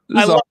ever.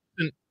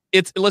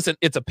 It's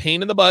a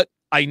pain in the butt.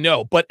 I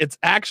know, but it's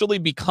actually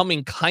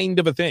becoming kind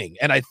of a thing,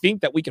 and I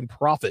think that we can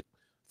profit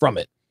from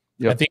it.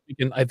 Yep. I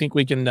think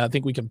we can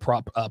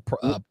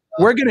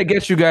we're gonna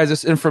get you guys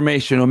this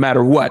information no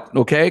matter what,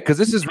 okay? Because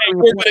this is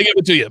we're gonna give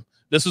it to you.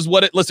 This is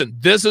what it. Listen,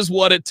 this is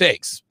what it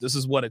takes. This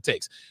is what it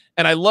takes.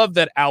 And I love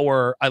that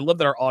our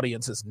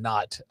audience is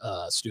not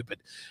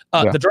stupid.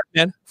 The Drunk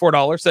Man,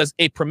 $4 says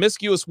a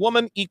promiscuous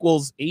woman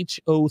equals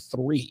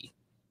HO3.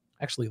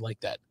 Actually, like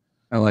that.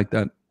 I like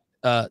that.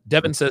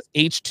 Devin says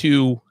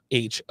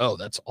H2HO.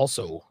 That's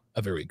also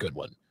a very good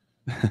one.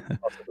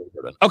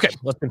 Okay,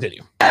 let's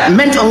continue. That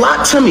meant a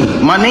lot to me.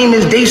 My name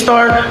is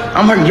Daystar.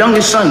 I'm her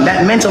youngest son.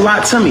 That meant a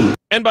lot to me.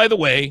 And by the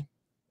way,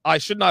 I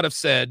should not have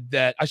said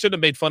that. I shouldn't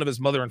have made fun of his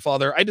mother and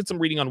father. I did some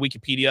reading on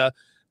Wikipedia.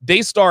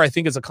 Daystar, I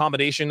think, is a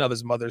combination of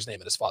his mother's name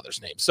and his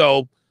father's name.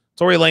 So,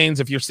 Tory Lanez,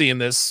 if you're seeing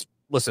this,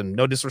 listen,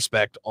 no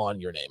disrespect on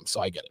your name.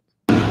 So I get it.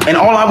 And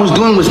all I was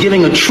doing was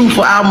giving a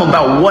truthful album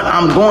about what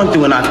I'm going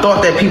through. And I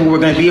thought that people were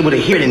going to be able to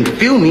hear it and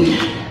feel me,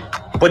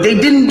 but they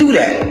didn't do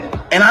that.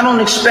 And I don't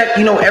expect,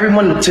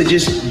 everyone to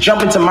just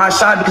jump into my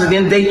side, because at the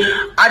end of the day,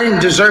 I didn't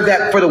deserve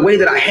that for the way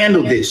that I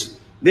handled this.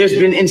 There's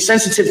been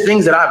insensitive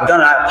things that I've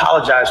done. I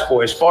apologize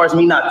for, as far as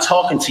me not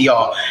talking to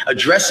y'all,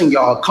 addressing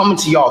y'all, coming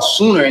to y'all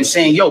sooner and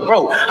saying, yo,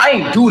 bro, I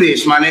ain't do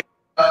this, my nigga.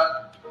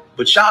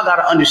 But y'all got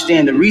to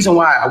understand the reason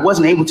why I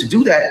wasn't able to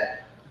do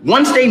that.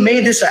 Once they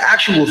made this an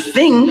actual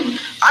thing,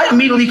 I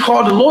immediately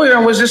called the lawyer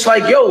and was just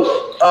like, yo,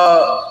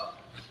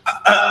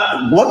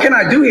 what can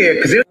I do here?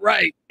 Because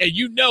right. And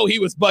he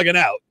was bugging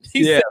out.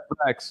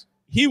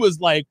 He was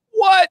like,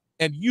 what?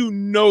 And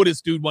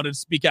this dude wanted to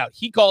speak out.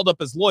 He called up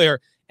his lawyer,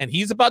 and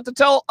he's about to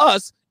tell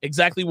us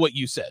exactly what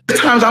you said.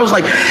 Times I was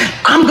like,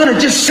 I'm going to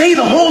just say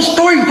the whole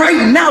story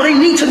right now. They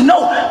need to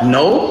know.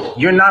 No,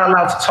 you're not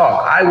allowed to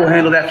talk. I will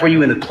handle that for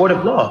you in the court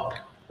of law.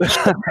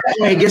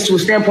 It gets to a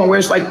standpoint where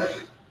it's like,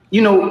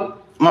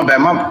 my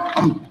bad.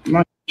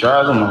 My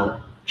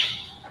child.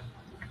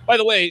 By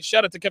the way,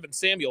 shout out to Kevin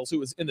Samuels, who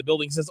was in the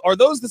building. He says, are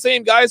those the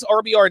same guys,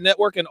 RBR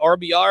Network and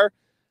RBR?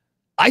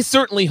 I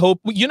certainly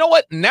hope. You know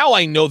what? Now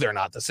I know they're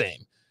not the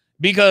same,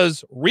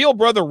 because Real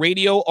Brother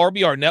Radio,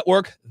 RBR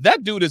Network,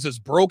 that dude is as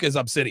broke as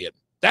Obsidian.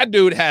 That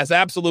dude has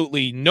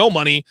absolutely no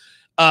money.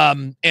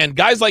 And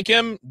guys like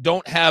him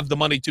don't have the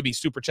money to be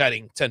super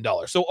chatting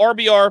 $10. So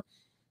RBR,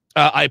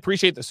 I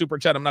appreciate the super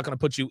chat. I'm not going to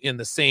put you in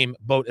the same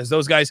boat as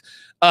those guys.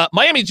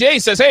 Miami J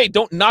says, hey,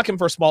 don't knock him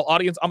for a small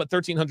audience. I'm at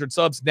 1,300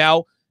 subs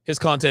now. His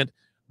content,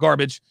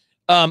 garbage.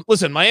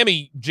 Listen,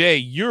 Miami J,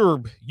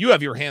 you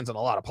have your hands on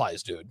a lot of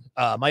pies, dude.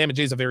 Miami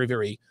J is a very,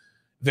 very,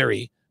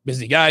 very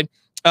busy guy.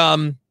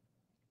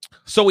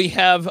 So we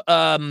have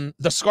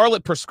The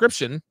Scarlet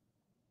Prescription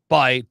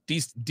by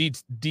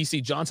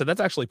DC Johnson.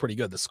 That's actually pretty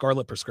good. The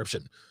Scarlet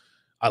Prescription.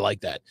 I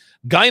like that.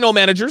 Gyno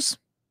Managers.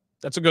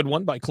 That's a good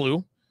one by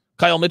Clue.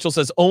 Kyle Mitchell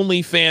says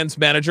OnlyFans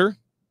Manager.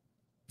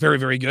 Very,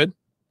 very good.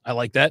 I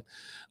like that.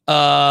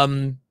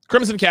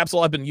 Crimson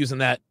Capsule, I've been using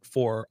that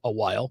for a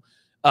while.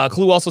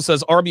 Clue also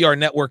says RBR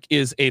Network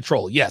is a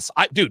troll. Yes,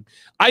 I knew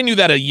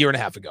that a year and a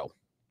half ago.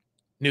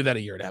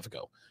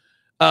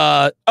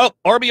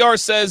 RBR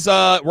says,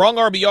 wrong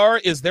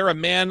RBR. Is there a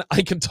man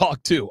I can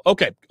talk to?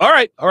 Okay. All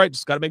right.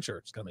 Just got to make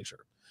sure.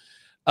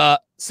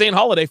 Sane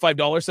Holiday,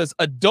 $5 says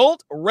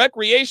adult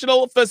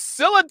recreational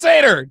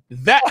facilitator.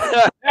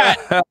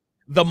 That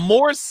the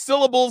more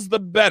syllables, the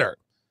better.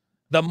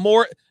 The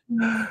more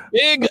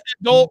big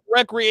adult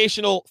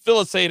recreational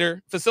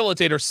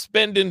facilitator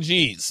spending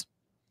G's.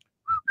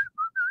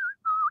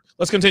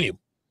 Let's continue.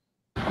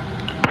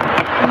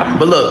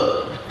 But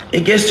look,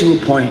 it gets to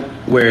a point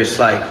where it's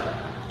like,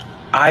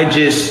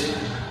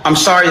 I'm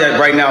sorry that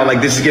right now,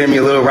 like, this is getting me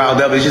a little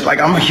riled up. It's just like,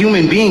 I'm a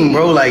human being,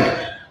 bro. Like,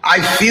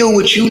 I feel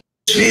what you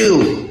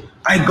feel.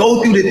 I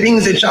go through the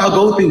things that y'all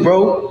go through,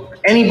 bro.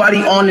 Anybody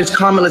on this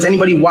comment list,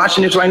 anybody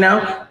watching this right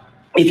now,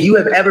 if you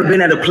have ever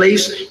been at a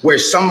place where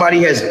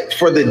somebody has,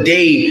 for the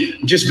day,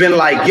 just been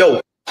like, yo,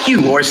 f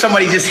you, or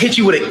somebody just hit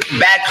you with a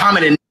bad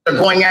comment and they're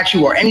going at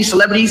you, or any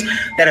celebrities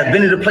that have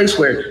been at a place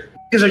where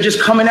niggas are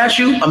just coming at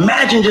you,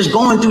 imagine just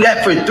going through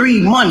that for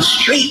 3 months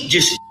straight,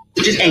 just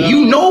and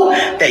you know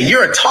that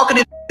you're a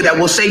talkative that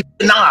will say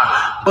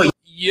nah, but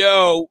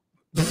yo,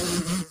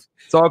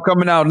 it's all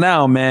coming out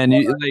now, man.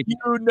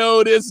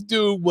 This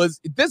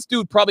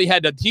dude probably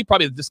had to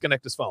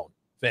disconnect his phone,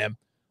 fam.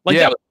 Like,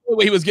 that was the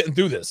way he was getting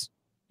through this.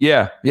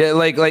 Yeah.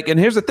 Like, and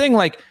here's the thing,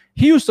 like,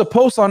 he used to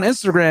post on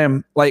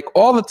Instagram like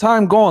all the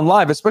time, going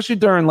live, especially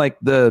during like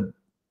the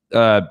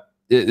 19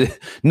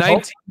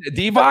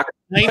 DVOC.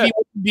 91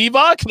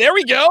 DVOC. There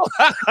we go.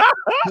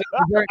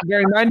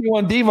 during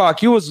 91 DVOC,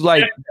 he was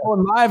like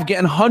going live,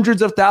 getting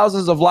hundreds of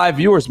thousands of live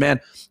viewers, man.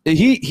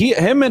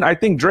 Him and I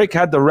think Drake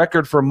had the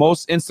record for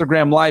most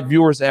Instagram live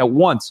viewers at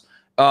once,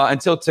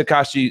 until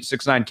Tekashi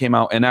 6ix9ine came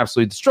out and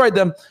absolutely destroyed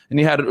them. And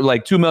he had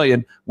like 2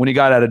 million when he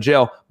got out of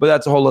jail. But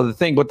that's a whole other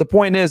thing. But the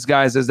point is,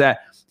 guys, is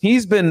that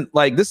he's been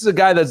like, this is a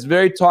guy that's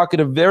very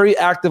talkative, very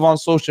active on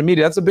social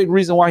media. That's a big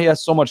reason why he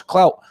has so much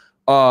clout.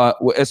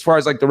 As far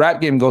as like the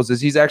rap game goes,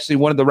 is he's actually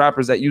one of the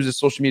rappers that uses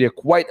social media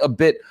quite a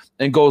bit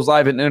and goes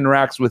live and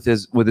interacts with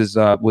his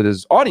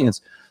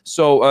audience.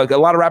 So a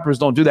lot of rappers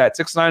don't do that.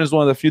 6ix9ine is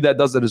one of the few that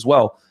does it as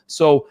well.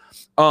 So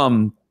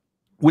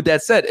with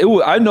that said,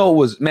 I know it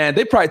was, man,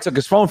 they probably took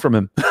his phone from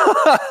him. They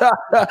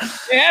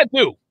had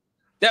to.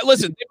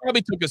 Listen,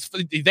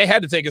 they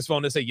had to take his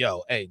phone and say,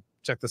 yo, hey,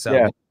 check this out.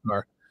 Yeah.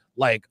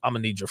 Like, I'm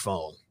gonna need your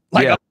phone.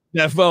 Like, yeah.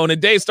 That phone.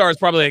 And Daystar is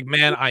probably like,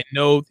 man, I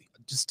know.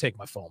 Just take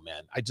my phone,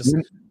 man.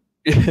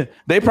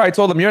 They probably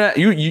told him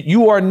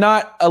you are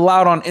not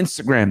allowed on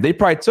Instagram. They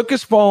probably took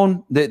his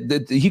phone.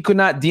 That he could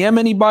not DM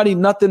anybody,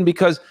 nothing,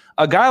 because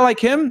a guy like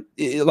him,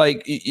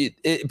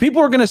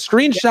 people are gonna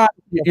screenshot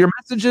your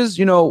messages,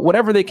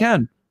 whatever they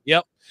can.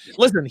 Yep.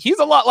 Listen, he's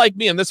a lot like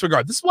me in this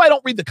regard. This is why I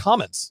don't read the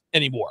comments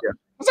anymore,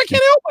 because I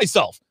can't help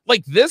myself.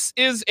 Like, this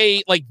is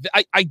I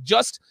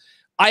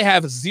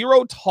have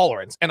zero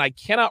tolerance, and I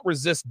cannot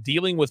resist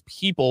dealing with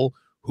people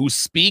who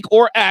speak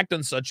or act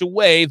in such a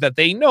way that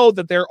they know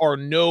that there are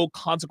no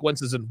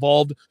consequences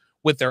involved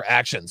with their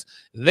actions.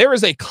 There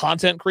is a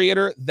content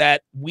creator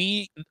that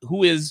who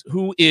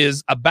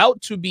is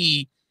about to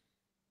be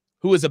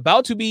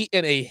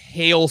in a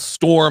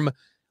hailstorm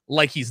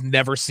like he's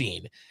never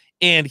seen.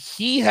 And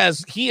he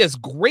has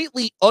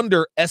greatly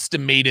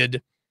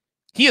underestimated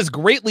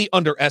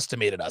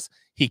us.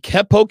 He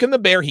kept poking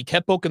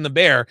the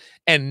bear.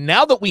 And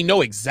now that we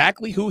know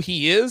exactly who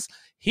he is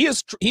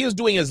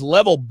doing his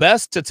level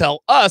best to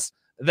tell us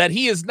that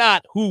he is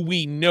not who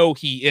we know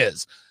he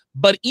is.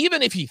 But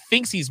even if he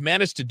thinks he's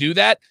managed to do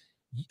that,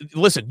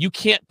 listen, you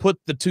can't put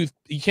the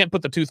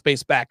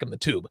toothpaste back in the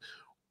tube.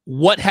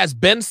 What has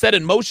been set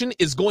in motion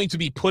is going to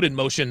be put in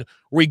motion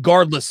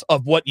regardless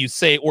of what you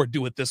say or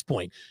do at this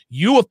point.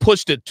 You have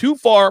pushed it too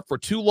far for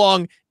too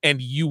long,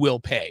 and you will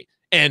pay.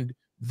 And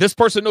this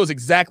person knows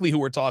exactly who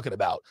we're talking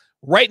about.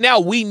 Right now,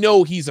 we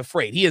know he's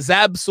afraid. He is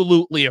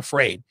absolutely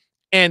afraid.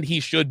 And he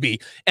should be.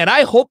 And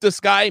I hope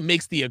this guy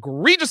makes the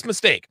egregious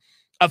mistake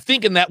of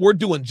thinking that we're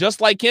doing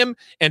just like him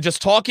and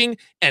just talking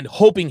and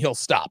hoping he'll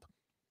stop.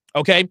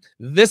 Okay?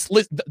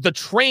 The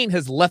train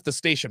has left the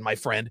station, my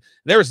friend.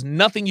 There's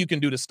nothing you can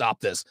do to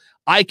stop this.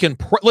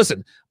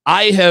 Listen,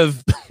 I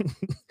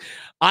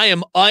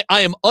am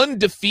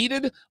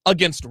undefeated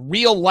against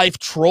real life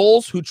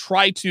trolls who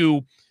try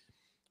to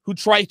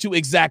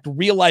exact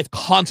real life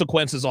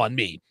consequences on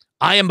me.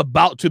 I am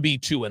about to be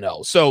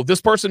 2-0. So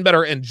this person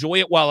better enjoy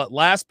it while it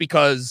lasts,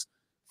 because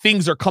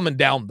things are coming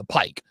down the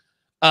pike.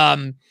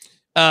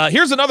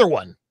 Here's another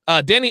one.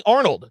 Danny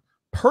Arnold,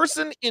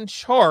 person in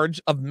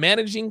charge of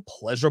managing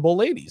pleasurable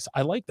ladies.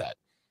 I like that.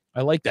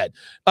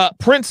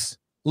 Prince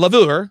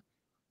Lavure,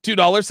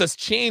 $2, says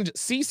change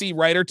CC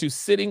writer to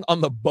sitting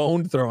on the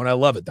bone throne. I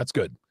love it. That's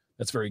good.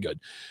 That's very good.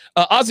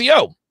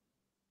 Ozio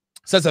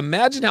says,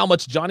 imagine how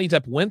much Johnny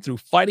Depp went through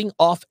fighting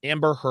off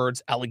Amber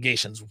Heard's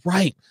allegations.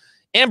 Right.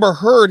 Amber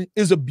Heard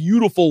is a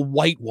beautiful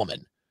white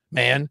woman,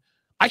 man.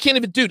 I can't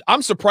even, dude.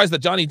 I'm surprised that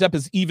Johnny Depp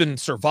has even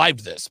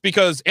survived this,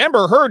 because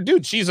Amber Heard,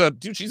 dude, she's a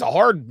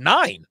hard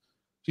 9.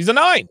 She's a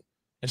 9,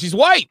 and she's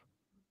white,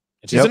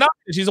 and she's a 9,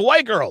 and she's a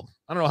white girl.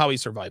 I don't know how he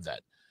survived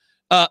that.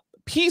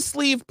 Peace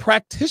sleeve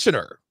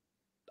practitioner.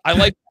 I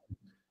like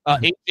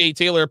H.A.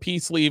 Taylor,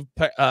 peace sleeve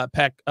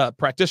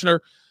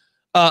practitioner.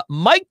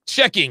 Mic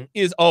checking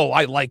is,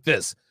 I like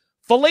this.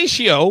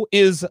 Fellatio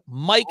is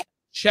mic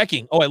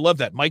checking. I love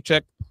that. Mic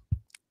check.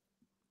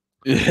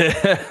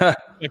 Yeah.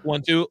 Check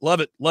 1, 2. Love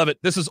it. Love it.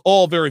 This is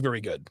all very,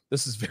 very good.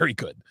 This is very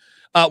good.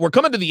 We're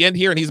coming to the end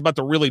here, and he's about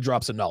to really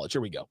drop some knowledge.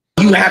 Here we go.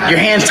 You have your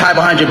hands tied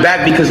behind your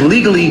back because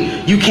legally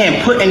you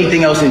can't put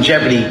anything else in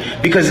jeopardy,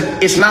 because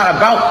it's not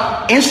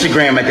about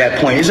Instagram at that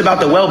point. It's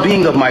about the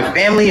well-being of my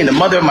family and the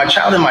mother of my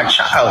child and my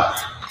child.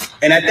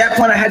 And at that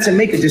point, I had to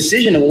make a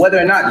decision of whether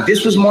or not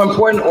this was more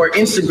important, or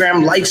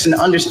Instagram likes and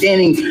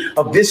understanding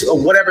of this or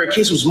whatever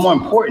case was more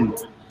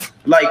important.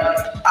 Like,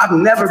 I've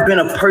never been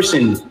a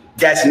person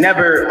that's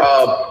never...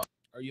 Are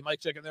you mic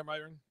checking there,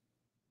 Myron?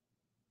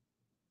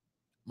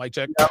 Mic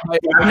check. I've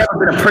never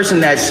been a person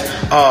that's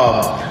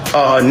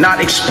not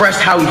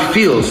expressed how he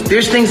feels.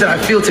 There's things that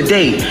I feel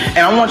today, and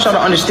I want y'all to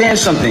understand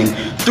something.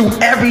 Through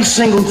every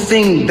single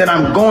thing that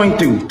I'm going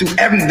through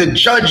the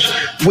judge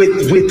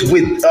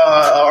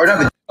or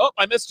not.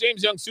 I missed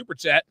James Young super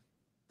chat.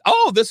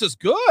 This is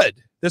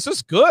good. This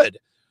is good.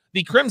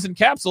 The Crimson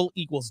Capsule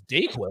equals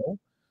Dayquil.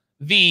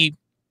 The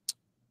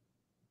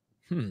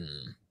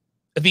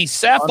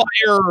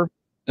Sapphire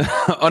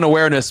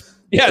unawareness.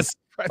 Yes.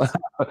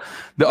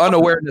 The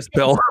unawareness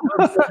pill.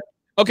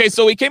 Okay,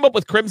 so we came up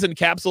with Crimson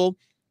Capsule.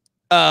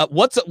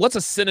 What's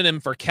a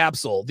synonym for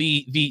capsule?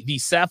 The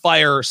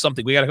Sapphire or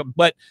something.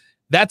 But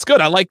that's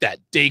good. I like that.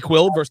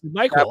 Dayquil versus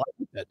NyQuil.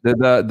 Like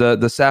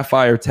the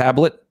Sapphire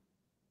tablet.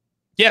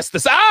 Yes,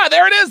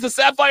 there it is. The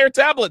Sapphire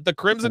tablet, the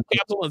Crimson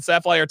Capsule and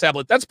Sapphire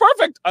tablet. That's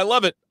perfect. I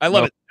love it. I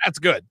love it. That's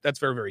good. That's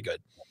very, very good.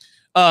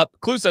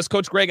 Clue says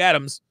Coach Greg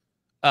Adams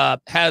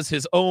has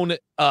his own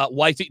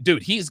YT.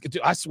 Dude,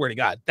 I swear to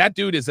God, that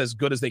dude is as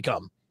good as they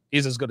come.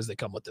 He's as good as they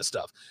come with this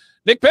stuff.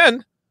 Nick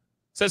Penn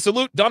says,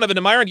 salute Donovan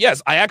and Myron.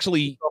 Yes, I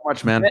actually so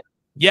much, man.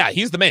 Yeah,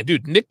 he's the man,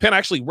 dude. Nick Penn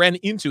actually ran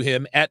into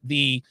him at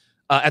the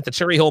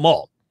Cherry Hill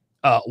Mall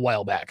a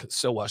while back.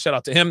 So shout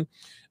out to him.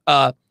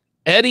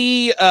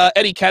 Eddie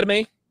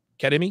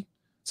Kademi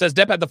says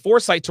Depp had the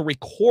foresight to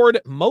record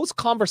most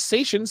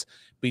conversations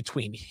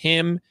between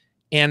him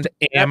and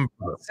Amber.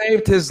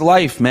 Saved his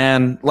life,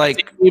 man.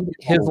 Like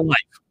his life.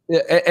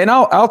 And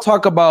I'll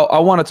talk about. I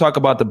want to talk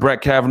about the Brett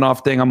Kavanaugh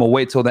thing. I'm gonna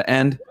wait till the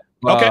end.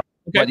 Okay.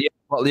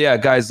 But yeah,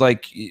 guys.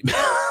 Like we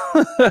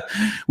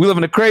live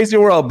in a crazy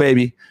world,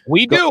 baby.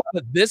 We do.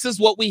 But this is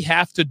what we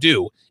have to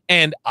do.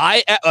 And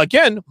my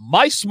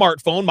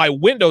smartphone, my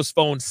Windows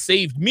phone,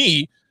 saved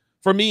me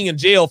from being in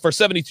jail for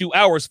 72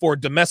 hours for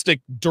domestic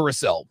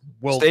Duracell.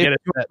 We'll get into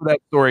that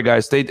story,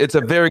 guys. It's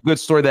a very good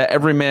story that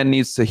every man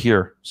needs to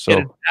hear. So it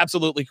is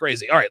absolutely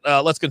crazy. All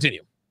right, let's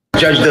continue.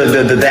 Judge,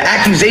 the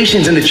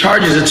accusations and the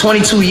charges of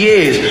 22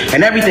 years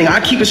and everything, I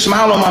keep a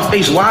smile on my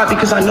face. Why?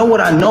 Because I know what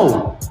I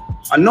know.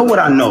 I know what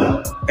I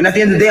know. And at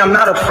the end of the day, I'm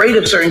not afraid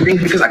of certain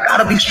things because I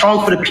gotta be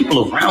strong for the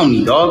people around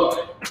me, dog.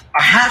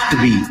 I have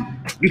to be,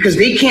 because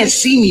they can't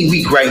see me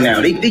weak right now.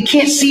 They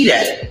can't see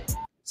that.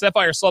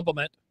 Sapphire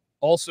Supplement.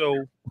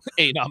 Also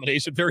a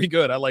nomination. Very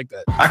good. I like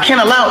that. I can't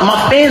allow,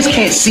 my fans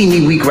can't see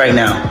me weak right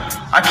now.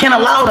 I can't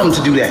allow them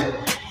to do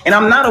that. And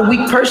I'm not a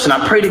weak person.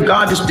 I pray to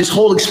God, this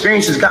whole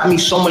experience has gotten me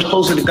so much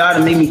closer to God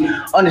and made me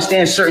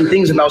understand certain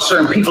things about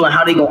certain people and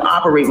how they gonna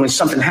operate when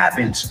something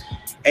happens.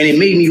 And it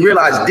made me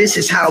realize this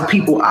is how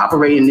people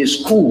operate in this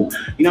school.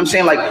 You know what I'm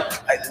saying?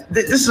 Like,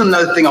 this is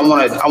another thing I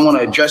wanna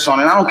address on,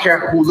 and I don't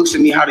care who looks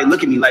at me, how they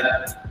look at me. Like,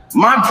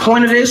 my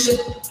point of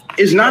this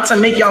is not to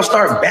make y'all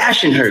start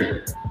bashing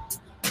her.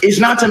 It's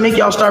not to make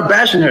y'all start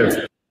bashing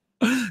her.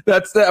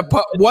 That's that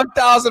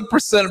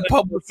 1,000%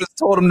 publicist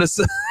told him to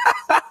say,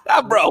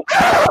 bro.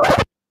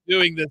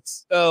 Doing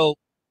this. Oh,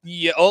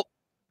 yeah. Oh,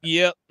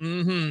 yeah.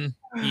 Mm-hmm.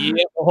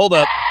 Yeah. Hold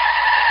up.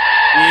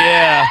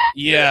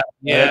 Yeah.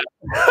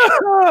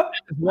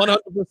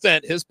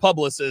 100% his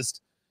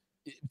publicist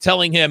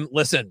telling him,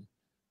 listen,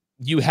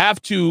 you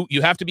have to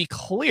be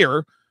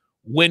clear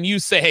when you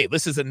say, hey,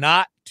 this is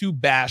not to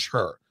bash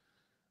her.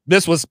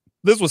 This was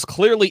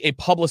clearly a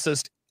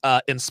publicist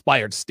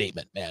inspired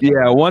statement, man.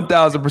 Yeah,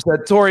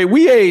 1,000%. Tory,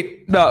 we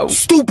ain't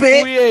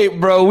stupid. We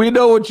ain't, bro. We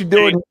know what you're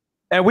doing.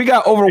 And we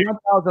got over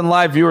 1,000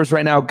 live viewers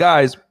right now.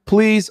 Guys,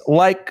 please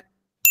like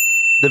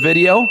the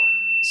video,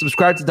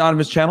 subscribe to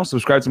Donovan's channel,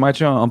 subscribe to my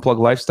channel, Unplug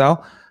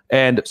Lifestyle,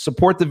 and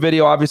support the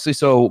video, obviously.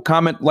 So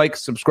comment, like,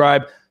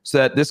 subscribe, so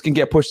that this can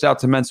get pushed out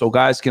to men so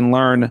guys can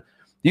learn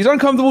these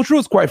uncomfortable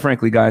truths, quite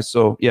frankly, guys.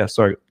 So yeah,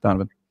 sorry,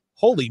 Donovan.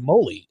 Holy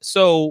moly.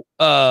 So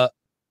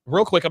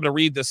real quick, I'm going to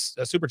read this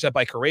super chat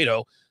by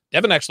Corrado.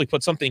 Devin actually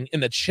put something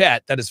in the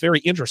chat that is very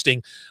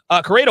interesting.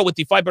 Corrado with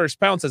the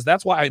 £5 says,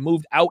 that's why I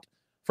moved out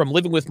from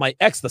living with my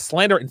ex. The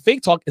slander and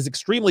fake talk is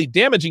extremely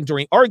damaging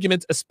during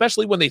arguments,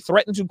 especially when they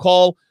threaten to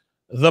call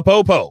the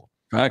popo.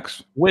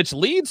 Facts. Which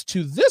leads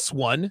to this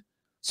one.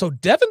 So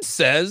Devin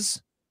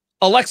says,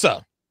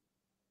 Alexa,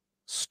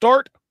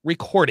 start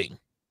recording.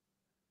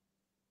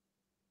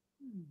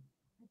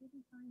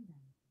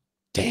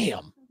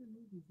 Damn.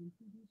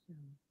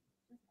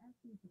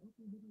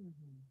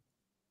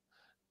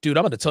 Dude,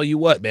 I'm going to tell you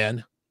what,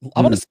 man.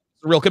 I'm going to say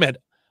a real command.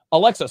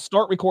 Alexa,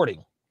 start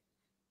recording.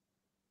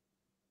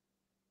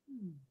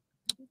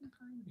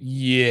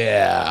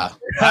 Yeah.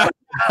 I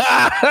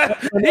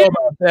know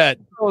about that.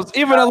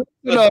 Even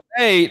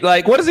hey,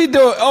 like, what is he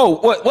doing? Oh,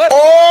 what?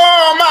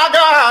 Oh my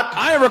God!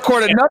 I ain't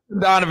recorded nothing,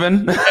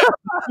 Donovan.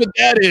 What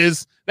that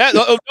is that?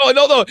 No.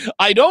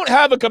 I don't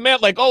have a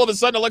command like all of a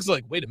sudden Alexa's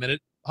like, wait a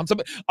minute.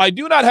 I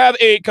do not have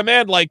a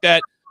command like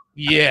that.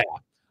 Yeah.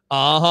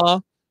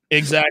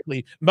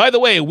 Exactly. By the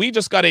way, we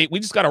just got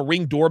a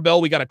Ring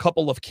doorbell. We got a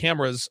couple of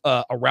cameras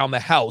around the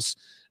house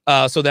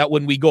so that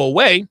when we go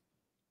away,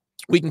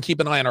 we can keep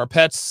an eye on our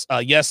pets.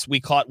 Yes, we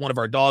caught one of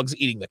our dogs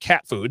eating the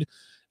cat food.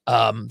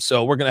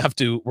 So we're gonna have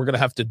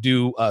to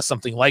do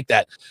something like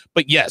that.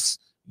 But yes,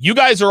 you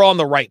guys are on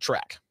the right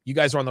track.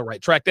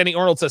 Danny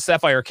Arnold says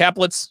Sapphire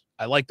caplets.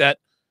 I like that.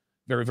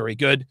 Very, very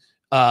good.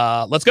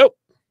 Let's go.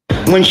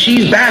 When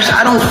she's bashed,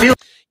 I don't feel.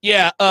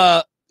 Yeah.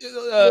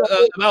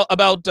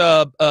 About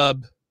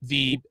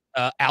the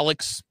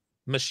Alex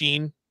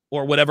machine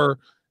or whatever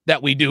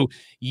that we do.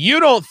 You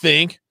don't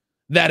think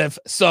that if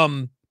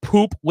some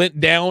poop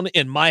went down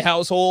in my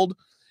household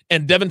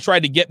and Devin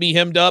tried to get me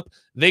hemmed up,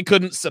 they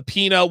couldn't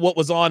subpoena what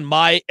was on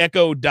my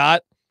Echo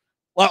Dot?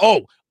 Well,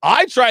 oh,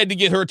 I tried to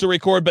get her to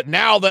record, but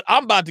now that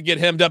I'm about to get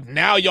hemmed up,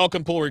 now y'all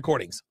can pull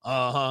recordings.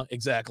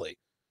 Exactly.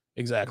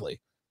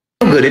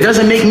 Good. It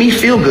doesn't make me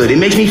feel good. It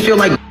makes me feel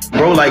like,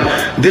 bro, like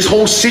this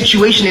whole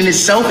situation in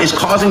itself is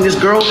causing this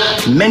girl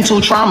mental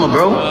trauma,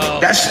 bro.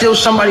 That's still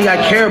somebody I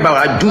care about.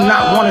 I do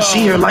not want to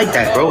see her like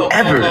that, bro,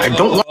 ever. I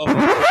don't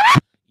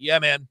want. Yeah,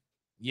 man.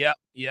 Yep.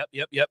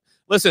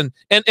 Listen,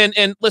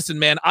 and listen,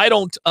 man, I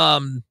don't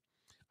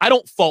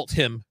fault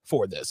him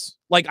for this.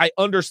 Like,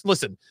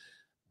 listen,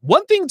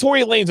 one thing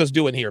Tory Lanez is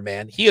doing here,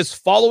 man, he is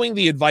following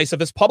the advice of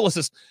his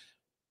publicist.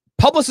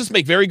 Publicists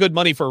make very good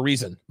money for a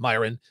reason,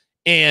 Myron.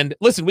 And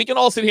listen, we can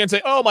all sit here and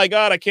say, oh my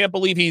God, I can't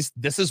believe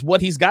this is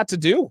what he's got to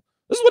do.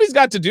 This is what he's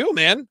got to do,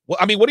 man. Well,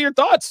 I mean, what are your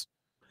thoughts?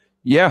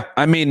 Yeah,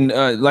 I mean,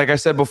 like I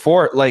said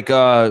before, like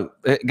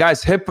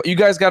guys, you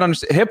guys got to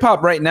understand, hip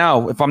hop right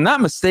now, if I'm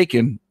not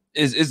mistaken,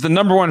 is the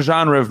 #1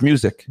 genre of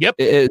music. Yep.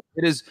 It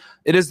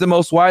is the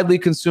most widely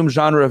consumed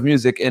genre of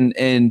music,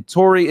 and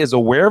Tory is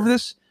aware of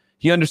this.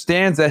 He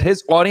understands that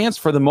his audience,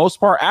 for the most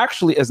part,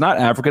 actually is not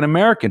African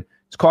American.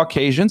 It's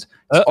Caucasians.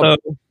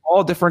 It's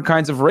all different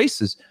kinds of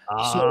races.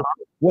 So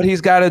what he's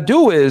got to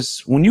do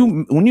is when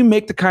you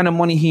make the kind of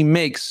money he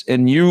makes,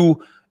 and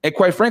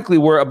quite frankly,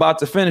 we're about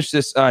to finish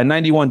this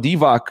 91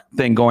 DVOC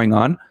thing going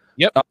on.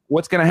 Yep.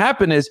 What's going to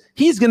happen is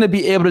he's going to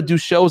be able to do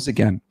shows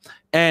again.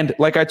 And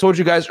like I told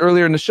you guys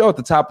earlier in the show, at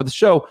the top of the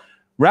show,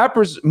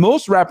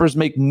 most rappers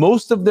make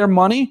most of their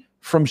money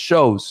from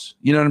shows.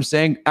 You know what I'm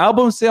saying?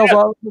 Album sales,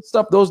 all that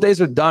stuff, those days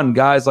are done,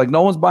 guys. Like,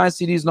 no one's buying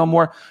CDs no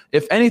more.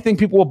 If anything,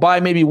 people will buy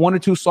maybe 1 or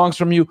 2 songs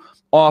from you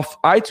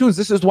off iTunes.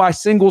 This is why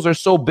singles are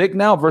so big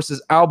now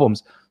versus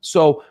albums.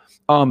 So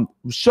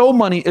show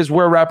money is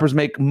where rappers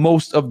make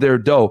most of their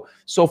dough.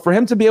 So for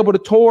him to be able to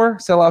tour,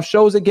 sell out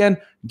shows again,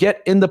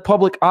 get in the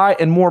public eye,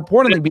 and more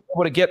importantly, be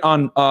able to get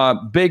on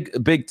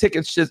big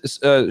ticket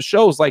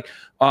shows like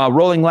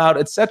Rolling Loud,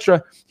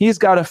 etc., he's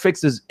got to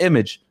fix his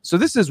image. So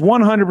this is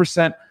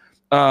 100%,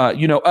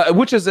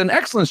 which is an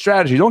excellent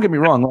strategy. Don't get me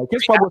wrong. Like,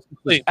 his publicist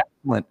is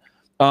excellent.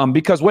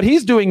 Because what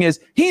he's doing is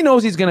he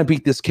knows he's going to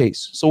beat this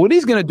case. So what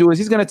he's going to do is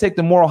he's going to take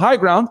the moral high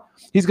ground.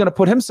 He's going to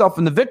put himself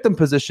in the victim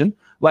position.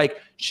 Like,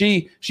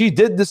 she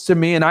did this to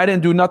me and I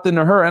didn't do nothing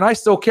to her and I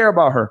still care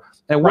about her.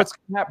 And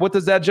what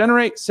does that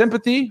generate?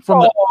 Sympathy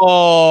from he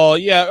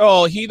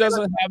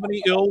doesn't have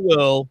any ill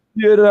will.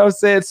 You know what I'm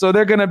saying? So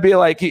they're going to be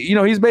like,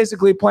 he's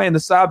basically playing the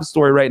sob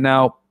story right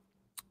now.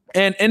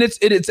 And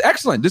it's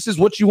excellent. This is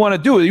what you want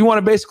to do. You want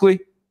to basically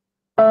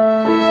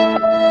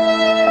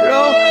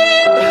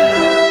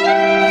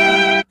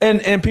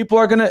And people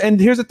are gonna, and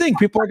here's the thing,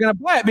 people are gonna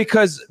buy it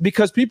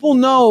because people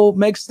know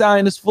Meg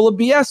Stallion is full of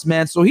BS,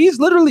 man. So he's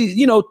literally,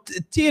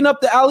 teeing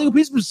up the alley-oop.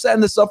 He's been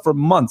setting this up for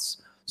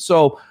months.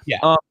 So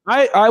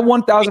I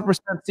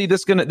 1000% see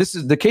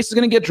the case is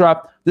gonna get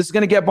dropped. This is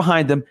gonna get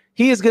behind him.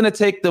 He is gonna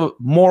take the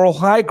moral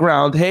high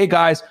ground. Hey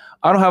guys,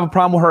 I don't have a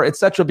problem with her,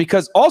 etc.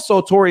 Because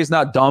also Tory is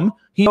not dumb.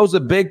 He knows a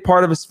big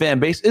part of his fan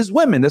base is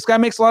women. This guy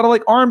makes a lot of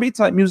like R&B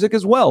type music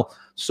as well.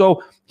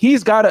 So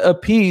he's got to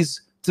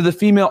appease to the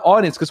female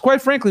audience, because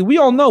quite frankly, we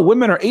all know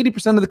women are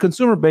 80% of the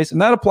consumer base, and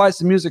that applies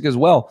to music as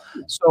well.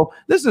 So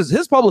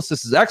his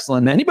publicist is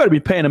excellent, man. He better be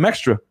paying him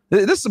extra.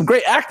 This is some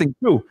great acting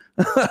too.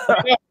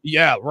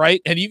 Yeah,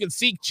 right. And you can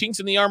see chinks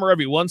in the armor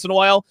every once in a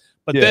while,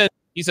 but then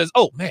he says,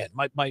 "Oh man,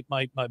 I'm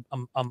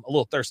a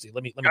little thirsty.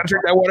 Let me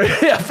drink that water."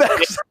 Yeah,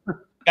 thanks.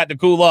 Got to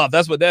cool off.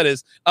 That's what that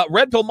is.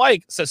 Red Pill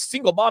Mike says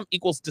single mom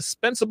equals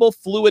dispensable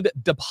fluid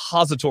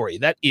depository.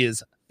 That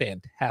is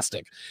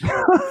fantastic.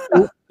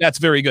 That's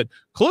very good.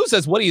 Clue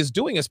says what he is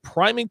doing is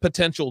priming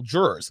potential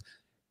jurors.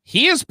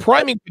 He is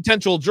priming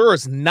potential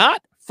jurors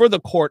not for the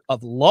court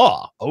of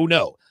law. Oh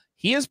no,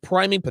 he is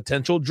priming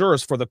potential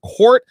jurors for the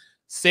court,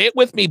 say it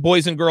with me,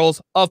 boys and girls,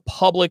 of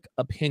public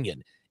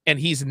opinion. And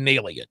he's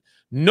nailing it.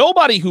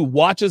 Nobody who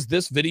watches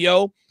this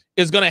video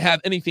is going to have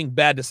anything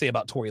bad to say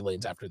about Tory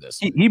Lanez after this.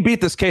 He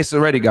beat this case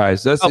already,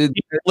 guys. There's no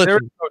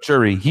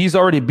jury. He's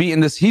already beaten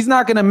this. He's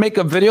not going to make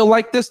a video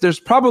like this. There's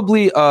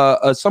probably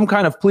some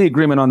kind of plea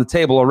agreement on the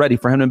table already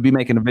for him to be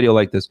making a video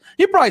like this.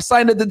 He probably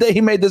signed it the day he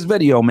made this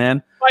video,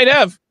 man.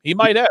 He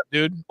might have,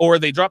 dude. Or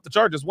they dropped the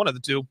charges, one of the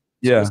two.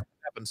 Yeah. So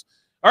happens.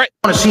 All right.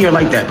 I want to see her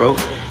like that, bro.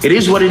 It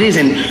is what it is.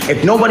 And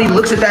if nobody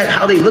looks at that,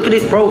 how they look at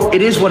it, bro,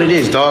 it is what it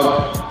is,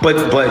 dog.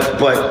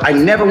 But I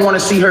never want to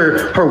see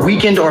her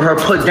weakened or her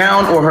put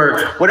down or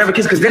her whatever,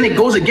 because then it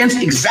goes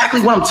against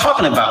exactly what I'm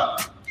talking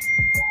about.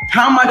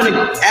 How am I going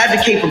to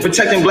advocate for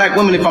protecting black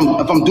women if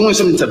I'm doing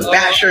something to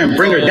bash her and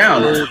bring her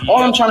down?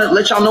 All I'm trying to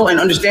let y'all know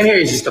and understand here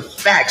is just the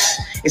facts.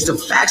 It's the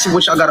facts of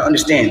which y'all got to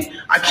understand.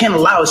 I can't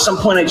allow at some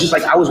point, it's just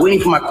like I was waiting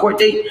for my court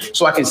date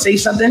so I can say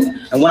something.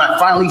 And when I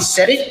finally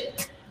said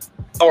it,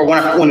 or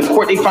when the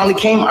court date finally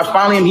came, I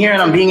finally am here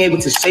and I'm being able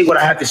to say what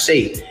I have to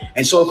say.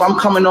 And so if I'm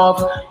coming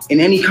off in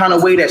any kind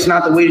of way that's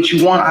not the way that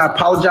you want, I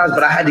apologize,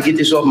 but I had to get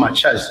this off my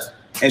chest.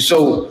 And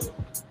so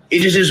it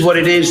just is what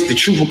it is. The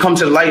truth will come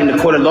to the light in the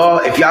court of law.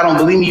 If y'all don't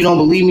believe me, you don't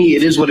believe me.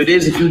 It is what it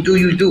is. If you do,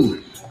 you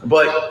do.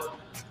 But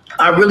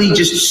I really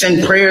just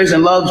send prayers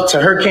and love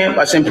to her camp.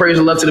 I send prayers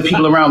and love to the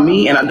people around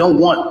me. And I don't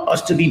want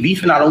us to be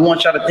beefing. I don't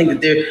want y'all to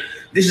think that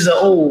this is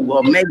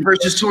a Meg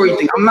versus Tory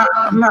thing. I'm not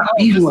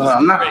beefing with her.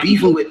 I'm not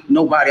beefing with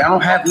nobody. I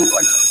don't have no,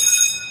 like,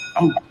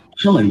 I'm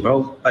chilling,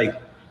 bro. Like,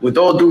 with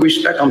all due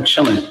respect, I'm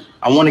chilling.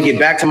 I want to get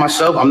back to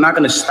myself. I'm not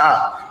going to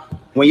stop.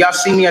 When y'all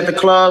see me at the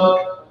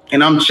club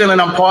and I'm chilling,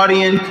 I'm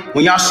partying.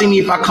 When y'all see me,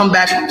 if I come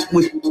back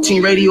with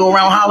Teen Radio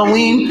around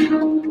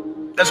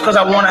Halloween, that's because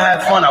I want to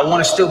have fun. I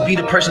want to still be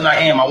the person I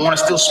am. I want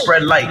to still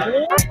spread light.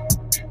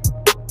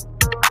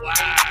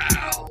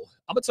 Wow.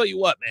 I'm going to tell you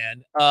what,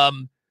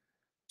 man.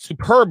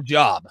 Superb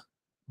job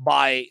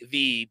by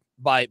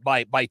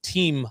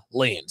Team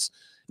Lanez.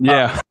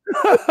 Yeah.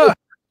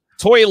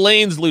 Tory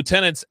Lanez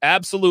lieutenants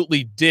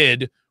absolutely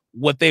did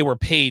what they were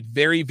paid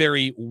very,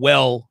 very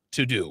well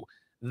to do.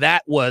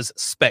 That was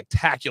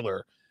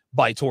spectacular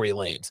by Tory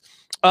Lanez.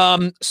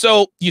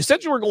 So you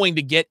said you were going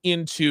to get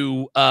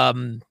into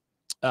I'm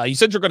going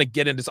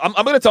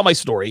to tell my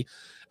story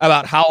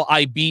about how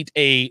I beat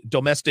a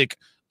domestic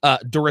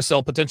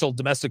potential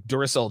domestic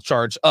Duracell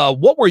charge.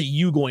 What were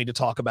you going to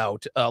talk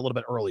about a little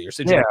bit earlier?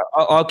 Yeah,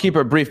 I'll keep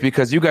it brief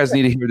because you guys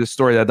need to hear the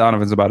story that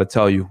Donovan's about to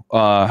tell you,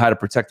 how to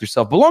protect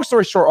yourself. But long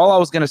story short, all I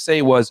was going to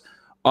say was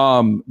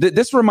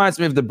this reminds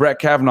me of the Brett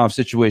Kavanaugh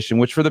situation,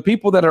 which for the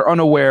people that are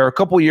unaware, a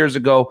couple years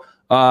ago,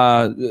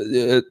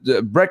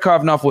 Brett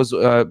Kavanaugh was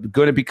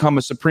going to become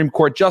a Supreme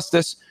Court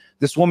justice.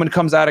 This woman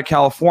comes out of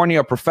California,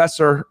 a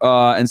professor,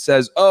 and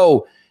says,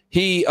 "Oh,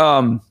 he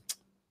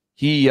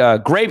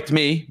raped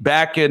me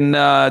back in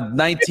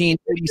 1980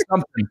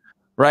 something,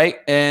 right?"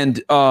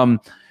 And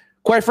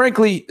quite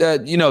frankly,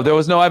 there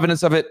was no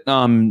evidence of it.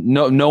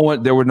 No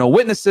one. There were no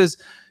witnesses.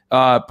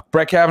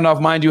 Brett Kavanaugh,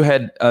 mind you,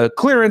 had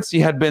clearance.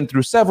 He had been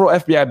through several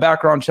FBI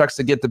background checks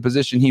to get the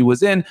position he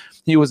was in.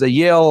 He was a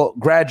Yale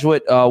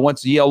graduate, went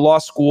to Yale Law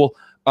School,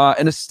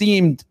 an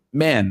esteemed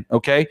man.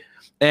 Okay,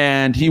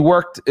 and he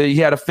worked. He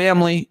had a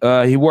family.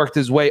 He worked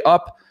his way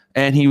up.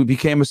 And he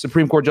became a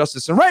Supreme Court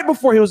justice. And right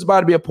before he was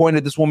about to be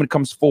appointed, this woman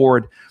comes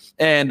forward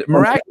and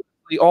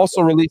miraculously also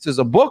releases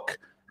a book,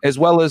 as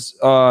well as,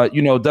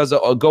 does a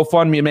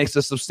GoFundMe and makes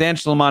a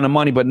substantial amount of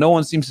money. But no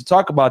one seems to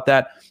talk about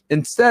that.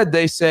 Instead,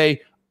 they say,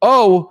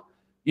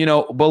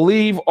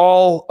 believe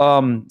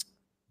all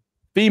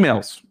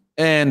females.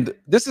 And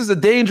this is a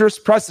dangerous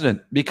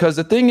precedent because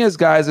the thing is,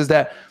 guys, is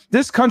that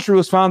this country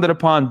was founded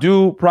upon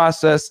due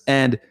process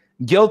and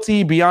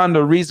guilty beyond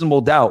a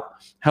reasonable doubt.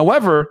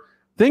 However,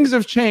 things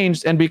have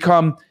changed and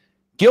become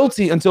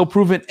guilty until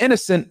proven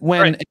innocent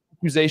when an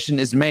accusation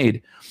is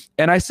made.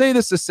 And I say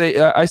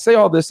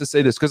all this to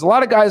say this because a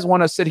lot of guys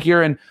want to sit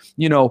here and,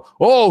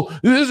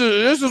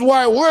 this is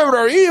why women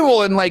are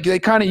evil. And like, they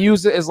kind of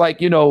use it as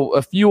like,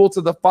 a fuel to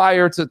the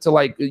fire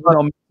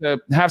to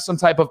have some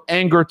type of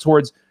anger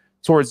towards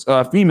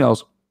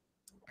females.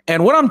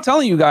 And what I'm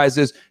telling you guys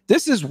is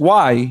this is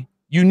why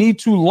you need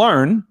to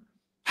learn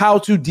how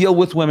to deal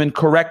with women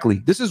correctly.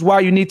 This is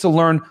why you need to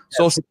learn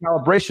social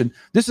calibration.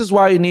 This is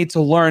why you need to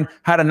learn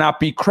how to not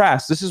be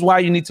crass. This is why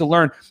you need to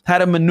learn how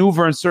to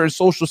maneuver in certain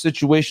social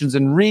situations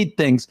and read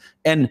things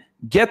and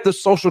get the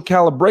social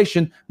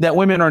calibration that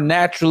women are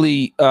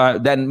naturally,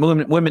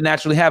 women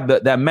naturally have,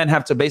 that men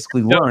have to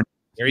basically learn.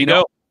 There you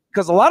go.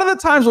 Because a lot of the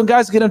times when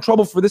guys get in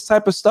trouble for this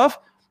type of stuff,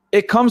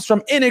 it comes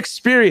from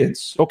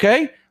inexperience,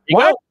 okay?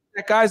 Why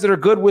guys that are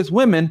good with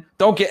women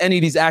don't get any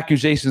of these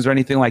accusations or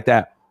anything like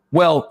that?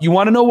 Well, you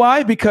want to know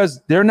why?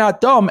 Because they're not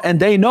dumb and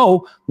they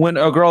know when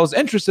a girl is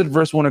interested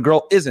versus when a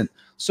girl isn't.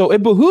 So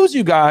it behooves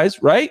you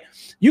guys, right?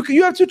 You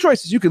have two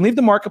choices. You can leave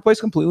the marketplace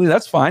completely.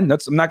 That's fine. I'm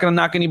not going to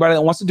knock anybody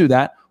that wants to do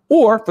that.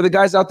 Or for the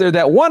guys out there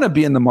that want to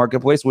be in the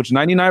marketplace, which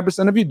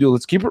 99% of you do,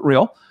 let's keep it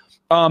real.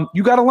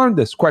 You got to learn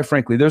this, quite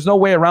frankly. There's no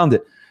way around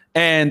it.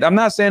 And I'm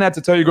not saying that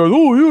to tell you guys,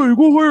 oh, yeah, you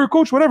go hire a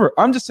coach, whatever.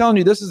 I'm just telling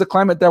you this is the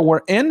climate that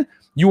we're in.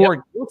 You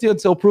are guilty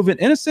until proven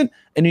innocent,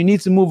 and you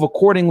need to move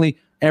accordingly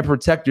and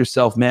protect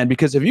yourself, man.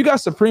 Because if you got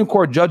Supreme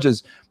Court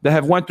judges that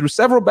have went through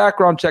several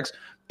background checks,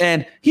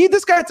 and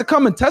this guy had to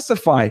come and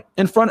testify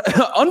in front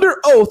under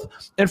oath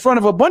in front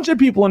of a bunch of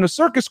people in a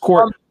circus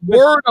court.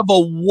 Word of a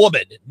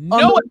woman.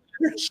 No,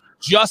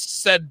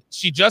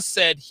 she just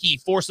said he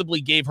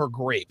forcibly gave her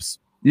grapes.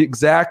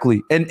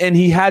 Exactly. And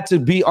he had to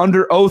be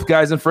under oath,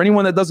 guys. And for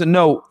anyone that doesn't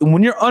know,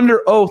 when you're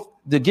under oath,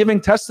 the giving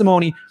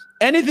testimony,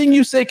 anything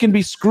you say can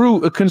be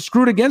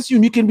construed against you,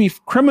 and you can be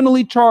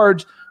criminally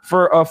charged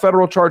for a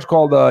federal charge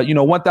called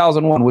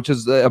 1001, which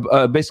is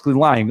basically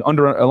lying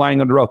under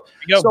oath.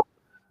 So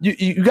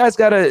you guys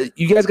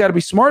gotta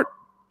be smart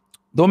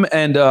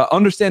and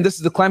understand this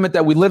is the climate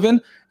that we live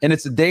in, and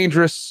it's a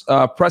dangerous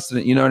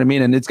precedent. You know what I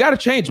mean? And it's got to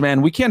change,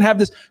 man. We can't have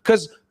this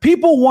because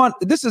people want.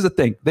 This is the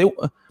thing.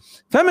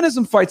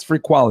 Feminism fights for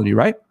equality,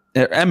 right?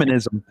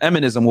 Eminism,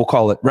 we'll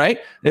call it, right?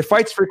 It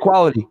fights for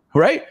equality,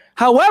 right?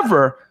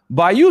 However,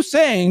 by you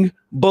saying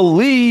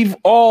believe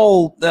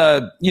all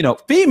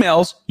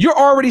females, you're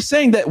already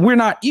saying that we're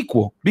not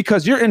equal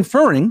because you're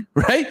inferring,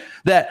 right,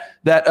 that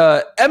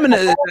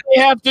eminism. All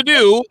they have to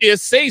do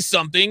is say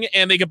something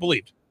and they get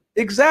believed.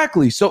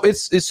 Exactly. So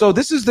this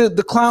is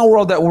the clown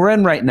world that we're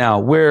in right now,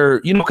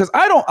 where because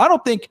I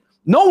don't think.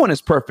 No one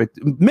is perfect,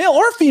 male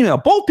or female.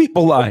 Both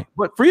people lie.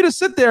 But for you to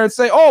sit there and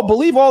say, oh,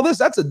 believe all this,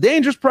 that's a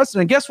dangerous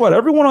precedent. Guess what?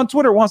 Everyone on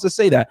Twitter wants to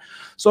say that.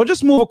 So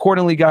just move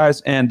accordingly,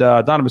 guys. And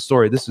Donovan's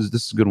story, this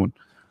is a good one.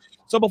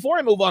 So before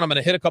I move on, I'm going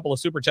to hit a couple of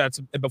super chats.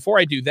 And before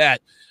I do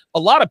that,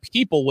 a lot of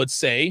people would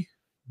say,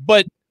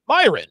 but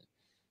Myron,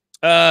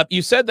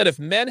 you said that if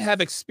men have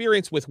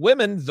experience with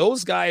women,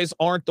 those guys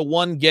aren't the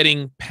one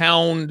getting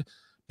pound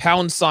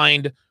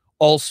signed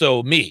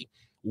also me.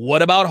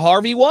 What about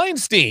Harvey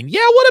Weinstein?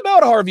 Yeah, what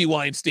about Harvey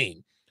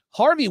Weinstein?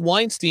 Harvey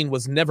Weinstein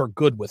was never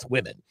good with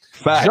women.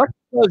 Fact. Just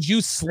because you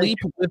sleep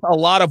with a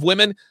lot of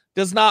women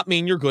does not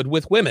mean you're good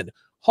with women.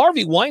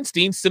 Harvey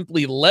Weinstein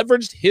simply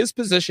leveraged his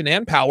position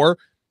and power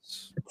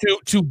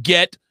to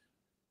get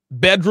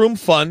bedroom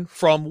fun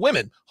from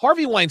women.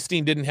 Harvey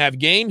Weinstein didn't have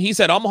game. He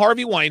said, I'm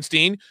Harvey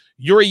Weinstein.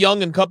 You're a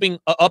young and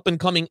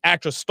up-and-coming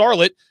actress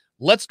starlet.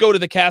 Let's go to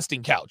the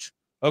casting couch.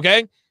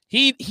 Okay?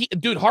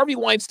 Dude, Harvey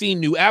Weinstein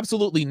knew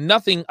absolutely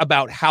nothing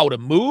about how to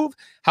move,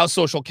 how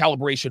social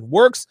calibration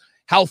works,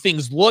 how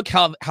things look,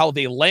 how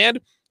they land.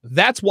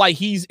 That's why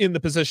he's in the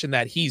position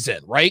that he's in,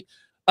 right?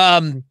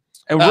 And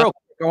real quick,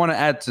 I want to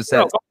add to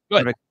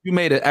that. You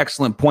made an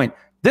excellent point.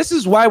 This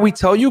is why we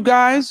tell you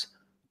guys,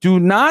 do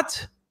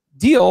not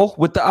deal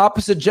with the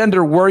opposite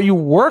gender where you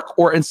work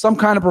or in some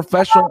kind of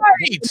professional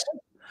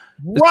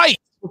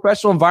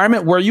professional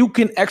environment where you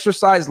can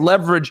exercise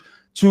leverage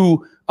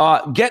to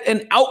get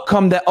an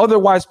outcome that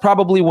otherwise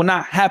probably will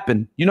not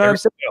happen. You know what I'm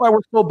saying? That's why we're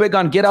so big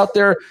on get out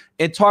there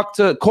and talk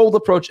to cold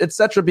approach,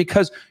 etc.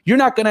 Because you're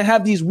not going to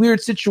have these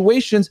weird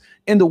situations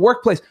in the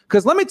workplace.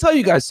 Because let me tell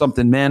you guys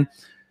something, man.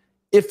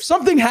 If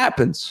something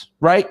happens,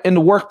 right, in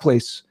the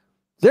workplace,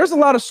 there's a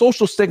lot of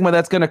social stigma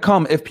that's going to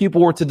come if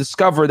people were to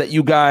discover that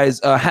you guys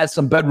had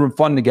some bedroom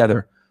fun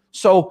together.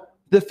 So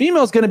the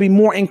female is going to be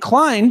more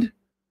inclined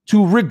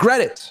to regret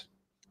it.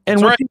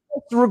 And when you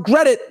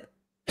regret it,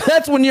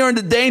 that's when you're in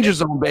the danger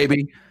zone,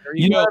 baby.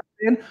 You know what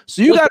I'm saying?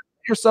 So you got to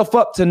set yourself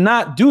up to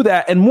not do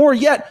that. And more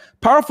yet,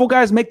 powerful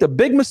guys make the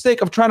big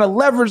mistake of trying to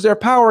leverage their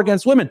power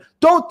against women.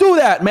 Don't do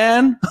that,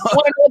 man. You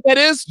want to know what that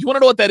is? You want to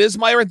know what that is,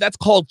 Myron? That's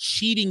called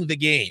cheating the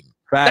game.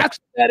 That's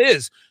what that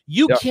is.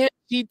 You can't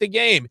cheat the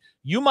game.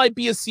 You might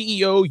be a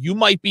CEO. You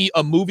might be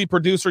a movie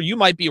producer. You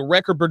might be a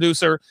record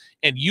producer.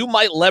 And you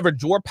might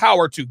leverage your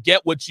power to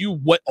get what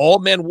all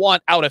men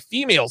want out of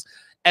females.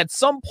 At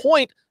some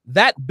point,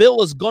 that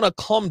bill is going to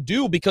come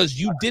due because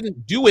you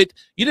didn't do it.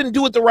 You didn't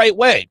do it the right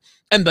way.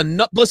 And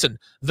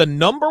the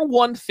number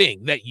one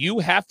thing that you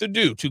have to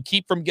do to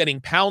keep from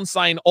getting pound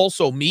sign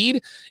also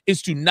mead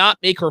is to not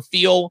make her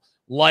feel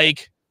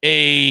like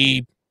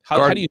a,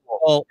 how do you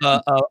call,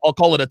 I'll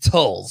call it a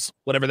tulls,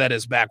 whatever that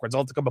is backwards.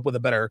 I'll have to come up with a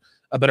better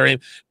name.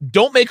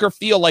 Don't make her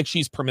feel like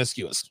she's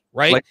promiscuous,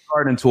 right? Like a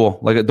garden tool.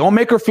 Don't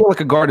make her feel like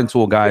a garden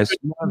tool, guys.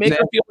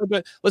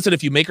 Listen,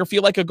 if you make her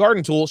feel like a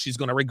garden tool, she's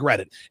going to regret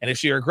it. And if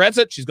she regrets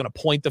it, she's going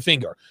to point the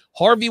finger.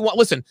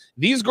 Listen,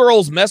 these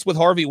girls mess with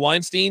Harvey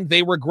Weinstein.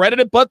 They regretted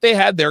it, but they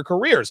had their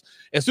careers.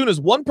 As soon as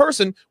one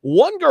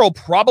girl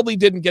probably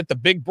didn't get the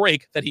big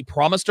break that he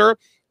promised her,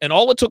 and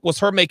all it took was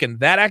her making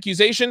that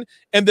accusation,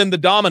 and then the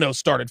dominoes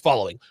started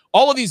following.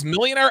 All of these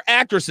millionaire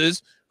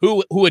actresses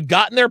who had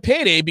gotten their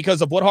payday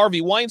because of what Harvey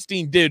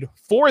Weinstein did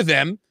for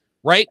them,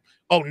 right?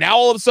 Oh, now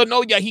all of a sudden,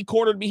 oh, yeah, he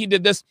cornered me, he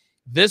did this.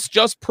 This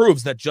just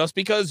proves that just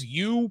because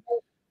you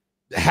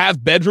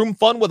have bedroom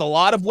fun with a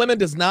lot of women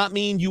does not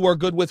mean you are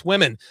good with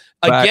women.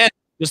 Again,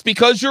 just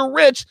because you're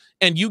rich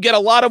and you get a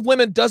lot of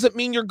women doesn't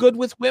mean you're good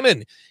with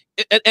women.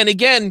 And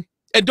again,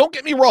 and don't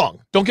get me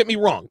wrong.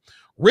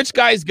 Rich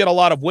guys get a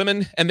lot of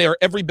women, and they are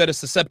every bit as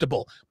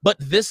susceptible. But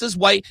this is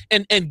why,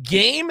 and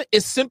game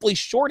is simply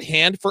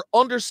shorthand for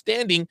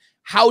understanding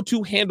how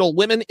to handle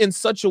women in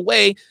such a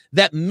way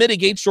that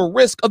mitigates your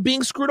risk of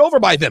being screwed over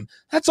by them.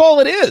 That's all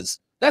it is.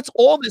 That's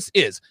all this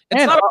is.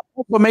 It's not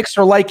what makes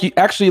her like you,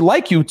 actually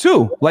like you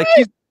too. Like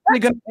she's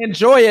going to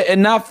enjoy it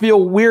and not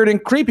feel weird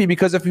and creepy,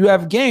 because if you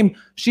have game,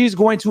 she's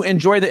going to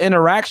enjoy the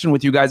interaction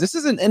with you guys. This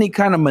isn't any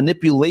kind of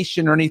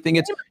manipulation or anything.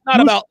 It's not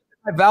about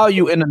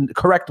value in a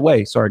correct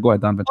way. Sorry, go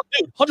ahead, Donovan. Oh,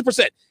 dude,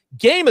 100%.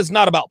 Game is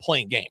not about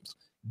playing games.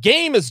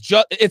 Game is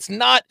just, it's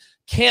not,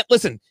 can't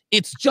listen.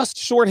 It's just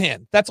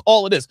shorthand. That's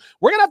all it is.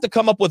 We're going to have to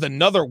come up with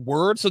another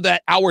word so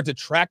that our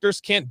detractors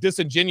can't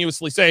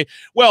disingenuously say,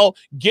 well,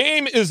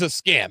 game is a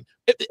scam.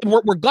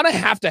 We're going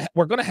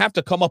to have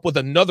to come up with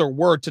another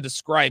word to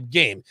describe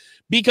game,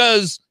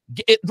 because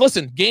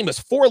listen, game is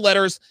 4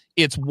 letters.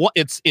 It's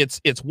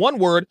one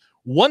word,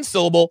 one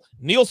syllable.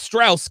 Neil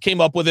Strauss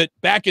came up with it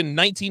back in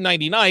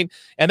 1999,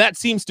 and that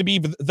seems to be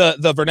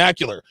the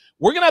vernacular.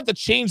 We're gonna have to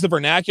change the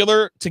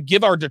vernacular to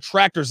give our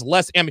detractors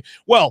less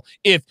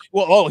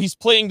he's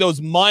playing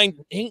those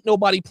ain't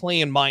nobody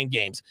playing mind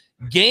games.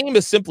 Game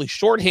is simply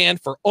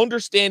shorthand for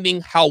understanding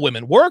how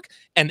women work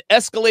and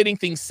escalating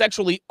things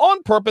sexually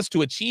on purpose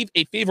to achieve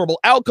a favorable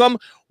outcome,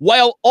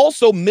 while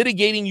also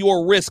mitigating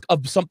your risk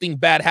of something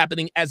bad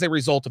happening as a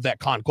result of that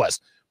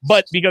conquest.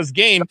 But because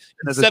game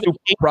is 7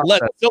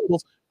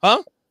 syllables,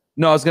 huh?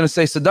 No, I was going to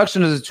say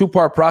seduction is a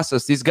 2-part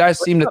process. These guys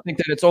seem to think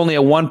that it's only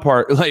a 1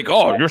 part. Like,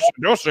 oh,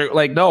 you're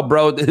like, no,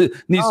 bro. It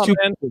needs 2.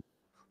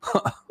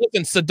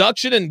 Listen,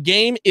 seduction and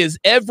game is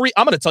I'm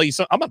going to tell you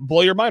something. I'm going to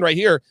blow your mind right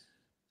here.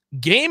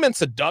 Game and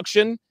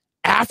seduction,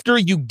 after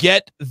you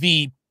get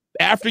the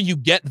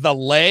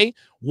lay,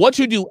 what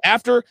you do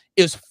after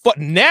is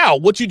now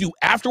what you do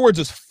afterwards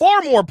is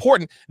far more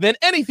important than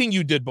anything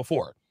you did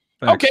before.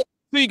 Thanks. Okay.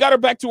 So you got her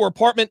back to her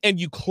apartment and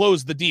you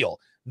close the deal.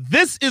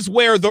 This is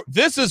where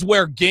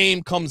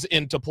game comes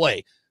into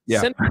play.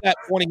 Yeah. Send her that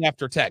morning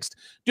after text.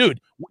 Dude,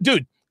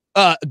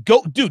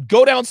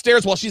 go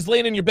downstairs while she's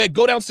laying in your bed.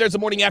 Go downstairs the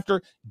morning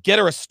after, get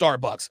her a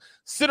Starbucks.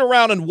 Sit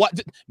around and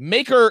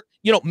make her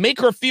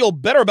feel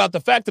better about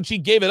the fact that she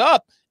gave it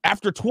up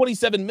after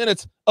 27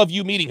 minutes of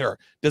you meeting her.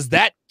 Does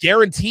that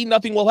guarantee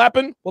nothing will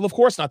happen? Well, of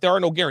course not. There are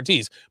no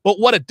guarantees. But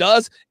what it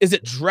does is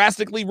it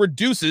drastically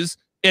reduces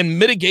and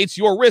mitigates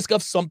your risk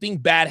of something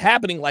bad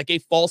happening, like a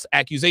false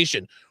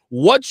accusation.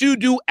 What you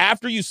do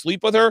after you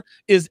sleep with her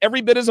is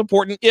every bit as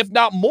important, if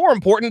not more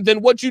important,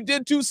 than what you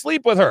did to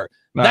sleep with her.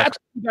 Right. That's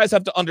what you guys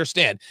have to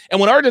understand.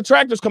 And when our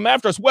detractors come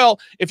after us, well,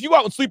 if you go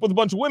out and sleep with a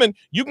bunch of women,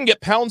 you can get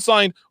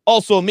 £,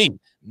 also me.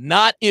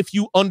 Not if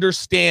you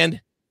understand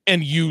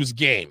and use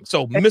game.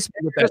 So miss me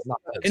with that.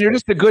 And you're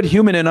just a good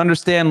human and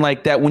understand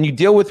like that when you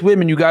deal with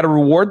women, you got to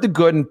reward the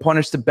good and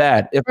punish the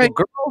bad. If a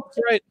girl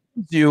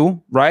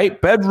you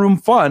bedroom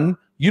fun,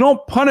 you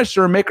don't punish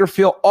her and make her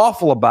feel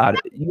awful about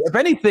it. If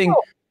anything,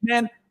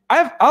 man,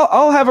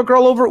 I'll have a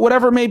girl over,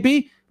 whatever it may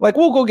be. Like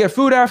we'll go get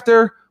food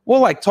after. We'll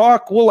like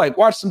talk. We'll like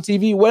watch some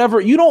TV,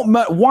 whatever. You don't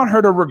want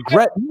her to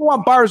regret. You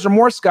want buyer's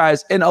remorse,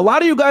 guys. And a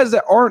lot of you guys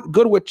that aren't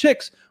good with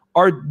chicks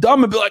are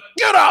dumb and be like,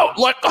 get out.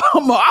 Like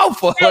I'm an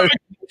alpha.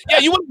 Yeah,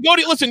 you want to go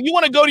to listen. You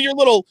want to go to your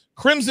little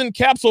Crimson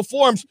Capsule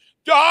forums.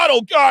 I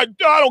don't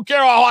care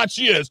how hot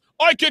she is.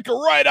 I kick her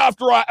right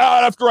after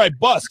I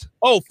bust.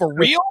 Oh, for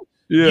real?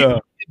 Yeah.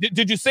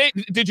 Did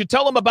you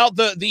tell them about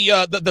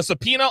the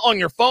subpoena on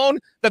your phone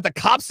that the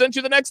cops sent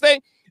you the next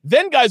day?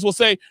 Then guys will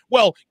say,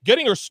 well,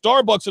 getting her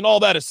Starbucks and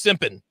all that is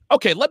simping.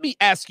 Okay, let me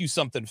ask you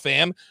something,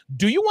 fam.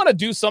 Do you want to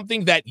do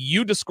something that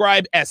you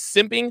describe as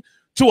simping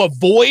to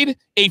avoid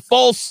a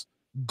false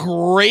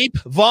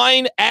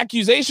grapevine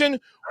accusation?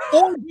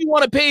 Or do you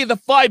want to pay the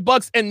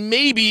 $5 and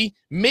maybe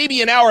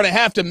an hour and a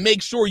half to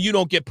make sure you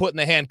don't get put in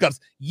the handcuffs?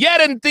 Yeah, I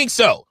didn't think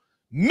so.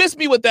 Miss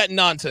me with that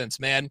nonsense,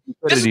 man.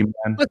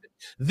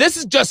 This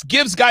is just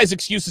gives guys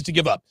excuses to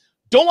give up.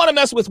 Don't want to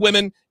mess with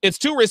women. It's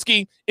too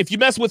risky. If you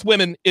mess with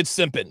women, it's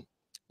simping.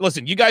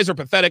 Listen, you guys are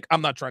pathetic.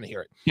 I'm not trying to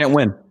hear it. Can't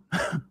win.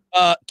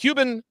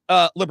 Cuban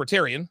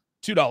libertarian,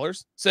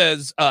 $2,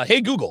 says, hey,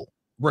 Google,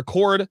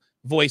 record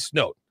voice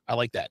note. I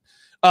like that.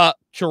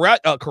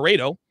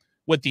 Corrado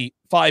with the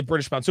 £5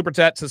 British pound super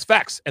chat says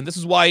facts. And this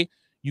is why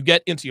you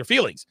get into your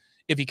feelings.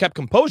 If he kept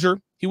composure,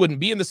 he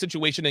wouldn't be in this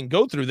situation and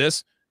go through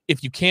this.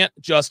 If you can't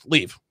just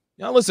leave.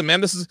 Now, listen,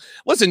 man,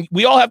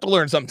 we all have to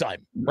learn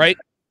sometime, right?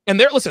 And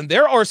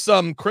there are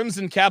some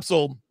Crimson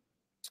Capsule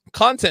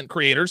content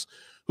creators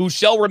who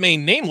shall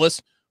remain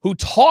nameless, who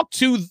talk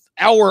to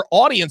our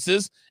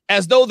audiences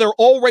as though they're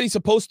already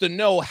supposed to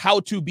know how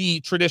to be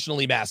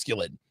traditionally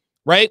masculine,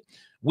 right?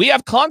 We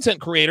have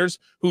content creators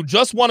who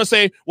just want to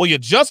say, well, you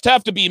just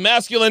have to be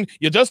masculine,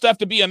 you just have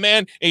to be a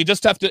man, and you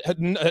just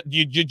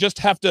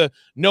have to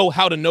know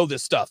how to know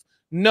this stuff.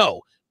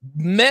 No.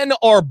 Men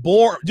are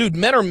born,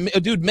 men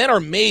are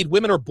made,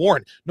 women are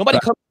born. Nobody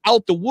comes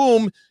out the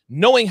womb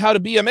knowing how to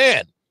be a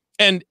man.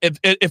 And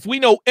if we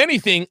know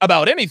anything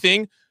about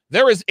anything,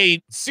 there is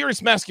a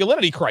serious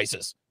masculinity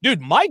crisis.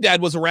 Dude, my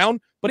dad was around,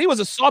 but he was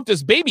as soft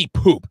as baby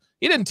poop.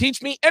 He didn't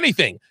teach me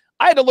anything.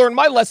 I had to learn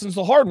my lessons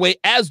the hard way,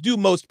 as do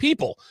most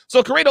people.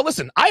 So, Corrado,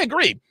 listen, I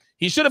agree.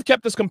 He should have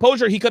kept his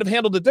composure. He could have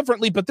handled it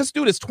differently, but this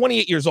dude is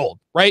 28 years old,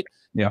 right?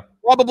 Yeah.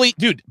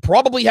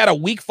 Probably had a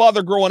weak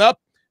father growing up.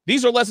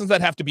 These are lessons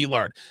that have to be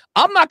learned.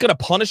 I'm not going to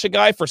punish a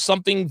guy for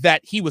something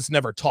that he was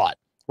never taught,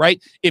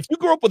 right? If you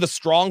grew up with a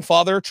strong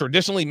father,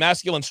 traditionally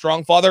masculine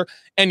strong father,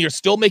 and you're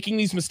still making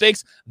these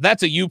mistakes,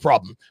 that's a you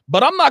problem.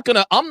 But I'm not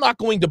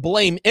going to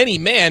blame any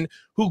man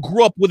who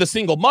grew up with a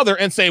single mother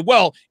and say,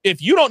 well,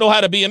 if you don't know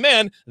how to be a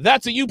man,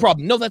 that's a you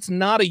problem. No, that's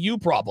not a you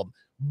problem.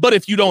 But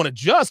if you don't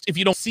adjust, if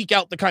you don't seek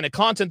out the kind of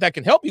content that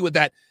can help you with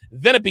that,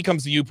 then it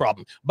becomes a you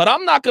problem. But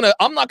I'm not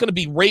gonna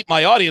berate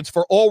my audience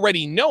for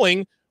already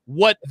knowing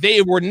what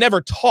they were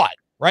never taught,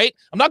 right?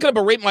 I'm not going to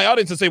berate my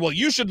audience and say, well,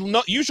 you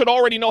should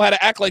already know how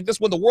to act like this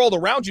when the world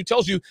around you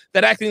tells you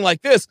that acting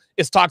like this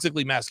is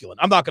toxically masculine.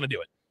 I'm not going to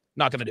do it.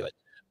 Not going to do it.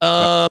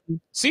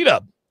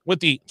 C-Dub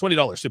with the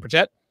 $20 super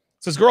chat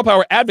says, girl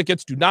power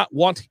advocates do not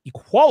want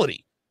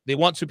equality. They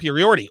want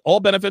superiority. All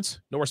benefits,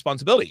 no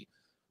responsibility.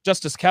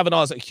 Justice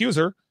Kavanaugh's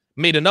accuser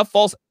made enough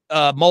false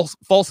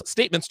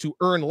statements to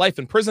earn life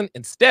in prison.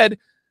 Instead,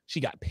 she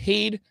got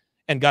paid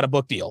and got a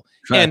book deal.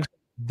 Right. And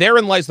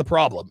therein lies the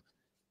problem.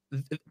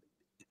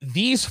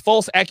 These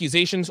false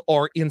accusations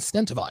are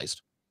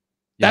incentivized.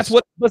 That's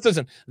what this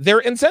isn't.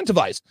 They're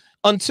incentivized.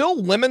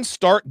 Until women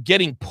start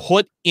getting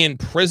put in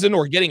prison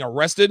or getting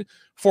arrested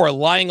for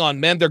lying on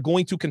men, they're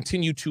going to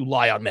continue to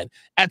lie on men.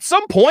 At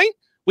some point,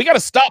 we got to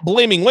stop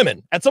blaming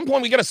women. At some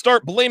point, we got to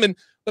start blaming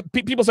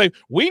people. Say,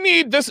 we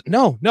need this.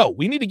 No,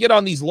 we need to get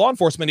on these law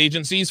enforcement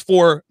agencies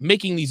for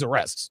making these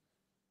arrests.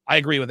 I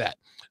agree with that.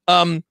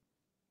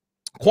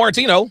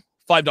 Quarantino,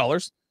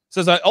 $5.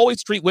 Says, I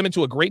always treat women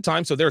to a great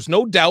time, so there's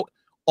no doubt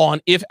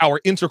on if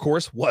our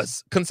intercourse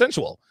was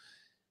consensual.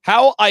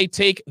 How I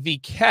take the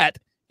cat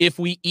if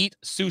we eat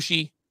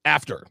sushi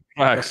after.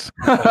 Nice.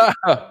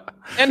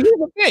 And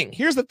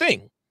here's the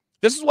thing.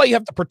 This is why you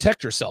have to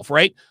protect yourself,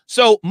 right?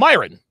 So,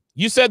 Myron,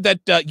 you said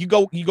that you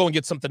go and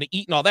get something to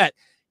eat and all that.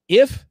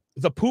 If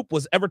the poop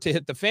was ever to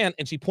hit the fan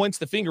and she points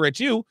the finger at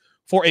you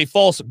for a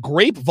false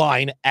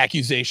grapevine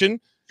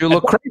accusation, you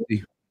look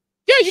crazy.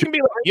 Yeah, you can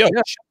be like, yo,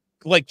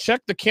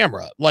 check the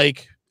camera.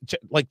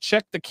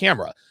 Check the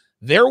camera.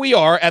 There we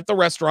are at the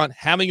restaurant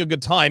having a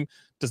good time.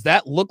 Does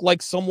that look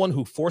like someone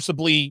who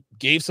forcibly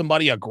gave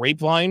somebody a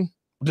grapevine?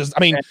 Does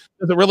it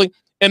really?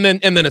 And then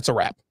it's a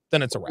wrap.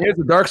 Then it's a wrap. Here's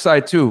the dark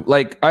side too.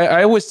 Like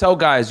I always tell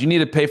guys, you need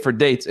to pay for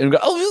dates and go,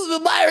 oh,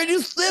 Myron,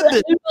 you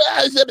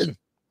slipping.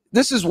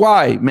 This is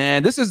why,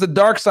 man. This is the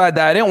dark side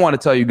that I didn't want to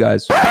tell you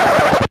guys.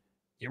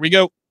 Here we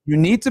go. You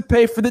need to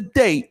pay for the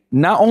date,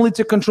 not only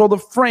to control the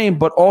frame,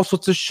 but also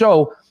to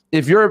show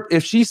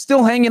if she's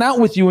still hanging out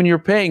with you and you're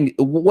paying,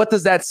 what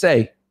does that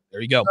say?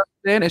 There you go.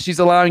 And she's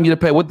allowing you to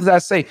pay. What does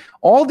that say?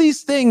 All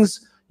these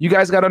things you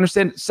guys got to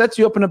understand sets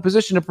you up in a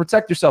position to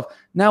protect yourself.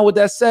 Now, with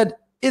that said,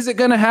 is it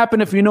going to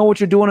happen if you know what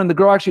you're doing and the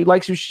girl actually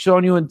likes you,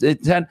 showing you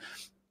intent?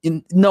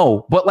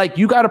 No, but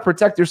you got to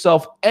protect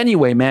yourself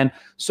anyway, man.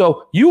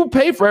 So you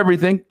pay for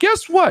everything.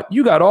 Guess what?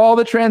 You got all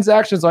the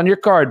transactions on your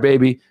card,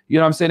 baby. You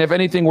know what I'm saying? If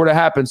anything were to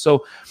happen.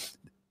 So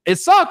it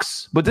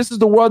sucks, but this is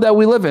the world that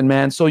we live in,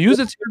 man. So use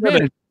it to your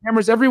advantage.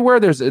 Cameras everywhere.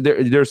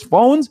 There's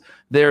phones.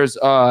 There's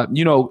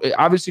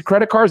obviously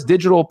credit cards,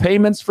 digital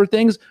payments for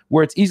things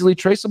where it's easily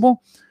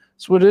traceable.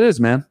 That's what it is,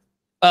 man.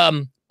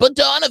 But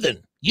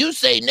Donovan, you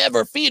say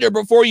never feed her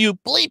before you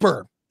bleep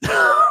her.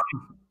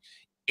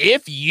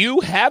 If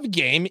you have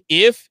game,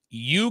 if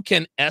you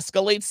can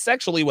escalate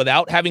sexually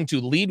without having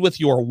to lead with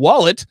your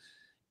wallet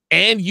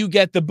and you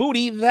get the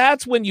booty,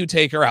 that's when you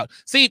take her out.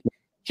 See,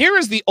 here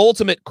is the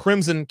ultimate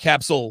Crimson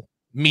Capsule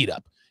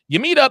meetup. You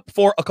meet up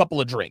for a couple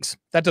of drinks.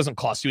 That doesn't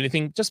cost you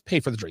anything. Just pay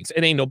for the drinks.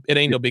 It ain't no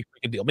big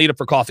freaking deal. Meet up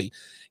for coffee.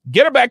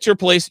 Get her back to your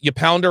place. You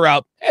pound her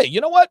out. Hey, you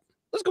know what?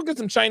 Let's go get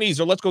some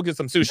Chinese or let's go get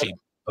some sushi.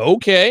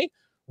 Okay,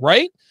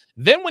 right?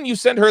 Then when you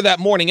send her that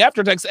morning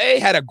after text, hey,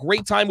 had a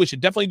great time. We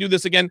should definitely do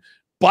this again.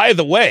 By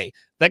the way,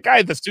 that guy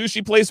at the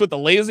sushi place with the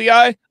lazy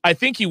eye, I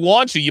think he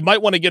wants you. You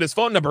might want to get his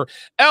phone number.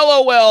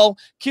 LOL,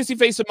 kissy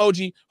face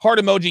emoji, heart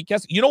emoji.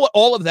 You know what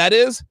all of that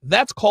is?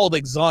 That's called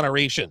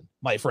exoneration,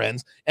 my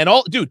friends. And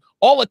all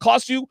it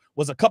cost you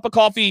was a cup of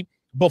coffee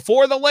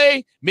before the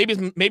lay, maybe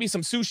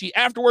some sushi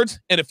afterwards,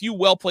 and a few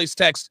well-placed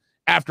texts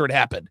after it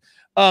happened.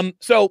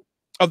 So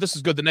this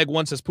is good. The neg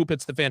one says poop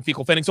hits the fan,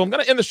 fecal fanning. So I'm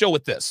going to end the show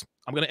with this.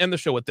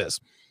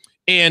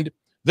 And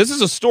this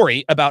is a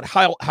story about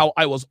how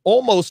I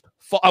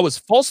was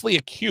falsely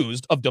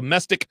accused of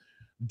domestic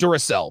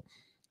Duracell.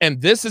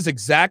 And this is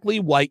exactly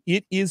why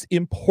it is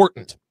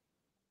important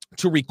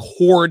to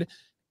record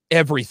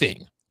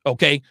everything.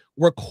 Okay?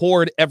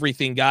 Record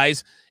everything,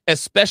 guys,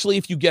 especially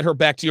if you get her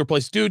back to your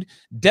place. Dude,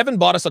 Devin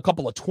bought us a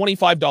couple of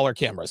 $25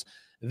 cameras.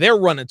 They're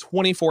running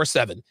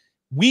 24/7.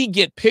 We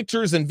get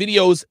pictures and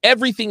videos,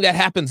 everything that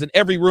happens in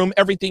every room,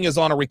 everything is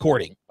on a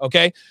recording.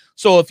 Okay?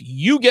 So if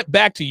you get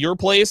back to your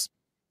place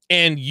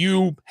and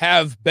you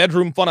have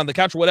bedroom fun on the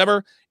couch or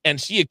whatever, and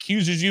she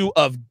accuses you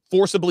of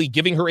forcibly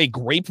giving her a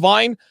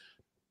grapevine,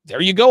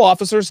 there you go,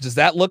 officers. Does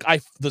that look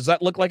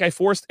like I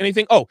forced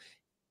anything? Oh,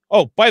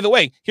 Oh, by the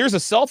way, here's a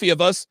selfie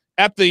of us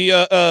at the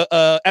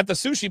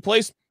sushi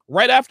place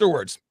right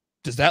afterwards.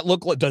 Does that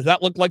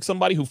look like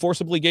somebody who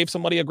forcibly gave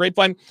somebody a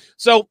grapevine?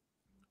 So,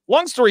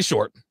 long story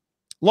short,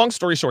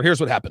 here's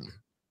what happened.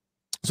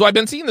 So I've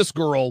been seeing this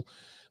girl.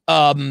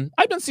 On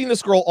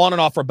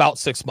and off for about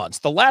 6 months.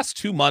 The last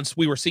 2 months,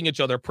 we were seeing each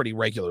other pretty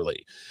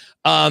regularly.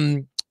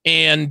 And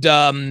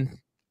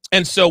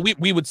so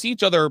we would see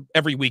each other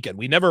every weekend.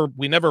 We never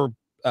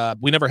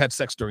had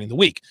sex during the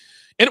week.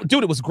 And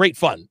dude, it was great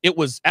fun. It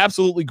was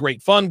absolutely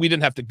great fun. We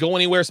didn't have to go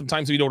anywhere.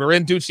 Sometimes we'd order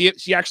in. Dude,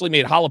 she actually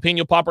made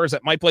jalapeno poppers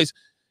at my place.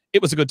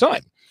 It was a good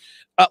time.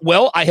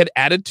 Well, I had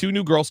added 2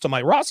 new girls to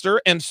my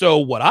roster. And so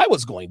what I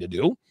was going to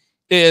do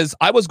is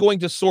I was going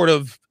to sort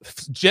of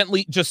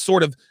gently just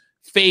sort of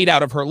fade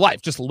out of her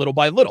life, just little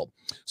by little.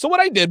 So what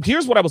I did,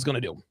 here's what I was going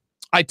to do.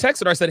 I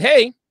texted her. I said,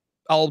 hey,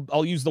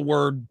 I'll use the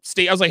word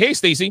stay. I was like, hey,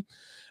 Stacy,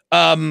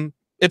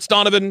 it's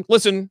Donovan.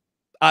 Listen,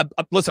 I've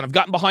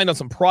gotten behind on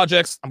some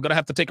projects. I'm going to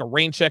have to take a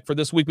rain check for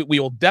this week, but we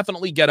will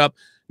definitely get up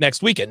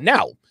next weekend.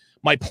 Now,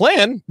 my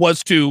plan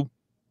was to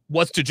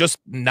just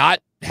not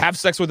have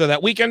sex with her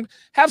that weekend,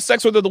 have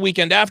sex with her the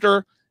weekend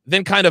after,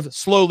 then kind of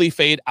slowly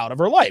fade out of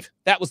her life.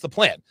 That was the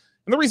plan.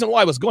 And the reason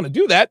why I was going to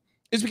do that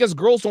is because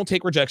girls don't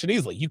take rejection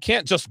easily. You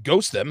can't just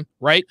ghost them,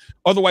 right?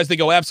 Otherwise, they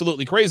go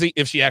absolutely crazy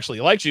if she actually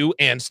likes you.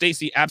 And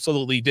Stacy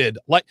absolutely did.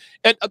 Like,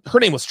 and her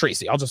name was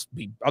Tracy. I'll just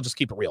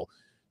keep it real.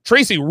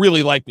 Tracy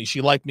really liked me.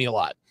 She liked me a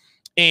lot,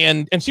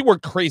 and she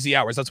worked crazy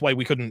hours. That's why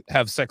we couldn't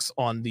have sex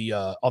on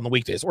the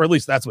weekdays, or at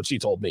least that's what she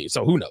told me.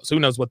 So who knows? Who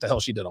knows what the hell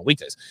she did on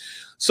weekdays?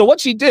 So what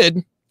she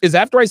did is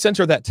after I sent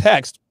her that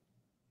text,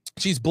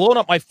 she's blowing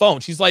up my phone.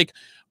 She's like,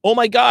 oh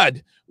my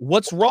God,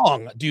 what's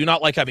wrong? Do you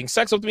not like having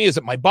sex with me? Is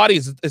it my body?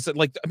 Is it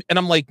like, and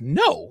I'm like,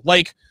 no,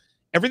 like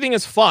everything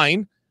is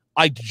fine.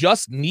 I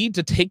just need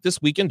to take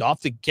this weekend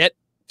off to get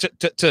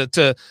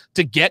to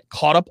get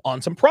caught up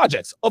on some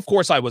projects. Of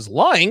course I was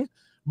lying,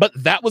 but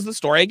that was the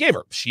story I gave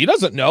her. She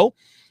doesn't know.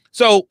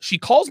 So she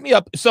calls me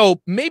up.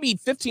 So maybe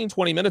 15,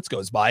 20 minutes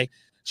goes by.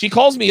 She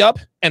calls me up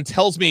and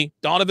tells me,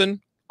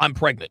 Donovan, I'm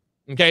pregnant.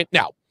 Okay.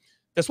 Now,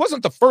 this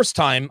wasn't the first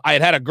time I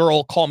had a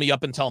girl call me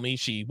up and tell me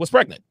she was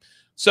pregnant.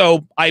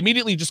 So I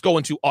immediately just go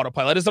into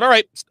autopilot. I said, all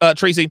right,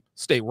 Tracy,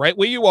 stay right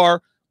where you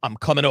are. I'm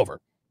coming over,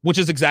 which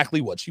is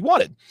exactly what she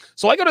wanted.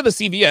 So I go to the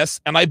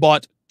CVS and I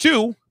bought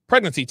 2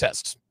 pregnancy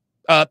tests,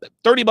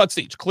 $30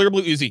 each, clear,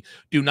 blue, easy.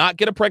 Do not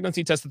get a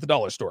pregnancy test at the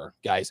dollar store,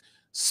 guys.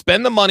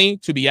 Spend the money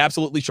to be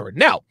absolutely sure.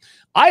 Now,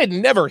 I had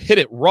never hit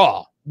it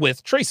raw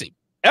with Tracy,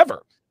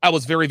 ever. I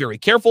was very, very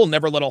careful,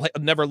 never let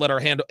her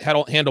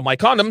handle my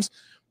condoms.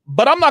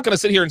 But I'm not going to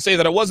sit here and say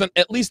that I wasn't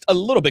at least a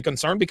little bit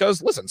concerned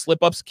because, listen,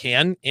 slip-ups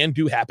can and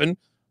do happen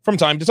from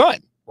time to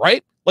time,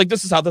 right? Like,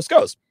 this is how this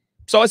goes.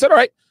 So I said, all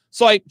right.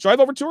 So I drive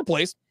over to her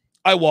place.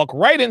 I walk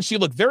right in. She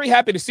looked very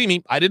happy to see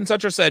me. I didn't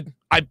touch her.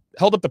 I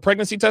held up the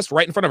pregnancy test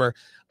right in front of her.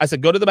 I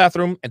said, go to the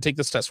bathroom and take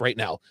this test right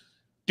now.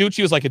 Dude,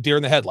 she was like a deer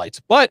in the headlights.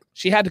 But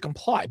she had to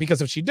comply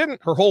because if she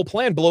didn't, her whole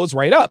plan blows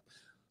right up.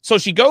 So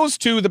she goes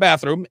to the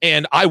bathroom,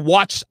 and I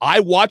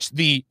watched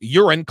the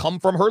urine come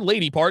from her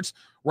lady parts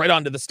right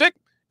onto the stick.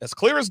 As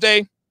clear as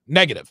day,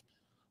 negative,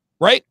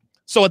 right?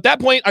 So at that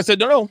point, I said,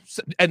 no.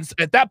 And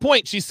at that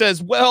point, she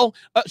says, well,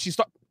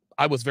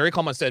 I was very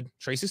calm. I said,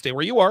 Tracy, stay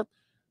where you are.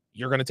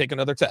 You're going to take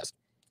another test.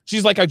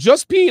 She's like, I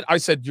just peed. I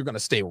said, you're going to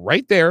stay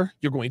right there.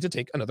 You're going to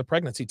take another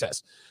pregnancy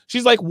test.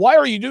 She's like, why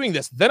are you doing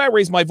this? Then I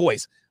raised my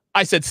voice.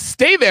 I said,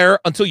 stay there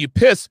until you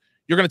piss.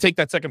 You're going to take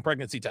that second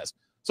pregnancy test.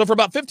 So for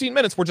about 15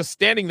 minutes, we're just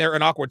standing there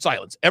in awkward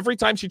silence. Every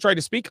time she tried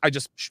to speak, I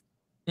just,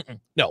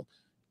 no.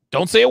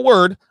 Don't say a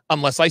word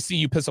unless I see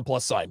you piss a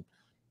plus sign.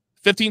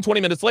 15,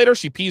 20 minutes later,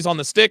 she pees on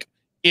the stick.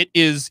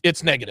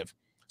 It's negative.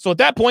 So at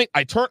that point,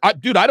 I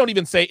don't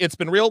even say it's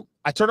been real.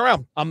 I turn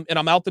around and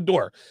I'm out the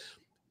door.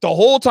 The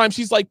whole time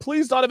she's like,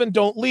 please, Donovan,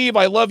 don't leave.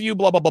 I love you,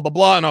 blah, blah, blah, blah,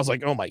 blah. And I was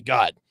like, oh my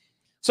God.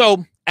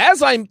 So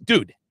as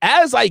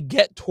I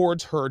get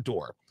towards her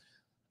door,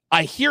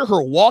 I hear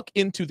her walk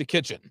into the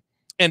kitchen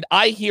and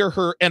I hear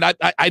her, and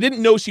I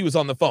didn't know she was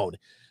on the phone.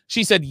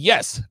 She said,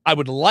 yes, I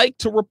would like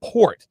to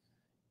report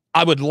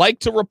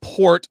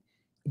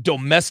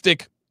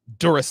domestic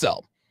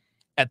Duracell.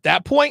 At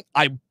that point,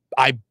 I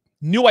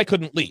knew I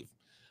couldn't leave.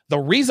 The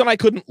reason I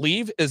couldn't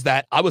leave is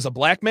that I was a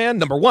black man.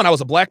 Number one, I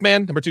was a black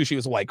man. Number two, she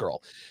was a white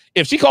girl.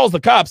 If she calls the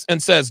cops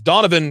and says,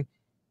 Donovan,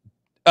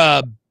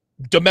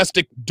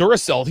 domestic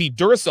Duracell, he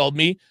Duracelled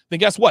me, then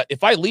guess what?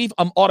 If I leave,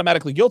 I'm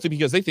automatically guilty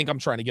because they think I'm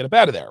trying to get up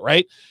out of there,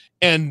 right?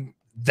 And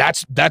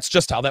that's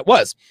just how that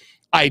was.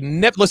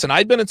 Listen,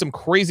 I'd been in some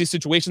crazy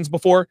situations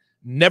before,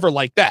 never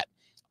like that.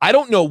 I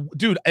don't know,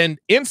 dude. And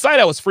inside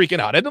I was freaking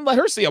out. I didn't let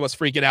her see I was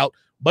freaking out,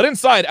 but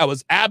inside I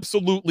was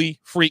absolutely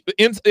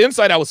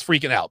inside I was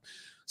freaking out.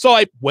 So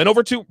I went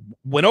over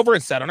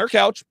and sat on her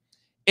couch,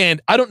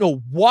 and I don't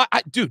know why.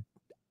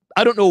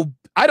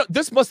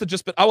 This must have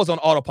just been, I was on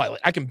autopilot.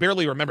 I can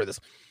barely remember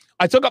this.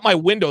 I took up my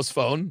Windows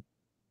phone,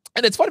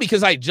 and it's funny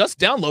because I just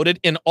downloaded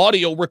an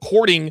audio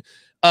recording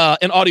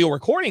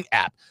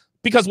app.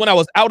 Because when I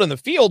was out in the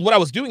field, what I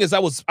was doing is I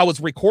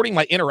was recording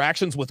my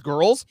interactions with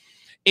girls.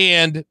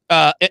 and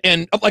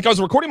like I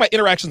was recording my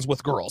interactions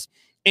with girls,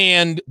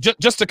 and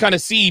just to kind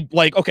of see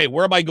like, okay,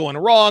 where am I going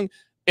wrong?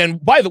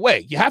 And by the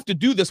way, you have to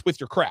do this with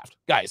your craft,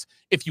 guys.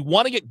 If you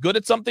want to get good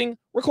at something,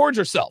 record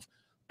yourself.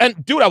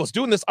 And dude, I was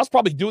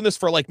probably doing this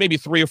for like maybe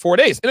 3 or 4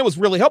 days, and it was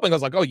really helping. I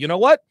was like, oh, you know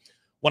what?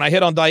 When I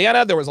hit on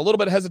Diana, there was a little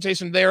bit of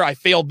hesitation there. I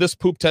failed this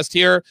poop test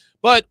here.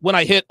 But when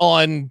I hit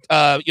on,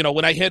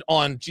 when I hit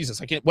on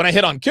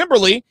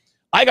Kimberly,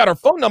 I got her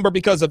phone number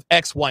because of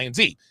X, Y, and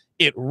Z.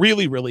 It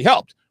really, really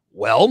helped.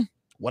 Well,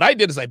 what I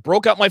did is I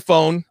broke out my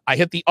phone. I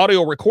hit the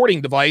audio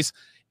recording device,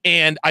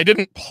 and I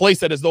didn't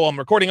place it as though I'm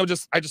recording. I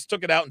just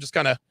took it out and just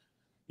kind of,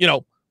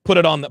 put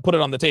it on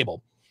the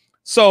table.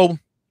 So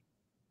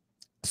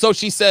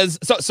she says,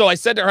 so I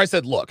said to her, I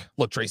said, look,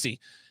 Tracy,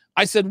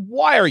 I said,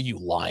 why are you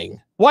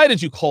lying? Why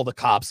did you call the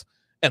cops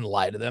and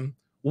lie to them?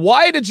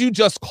 Why did you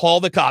just call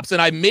the cops?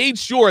 And I made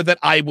sure that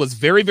I was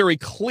very, very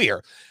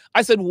clear.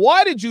 I said,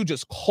 why did you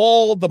just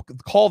call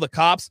the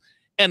cops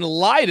and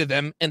lie to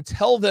them and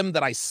tell them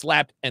that I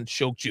slapped and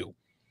choked you?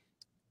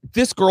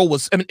 This girl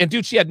was, and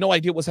dude, she had no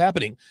idea what was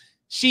happening.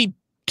 She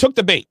took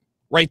the bait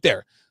right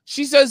there.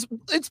 She says,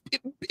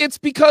 it's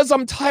because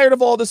I'm tired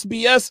of all this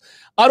BS.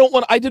 I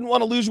didn't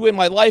want to lose you in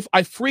my life.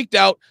 I freaked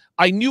out.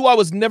 I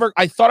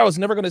thought I was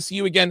never going to see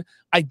you again.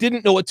 I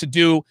didn't know what to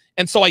do.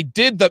 And so I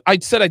did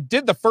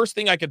the first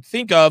thing I could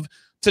think of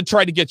to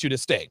try to get you to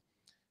stay.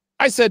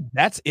 I said,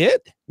 that's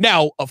it?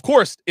 Now, of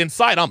course,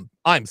 inside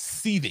I'm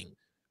seething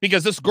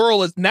because this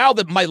girl now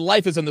that my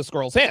life is in this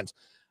girl's hands.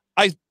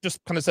 I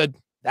just kind of said,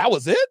 that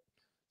was it?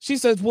 She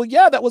says, well,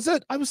 yeah, that was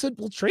it. I said,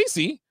 well,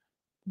 Tracy,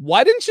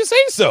 why didn't you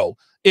say so?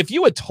 If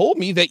you had told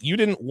me that you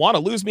didn't want to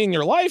lose me in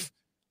your life,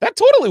 that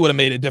totally would have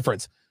made a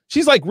difference.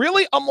 She's like,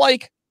 really? I'm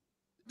like,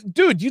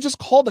 dude, you just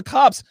called the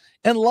cops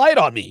and lied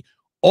on me.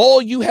 All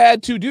you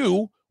had to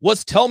do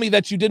was tell me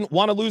that you didn't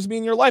want to lose me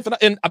in your life.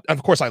 And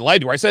of course I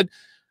lied to her. I said,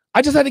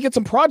 I just had to get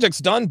some projects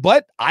done,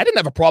 but I didn't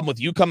have a problem with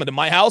you coming to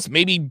my house,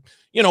 maybe,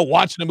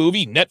 watching a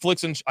movie,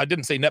 Netflix. And I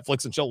didn't say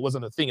Netflix and chill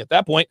wasn't a thing at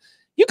that point.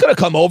 You could have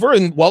come over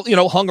and,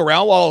 hung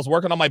around while I was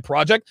working on my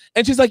project.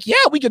 And she's like, yeah,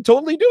 we could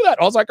totally do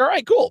that. I was like, all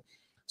right, cool.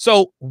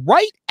 So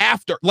right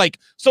after,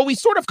 so we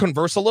sort of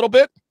converse a little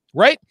bit,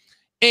 right?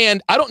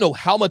 And I don't know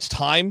how much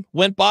time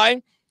went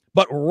by,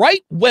 but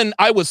right when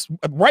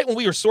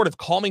we were sort of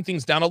calming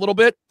things down a little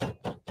bit,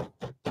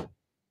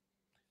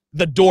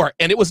 the door,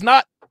 and it was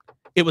not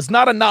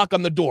a knock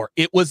on the door.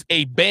 It was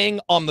a bang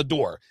on the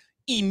door.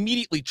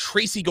 Immediately,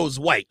 Tracy goes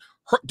white.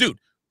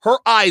 Her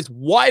eyes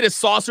wide as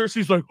saucers.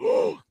 She's like,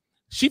 oh,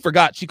 she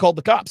forgot she called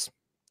the cops.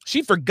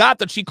 She forgot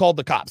that she called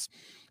the cops.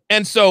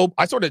 And so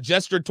I sort of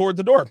gestured toward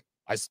the door.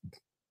 I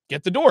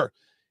get the door.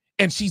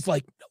 And she's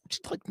like,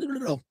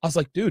 no. I was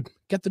like, dude,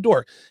 get the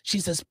door. She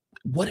says,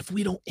 what if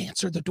we don't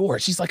answer the door?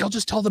 She's like, I'll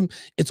just tell them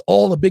it's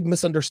all a big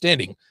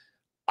misunderstanding.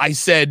 I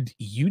said,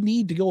 you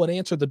need to go and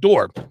answer the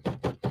door.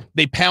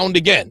 They pound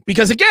again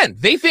because again,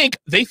 they think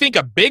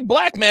a big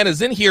black man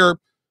is in here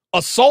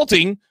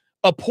assaulting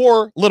a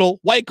poor little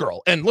white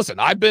girl. And listen,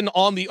 I've been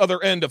on the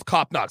other end of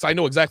cop knocks. I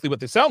know exactly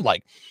what they sound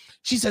like.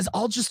 She says,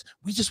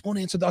 we just won't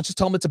answer. I'll just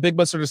tell them it's a big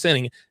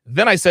misunderstanding.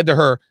 Then I said to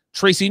her,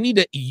 Tracy,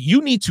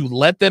 you need to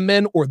let them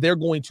in or they're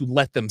going to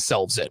let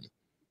themselves in.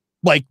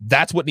 Like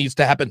that's what needs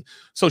to happen.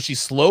 So she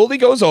slowly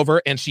goes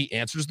over and she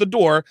answers the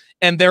door.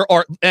 And there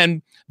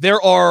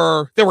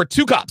were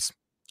two cops.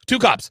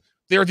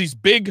 They're these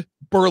big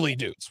burly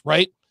dudes,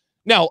 right?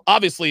 Now,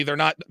 obviously, they're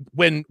not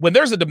when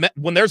there's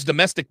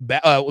domestic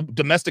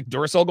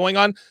Duracell going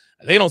on.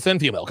 They don't send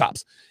female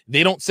cops.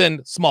 They don't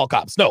send small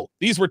cops. No,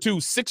 these were two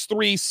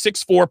 6'3",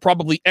 6'4",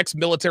 probably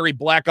ex-military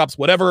black ops,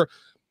 whatever.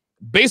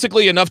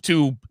 Basically enough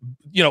to,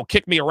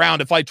 kick me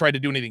around if I tried to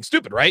do anything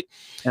stupid, right?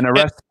 An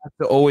arrest has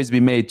to always be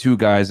made too,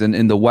 guys. And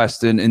in the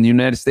West, in the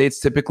United States,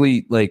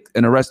 typically,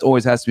 an arrest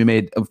always has to be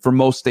made for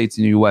most states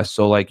in the U.S.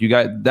 So,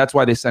 that's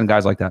why they send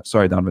guys like that.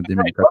 Sorry, Donovan.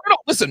 No,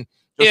 listen.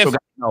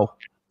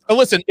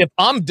 Listen, if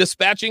I'm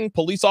dispatching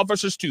police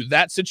officers to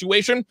that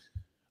situation,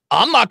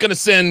 I'm not going to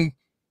send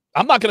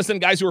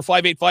guys who are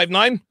 5'8",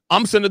 5'9".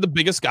 I'm sending the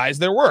biggest guys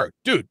there were.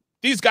 Dude,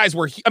 these guys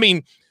were,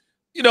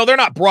 they're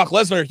not Brock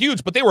Lesnar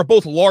huge, but they were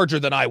both larger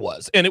than I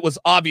was. And it was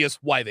obvious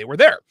why they were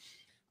there.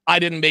 I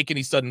didn't make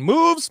any sudden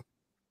moves.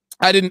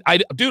 I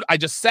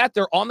just sat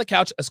there on the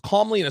couch as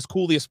calmly and as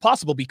coolly as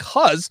possible,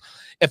 because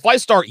if I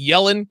start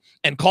yelling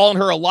and calling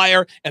her a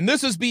liar and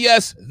this is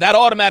BS, that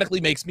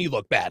automatically makes me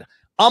look bad.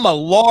 I'm a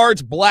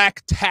large,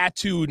 black,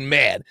 tattooed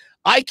man.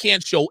 I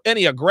can't show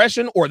any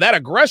aggression, or that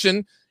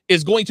aggression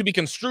is going to be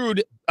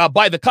construed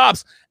by the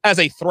cops as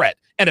a threat.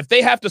 And if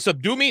they have to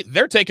subdue me,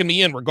 they're taking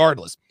me in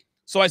regardless.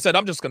 So I said,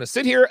 I'm just going to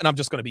sit here and I'm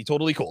just going to be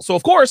totally cool. So,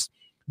 of course,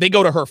 they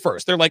go to her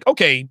first. They're like,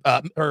 okay,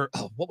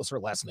 what was her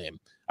last name?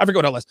 I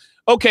forgot her last.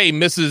 Okay,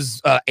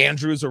 Mrs.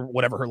 Andrews, or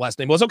whatever her last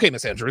name was. Okay,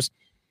 Miss Andrews,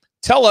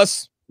 tell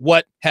us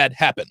what had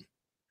happened.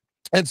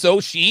 And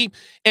so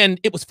and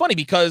it was funny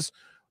because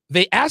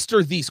they asked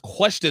her these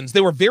questions.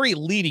 They were very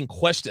leading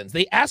questions.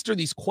 They asked her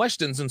these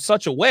questions in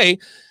such a way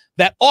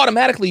that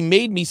automatically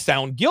made me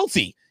sound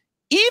guilty.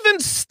 Even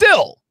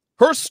still,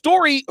 Her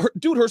story,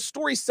 her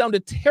story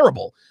sounded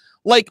terrible.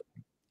 Like,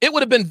 it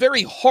would have been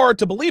very hard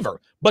to believe her,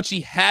 but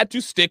she had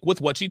to stick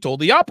with what she told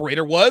the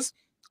operator was,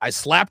 I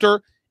slapped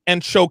her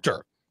and choked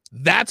her.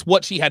 That's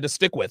what she had to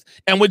stick with.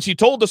 And when she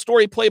told the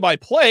story play by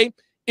play,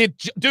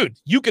 dude,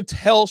 you could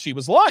tell she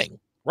was lying,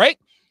 right?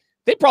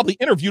 They probably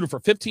interviewed her for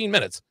 15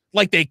 minutes.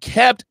 Like, they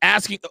kept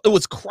asking. I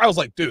was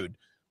like, dude,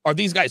 are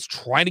these guys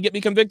trying to get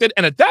me convicted?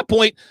 And at that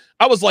point,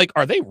 I was like,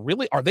 are they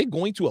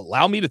going to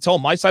allow me to tell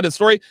my side of the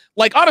story?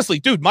 Like, honestly,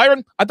 dude,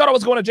 Myron, I thought I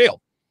was going to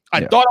jail.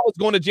 I thought I was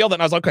going to jail.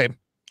 Then I was like, okay,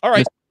 all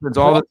right. It's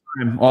all the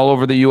time, all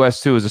over the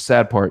U.S. too, is a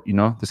sad part. You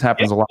know, this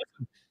happens a lot.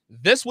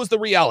 This was the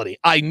reality.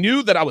 I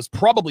knew that I was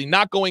probably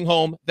not going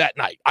home that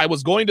night. I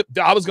was going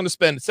to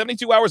spend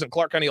 72 hours in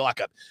Clark County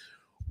lockup.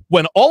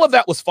 When all of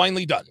that was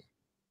finally done,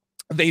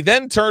 they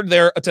then turned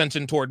their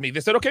attention toward me.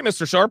 They said, okay,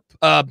 Mr. Sharp,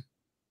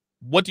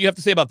 what do you have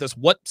to say about this?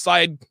 What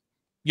side,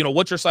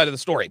 what's your side of the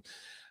story?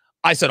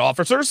 I said,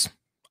 officers,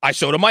 I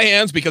showed them my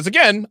hands because,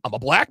 again, I'm a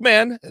black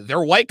man.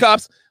 They're white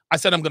cops. I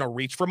said, I'm going to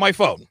reach for my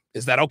phone.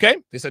 Is that okay?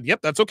 They said,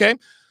 yep, that's okay.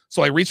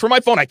 So I reached for my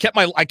phone. I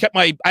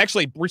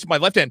actually reached my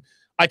left hand.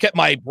 I kept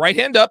my right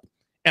hand up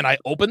and I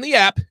opened the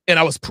app and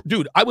I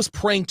was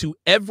praying to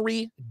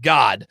every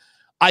God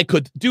I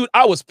could. Dude,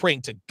 I was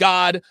praying to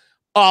God,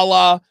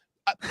 Allah.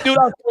 Dude,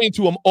 I was praying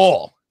to them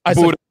all. I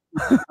was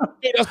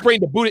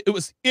praying to Buddha. It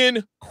was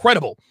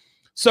incredible.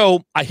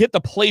 So I hit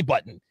the play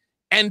button,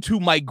 and to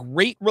my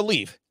great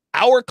relief,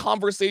 our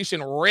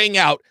conversation rang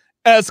out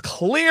as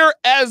clear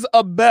as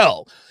a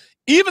bell.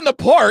 Even the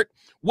part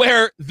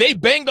where they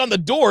banged on the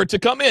door to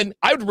come in,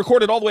 I would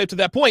record it all the way up to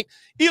that point.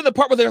 Even the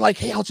part where they're like,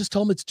 hey, I'll just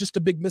tell them it's just a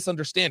big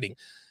misunderstanding.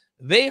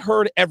 They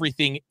heard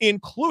everything,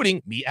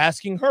 including me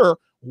asking her,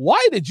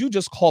 why did you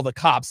just call the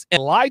cops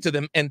and lie to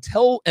them and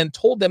told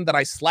them that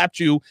I slapped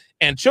you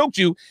and choked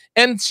you?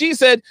 And she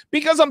said,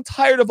 because I'm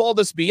tired of all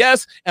this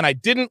BS and I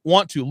didn't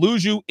want to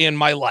lose you in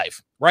my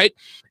life, right?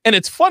 And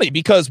it's funny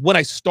because when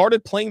I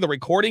started playing the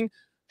recording,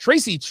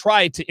 Tracy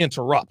tried to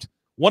interrupt.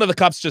 One of the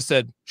cops just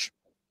said, shh.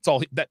 It's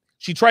all that.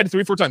 She tried it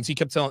 3-4 times. He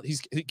kept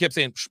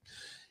saying, shh.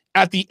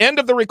 At the end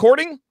of the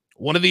recording,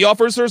 one of the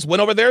officers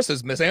went over there,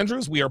 says, Miss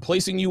Andrews, we are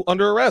placing you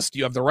under arrest.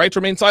 You have the right to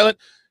remain silent.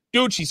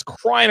 Dude, she's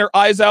crying her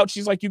eyes out.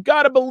 She's like, you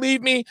got to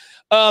believe me.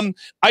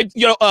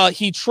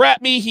 He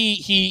trapped me.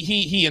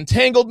 He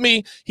entangled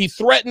me. He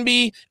threatened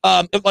me.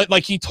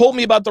 Like he told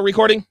me about the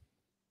recording.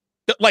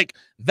 Like,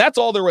 that's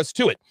all there was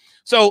to it.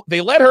 So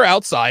they let her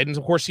outside. And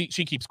of course she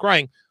keeps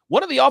crying.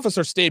 One of the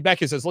officers stayed back.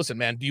 He says, listen,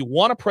 man, do you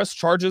want to press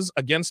charges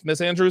against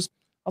Miss Andrews?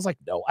 I was like,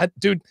 no,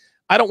 dude,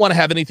 I don't want to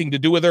have anything to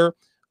do with her.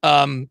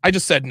 I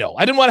just said no.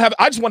 I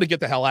just want to get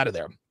the hell out of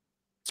there.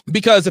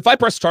 Because if I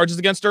press charges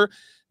against her,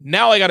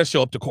 now I got to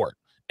show up to court.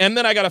 And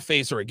then I got to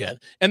face her again.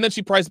 And then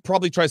she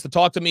probably tries to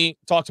talk to me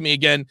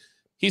again.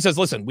 He says,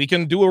 listen, we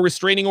can do a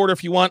restraining order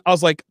if you want. I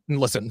was like,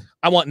 listen,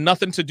 I want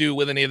nothing to do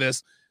with any of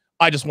this.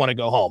 I just want to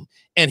go home.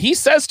 And he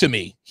says to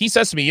me,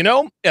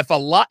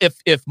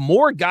 if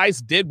more guys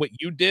did what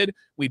you did,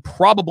 we'd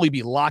probably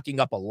be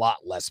locking up a lot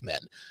less men.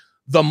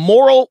 The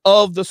moral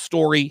of the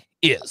story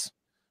is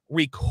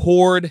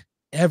record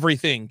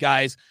everything,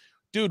 guys.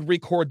 Dude,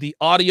 record the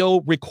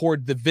audio,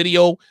 record the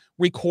video,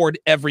 record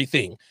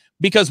everything.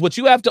 Because what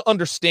you have to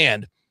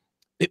understand,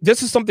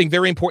 this is something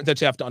very important that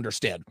you have to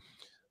understand.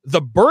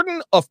 The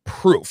burden of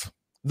proof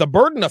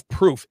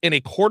in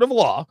a court of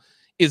law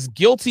is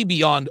guilty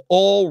beyond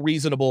all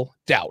reasonable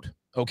doubt.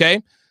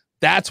 Okay?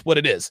 That's what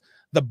it is.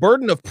 The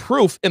burden of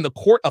proof in the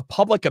court of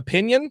public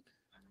opinion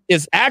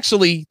is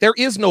actually, there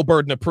is no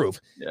burden of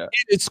proof. Yeah.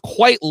 It's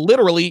quite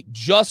literally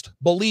just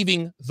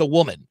believing the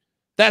woman.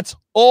 That's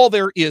all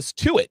there is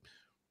to it.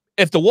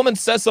 If the woman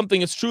says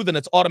something is true, then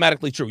it's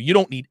automatically true. You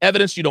don't need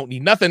evidence. You don't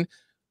need nothing.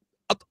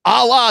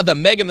 A la the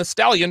Megan Thee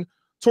Stallion,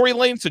 Tory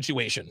Lanez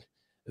situation.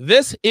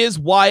 This is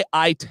why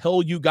I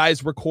tell you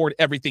guys record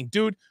everything.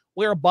 Dude,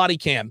 wear a body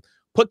cam.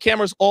 Put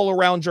cameras all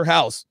around your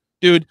house.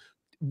 Dude,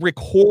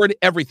 record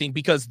everything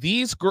because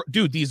these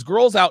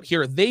girls out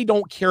here, they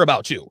don't care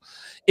about you.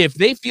 If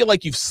they feel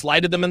like you've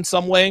slighted them in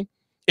some way,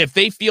 if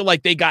they feel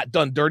like they got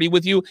done dirty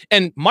with you,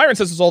 and Myron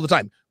says this all the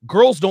time,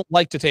 girls don't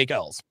like to take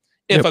L's.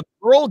 If a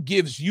girl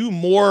gives you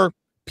more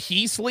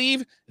peace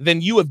leave than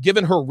you have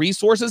given her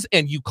resources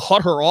and you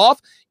cut her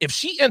off, if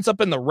she ends up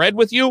in the red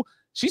with you,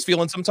 she's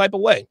feeling some type of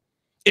way.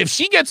 If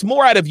she gets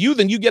more out of you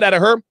than you get out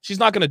of her, she's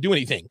not going to do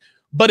anything.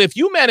 But if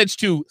you manage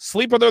to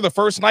sleep with her the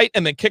first night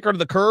and then kick her to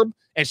the curb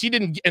and she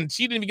didn't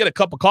even get a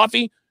cup of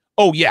coffee,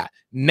 oh yeah,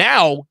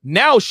 now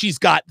she's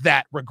got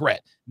that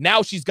regret.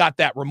 Now she's got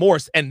that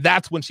remorse, and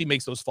that's when she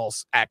makes those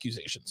false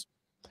accusations.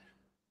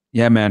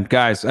 Yeah, man,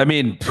 guys. I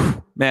mean,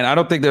 man, I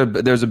don't think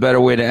there's a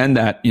better way to end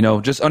that. You know,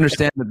 just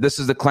understand that this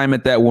is the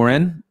climate that we're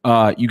in.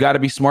 You got to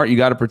be smart. You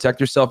got to protect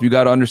yourself. You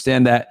got to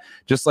understand that,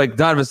 just like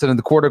Donovan said, in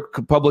the court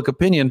of public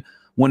opinion,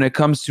 when it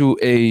comes to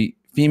a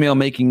female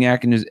making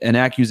an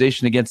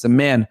accusation against a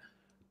man,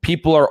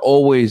 people are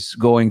always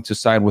going to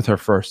side with her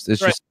first.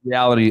 It's just the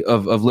reality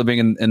of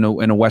living in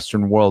a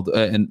Western world,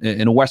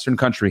 in a Western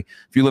country.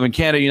 If you live in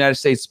Canada, United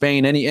States,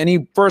 Spain,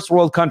 any first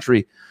world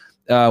country,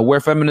 where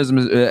feminism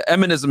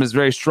is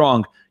very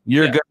strong,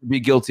 you're going to be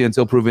guilty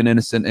until proven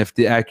innocent if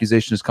the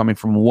accusation is coming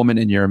from a woman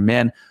and you're a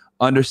man.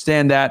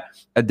 Understand that.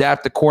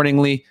 Adapt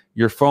accordingly.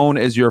 Your phone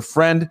is your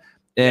friend.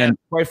 And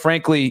quite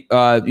frankly,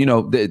 you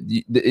know,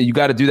 you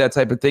got to do that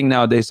type of thing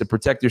nowadays to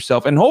protect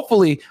yourself. And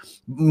hopefully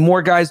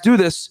more guys do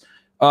this.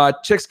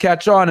 Chicks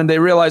catch on and they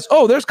realize,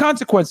 oh, there's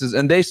consequences,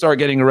 and they start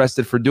getting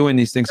arrested for doing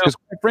these things. Because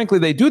quite frankly,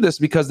 they do this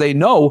because they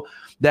know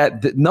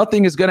that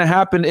nothing is going to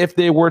happen if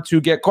they were to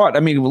get caught. I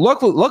mean,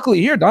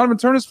 luckily here, Donovan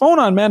turned his phone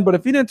on, man. But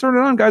if he didn't turn it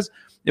on, guys,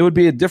 it would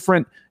be a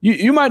different.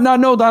 You might not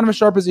know Donovan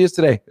Sharp as he is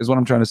today, is what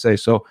I'm trying to say.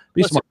 So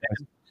be smart,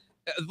 guys.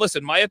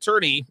 Listen, my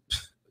attorney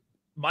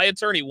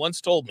once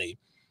told me,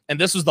 and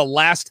this was the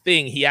last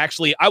thing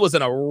I was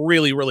in a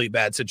really, really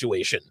bad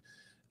situation.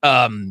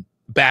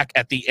 Back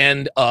at the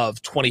end of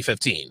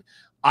 2015,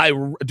 I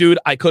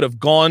could have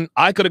gone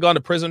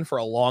to prison for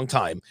a long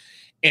time.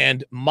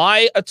 And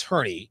my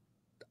attorney,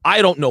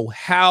 I don't know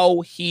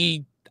how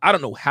he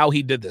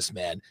did this,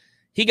 man.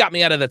 He got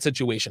me out of that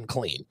situation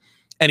clean.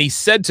 And he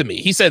said to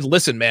me,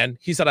 listen, man,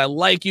 he said, I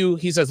like you.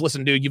 He says,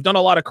 listen, dude, you've done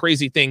a lot of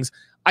crazy things.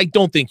 I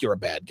don't think you're a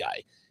bad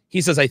guy.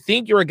 He says, I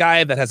think you're a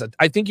guy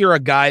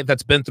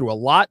that's been through a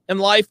lot in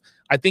life.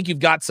 I think you've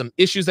got some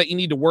issues that you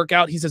need to work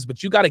out. He says,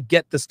 but you got to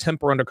get this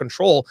temper under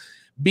control,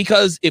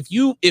 because if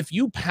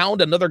you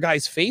pound another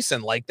guy's face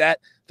in like that,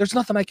 there's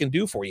nothing I can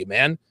do for you,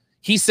 man.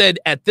 He said,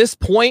 at this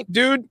point,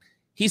 dude,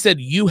 he said,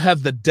 you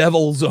have the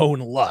devil's own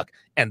luck,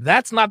 and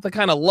that's not the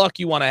kind of luck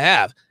you want to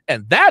have.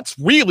 And that's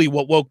really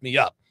what woke me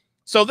up.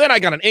 So then I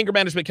got an anger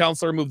management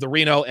counselor, moved to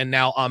Reno, and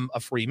now I'm a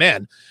free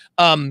man.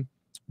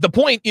 The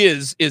point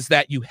is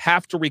that you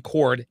have to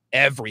record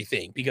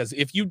everything, because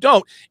if you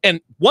don't,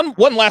 and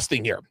one last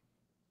thing here,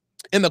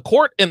 in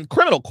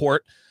criminal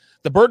court,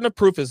 the burden of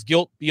proof is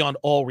guilt beyond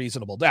all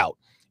reasonable doubt.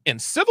 In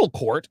civil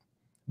court,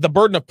 the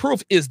burden of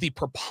proof is the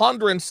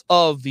preponderance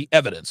of the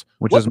evidence.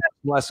 Which is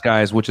much less,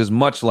 guys, which is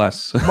much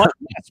less.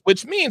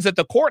 Which means that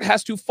the court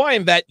has to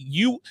find that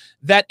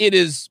it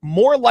is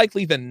more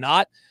likely than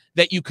not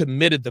that you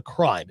committed the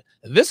crime.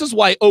 This is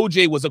why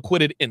OJ was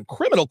acquitted in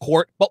criminal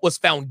court, but was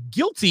found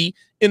guilty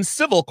in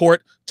civil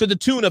court to the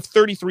tune of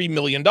 $33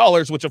 million,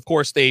 which of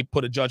course they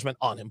put a judgment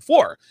on him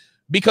for,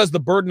 because the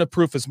burden of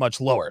proof is much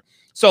lower.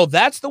 So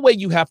that's the way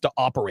you have to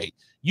operate.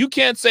 You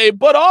can't say,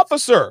 but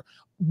officer,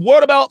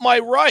 what about my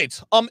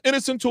rights? I'm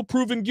innocent till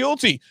proven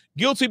guilty.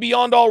 Guilty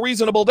beyond all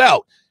reasonable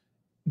doubt.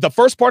 The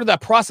first part of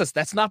that process,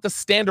 that's not the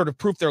standard of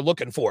proof they're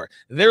looking for.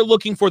 They're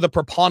looking for the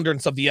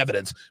preponderance of the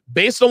evidence.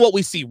 Based on what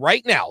we see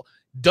right now,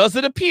 does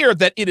it appear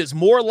that it is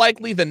more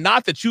likely than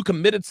not that you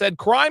committed said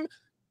crime?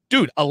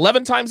 Dude,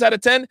 11 times out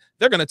of 10,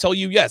 they're going to tell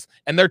you yes,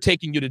 and they're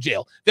taking you to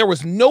jail. There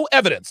was no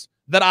evidence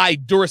that I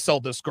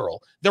Duracelled this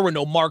girl. There were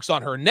no marks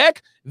on her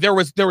neck. There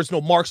was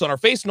no marks on her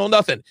face, no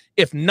nothing.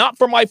 If not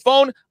for my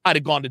phone, I'd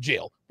have gone to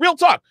jail. Real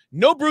talk.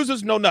 No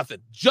bruises, no nothing.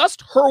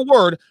 Just her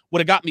word would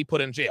have got me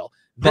put in jail.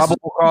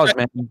 Probable cause,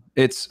 man.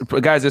 It's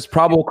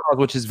probable cause,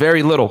 which is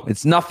very little.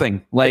 It's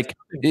nothing. Like,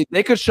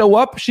 they could show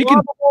up. She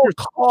can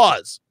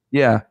cause.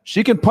 Yeah,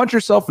 she can punch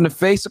herself in the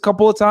face a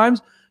couple of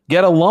times,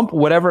 get a lump,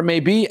 whatever it may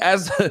be,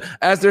 as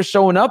they're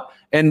showing up.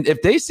 And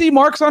if they see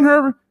marks on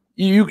her,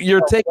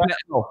 you're taking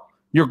it.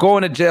 You're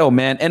going to jail,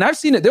 man. And I've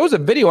seen it. There was a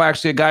video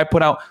actually a guy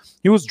put out.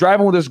 He was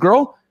driving with this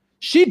girl.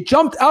 She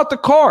jumped out the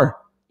car.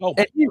 Oh,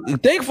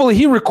 and thankfully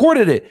he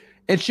recorded it.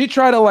 And she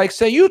tried to like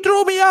say, you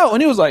threw me out.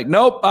 And he was like,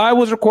 nope, I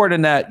was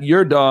recording that.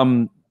 You're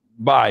dumb.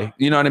 Bye.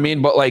 You know what I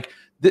mean? But like,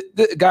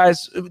 the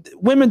guys,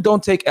 women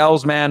don't take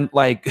L's, man.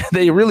 Like,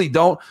 they really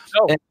don't.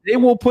 No. And they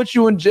will put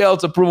you in jail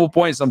to prove a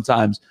point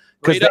sometimes,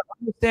 because they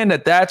understand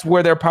that that's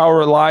where their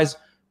power lies.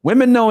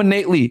 Women know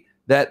innately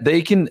that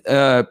they can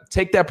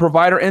take that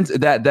provider and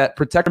that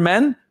protector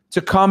men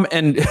to come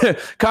and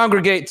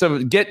congregate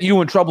to get you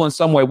in trouble in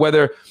some way,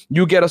 whether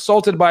you get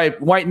assaulted by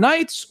white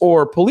knights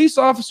or police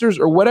officers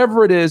or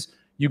whatever it is.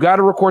 You got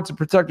to record to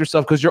protect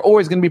yourself, because you're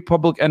always going to be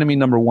public enemy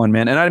number one,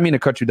 man. And I didn't mean to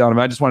cut you down.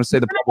 I just want to say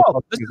this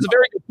is a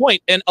very good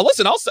point. And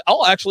listen,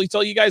 I'll actually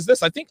tell you guys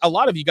this. I think a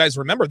lot of you guys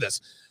remember this.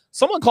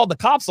 Someone called the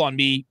cops on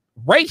me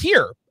right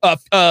here. I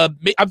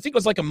think it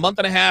was like a month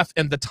and a half,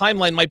 and the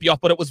timeline might be off,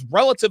 but it was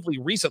relatively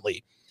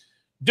recently.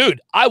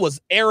 Dude, I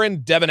was airing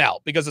Devin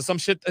out because of some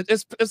shit.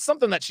 It's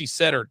something that she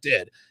said or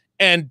did.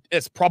 And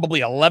it's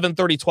probably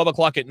 11:30, 12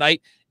 o'clock at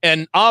night.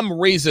 And I'm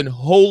raising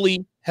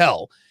holy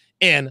hell.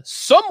 And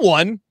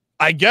someone,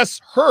 I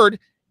guess, heard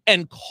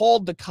and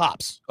called the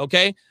cops.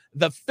 Okay.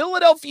 The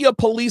Philadelphia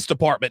Police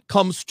Department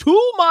comes to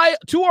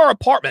our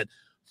apartment.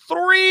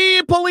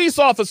 3 police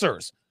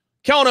officers,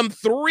 count them,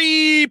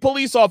 3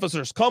 police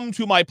officers come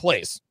to my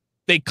place.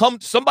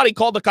 Somebody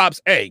called the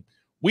cops. Hey,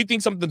 we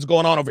think something's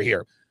going on over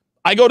here.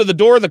 I go to the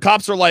door. The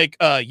cops are like,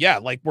 yeah,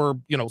 like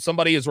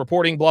somebody is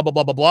reporting, blah, blah,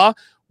 blah, blah, blah.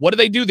 What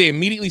do? They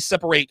immediately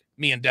separate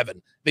me and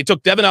Devin. They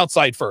took Devin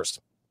outside first.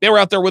 They were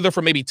out there with her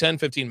for maybe 10,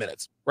 15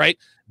 minutes, right?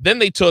 Then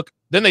they took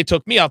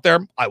me out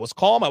there. I was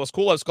calm. I was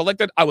cool. I was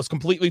collected. I was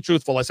completely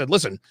truthful. I said,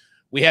 listen,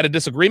 we had a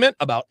disagreement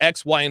about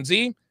X, Y, and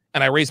Z,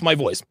 and I raised my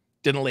voice.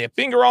 Didn't lay a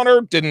finger on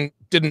her. Didn't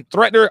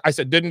threaten her. I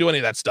said, didn't do any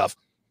of that stuff.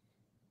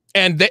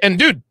 And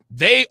dude,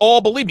 they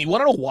all believe me. You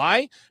want to know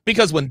why?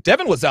 Because when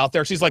Devin was out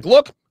there, she's like,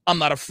 look, I'm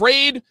not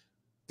afraid.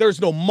 There's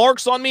no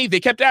marks on me. They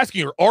kept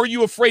asking her, are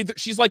you afraid?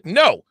 She's like,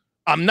 no,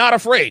 I'm not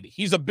afraid.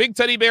 He's a big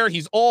teddy bear.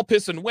 He's all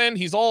piss and wind.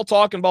 He's all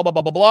talking, blah, blah,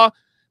 blah, blah, blah.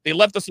 They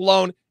left us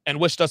alone and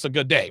wished us a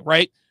good day,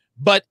 right?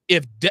 But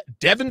if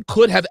Devin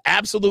could have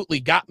absolutely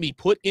got me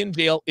put in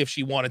jail if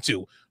she wanted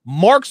to,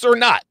 marks or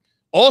not,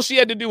 all she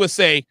had to do was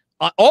say,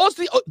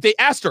 they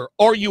asked her,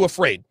 are you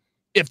afraid?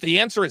 If the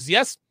answer is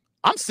yes,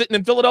 I'm sitting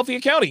in Philadelphia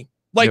County.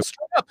 Like, yep.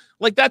 Straight up.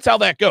 Like, that's how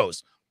that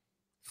goes.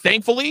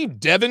 Thankfully,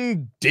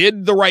 Devin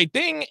did the right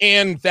thing,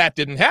 and that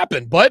didn't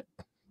happen. But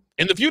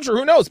in the future,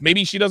 who knows?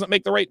 Maybe she doesn't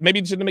make maybe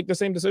she didn't make the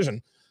same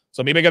decision.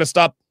 So maybe I got to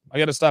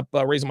stop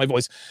raising my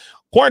voice.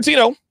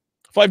 Quarantino,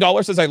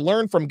 $5 says, I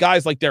learned from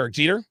guys like Derek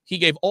Jeter. He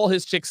gave all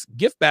his chicks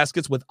gift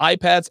baskets with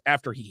iPads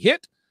after he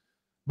hit,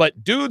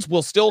 but dudes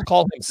will still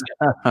call him simp.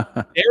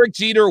 Derek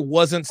Jeter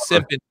wasn't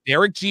simping.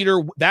 Derek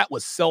Jeter, that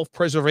was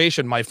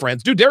self-preservation, my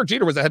friends. Dude, Derek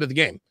Jeter was ahead of the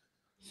game.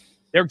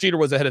 Derek Jeter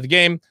was ahead of the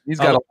game. He's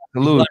got a lot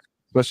to lose,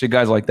 especially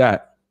guys like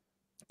that.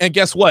 And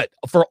guess what?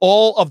 For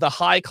all of the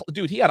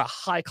dude, he had a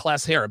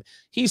high-class harem.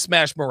 He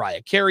smashed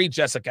Mariah Carey,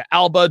 Jessica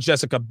Alba,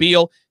 Jessica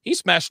Biel. He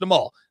smashed them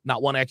all.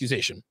 Not one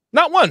accusation.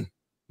 Not one.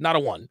 Not a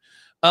one.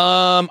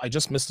 I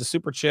just missed a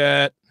super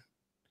chat.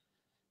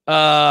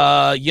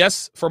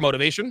 Yes, for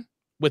motivation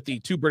with the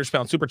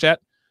 £2 super chat.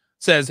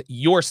 Says,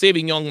 you're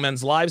saving young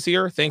men's lives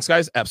here. Thanks,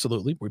 guys.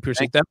 Absolutely. We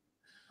appreciate that.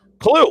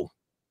 Clue.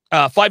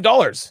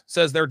 $5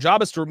 says their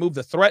job is to remove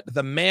the threat.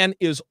 The man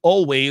is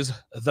always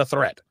the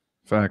threat.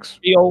 Facts.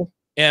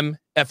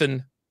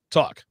 Effing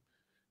talk.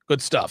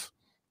 Good stuff.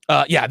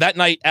 Yeah, that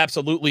night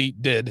absolutely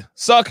did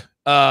suck.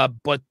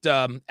 But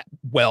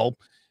well,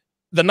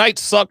 the night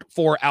sucked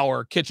for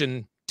our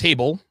kitchen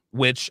table,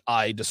 which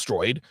I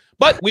destroyed,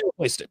 but we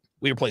replaced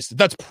it.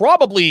 That's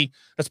probably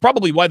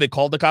why they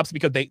called the cops,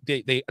 because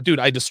they dude,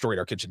 I destroyed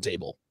our kitchen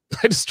table.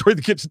 I destroyed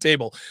the kitchen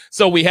table.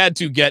 So we had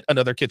to get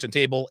another kitchen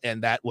table,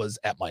 and that was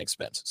at my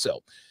expense.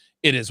 So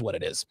it is what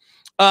it is.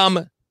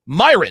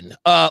 Myron,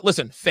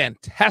 listen,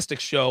 fantastic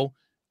show.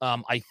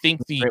 I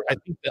think we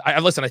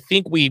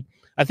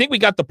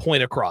got the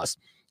point across.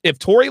 If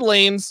Tory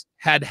Lanez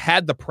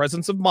had the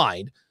presence of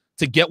mind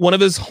to get one of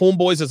his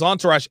homeboys, his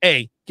entourage,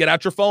 get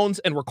out your phones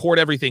and record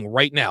everything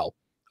right now.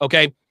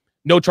 Okay.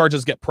 No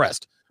charges get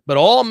pressed. But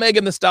all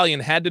Megan Thee Stallion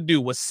had to do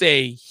was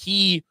say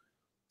he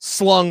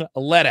slung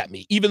lead at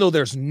me. Even though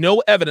there's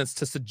no evidence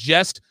to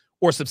suggest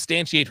or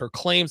substantiate her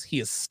claims, he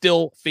is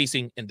still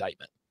facing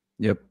indictment.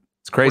 Yep.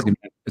 It's crazy, man.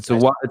 It's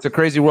a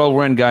crazy world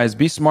we're in, guys.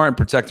 Be smart and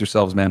protect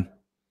yourselves, man.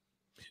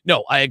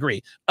 No, I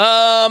agree.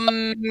 Let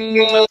me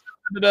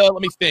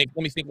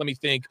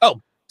think.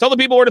 Oh, tell the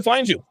people where to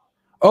find you.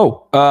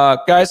 Oh,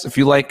 guys, if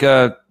you like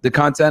the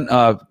content,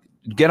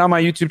 get on my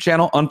YouTube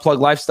channel, Unplug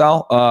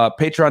Lifestyle,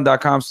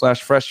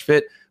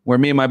 patreon.com/freshfit, where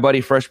me and my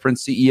buddy Fresh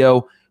Prince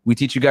CEO, we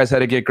teach you guys how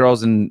to get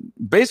girls in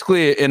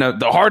basically in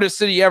the hardest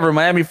city ever,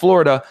 Miami,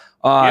 Florida.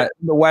 In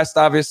the West,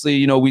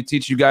 obviously, we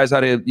teach you guys how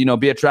to,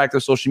 be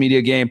attractive, social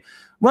media game,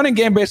 running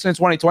game basically in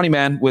 2020,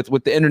 man,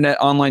 with the internet,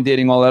 online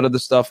dating, all that other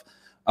stuff.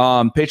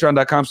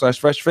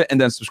 Patreon.com/freshfit, and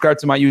then subscribe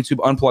to my YouTube,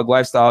 Unplug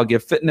Lifestyle.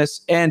 Give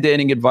fitness and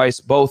dating advice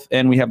both,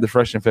 and we have the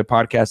Fresh and Fit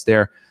podcast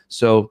there.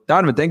 So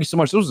Donovan, thank you so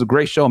much. This was a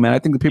great show, man. I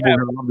think the people are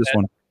gonna love this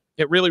one.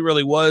 It really,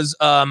 really was.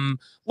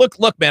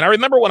 Look, man, I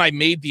remember when I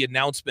made the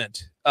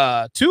announcement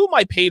to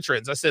my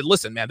patrons, I said,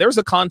 listen, man, there's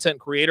a content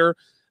creator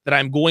that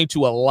I'm going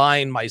to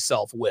align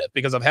myself with,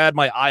 because I've had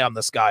my eye on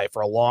this guy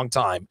for a long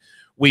time.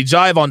 We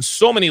jive on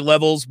so many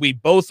levels. We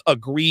both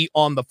agree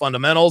on the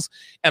fundamentals,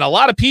 and a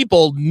lot of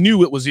people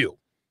knew it was you.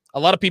 A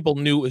lot of people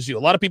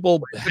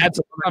had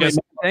to.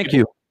 Thank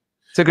you.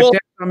 Took a chance to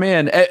come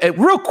in.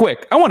 Real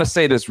quick, I want to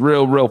say this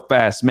real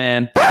fast,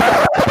 man.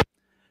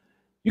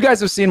 You guys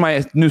have seen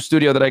my new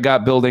studio that I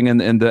got building in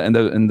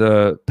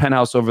the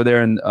penthouse over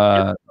there in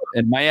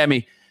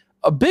Miami.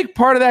 A big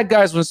part of that,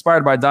 guys, was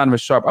inspired by Donovan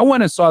Sharp. I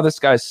went and saw this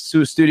guy's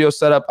studio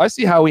setup. I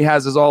see how he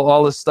has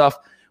all this stuff.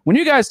 When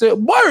you guys say,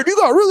 Byron, you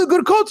got really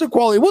good content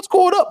quality, what's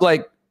going up?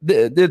 Like,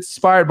 it's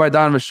inspired by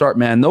Donovan Sharp,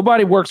 man.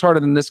 Nobody works harder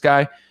than this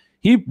guy.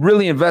 He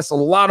really invests a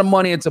lot of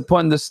money into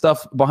putting this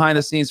stuff behind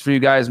the scenes for you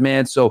guys,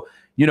 man. So,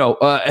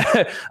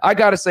 I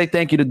got to say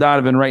thank you to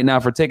Donovan right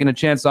now for taking a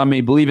chance on me,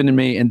 believing in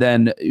me, and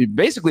then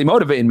basically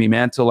motivating me,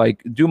 man, to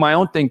do my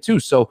own thing too.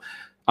 So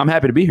I'm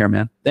happy to be here,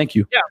 man. Thank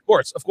you. Yeah,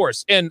 of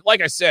course. And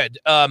like I said,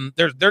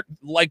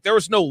 there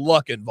was no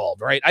luck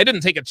involved, right? I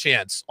didn't take a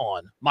chance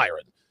on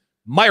Myron.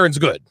 Myron's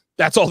good.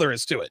 That's all there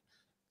is to it.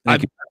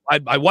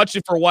 I watched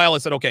it for a while. I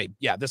said, okay,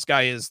 yeah, this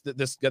guy is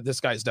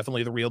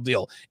definitely the real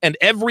deal. And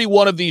every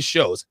one of these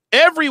shows,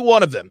 every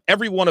one of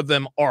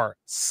them are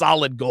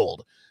solid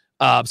gold.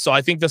 So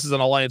I think this is an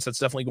alliance that's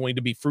definitely going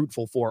to be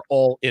fruitful for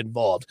all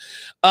involved.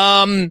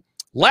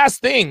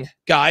 Last thing,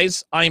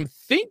 guys, I'm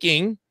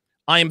thinking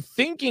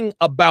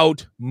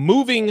about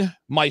moving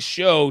my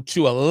show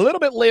to a little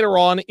bit later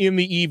on in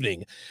the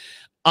evening.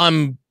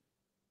 I'm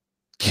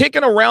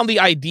kicking around the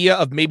idea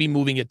of maybe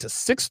moving it to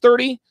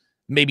 6:30,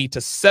 maybe to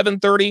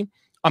 7:30.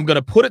 I'm going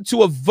to put it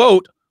to a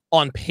vote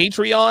on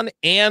Patreon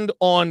and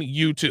on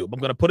YouTube. I'm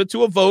going to put it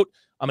to a vote.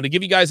 I'm going to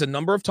give you guys a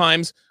number of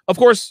times. Of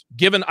course,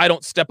 given I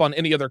don't step on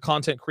any other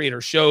content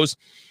creator shows,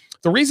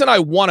 the reason I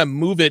want to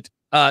move it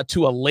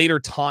to a later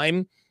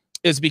time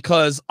is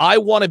because I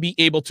want to be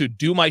able to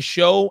do my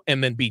show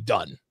and then be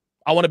done.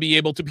 I want to be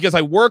able to, because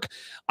I work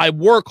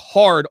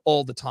hard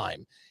all the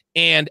time.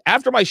 And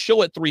after my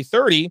show at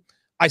 3:30,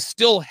 I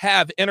still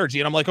have energy.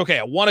 And I'm like, okay,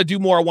 I want to do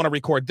more. I want to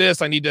record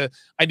this. I need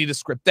to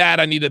script that.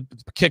 I need to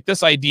kick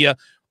this idea.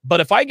 But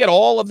if I get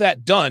all of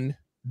that done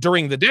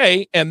during the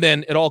day and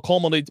then it all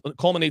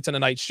culminates in a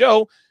night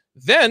show,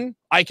 then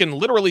I can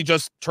literally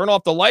just turn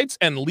off the lights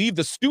and leave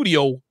the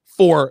studio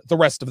for the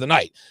rest of the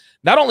night.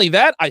 Not only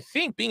that, I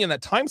think being in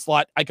that time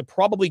slot, I could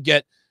probably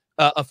get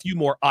a few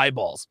more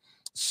eyeballs.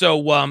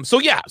 So I'm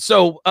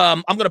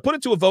going to put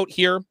it to a vote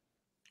here.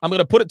 I'm going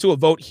to put it to a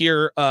vote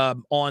here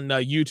on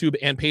YouTube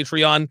and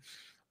Patreon.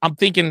 I'm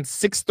thinking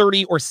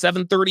 6:30 or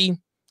 7:30.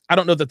 I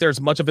don't know that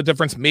there's much of a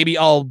difference. Maybe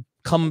I'll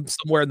come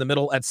somewhere in the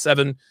middle at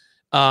 7,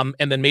 and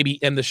then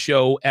maybe end the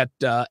show at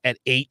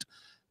 8,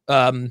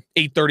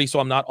 8:30. So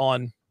I'm not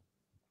on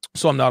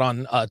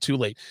too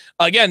late.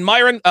 Again,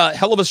 Myron,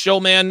 hell of a show,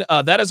 man.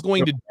 That is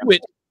going to do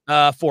it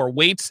for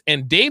Weights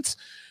and Dates.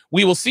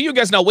 We will see you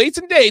guys now. Weights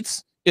and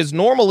Dates is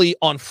normally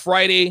on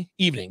Friday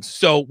evenings.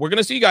 So we're going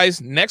to see you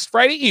guys next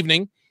Friday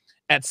evening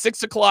at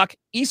 6 o'clock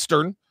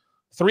Eastern,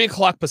 3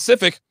 o'clock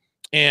Pacific,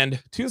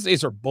 and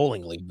Tuesdays are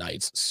bowling league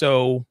nights.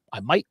 So I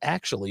might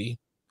actually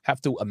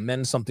have to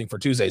amend something for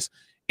Tuesdays.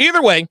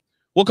 Either way,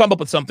 we'll come up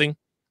with something.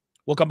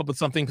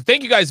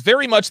 Thank you guys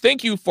very much.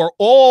 Thank you for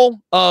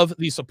all of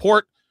the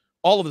support,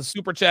 all of the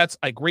super chats.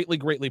 I greatly,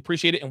 greatly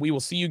appreciate it. And we will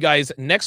see you guys next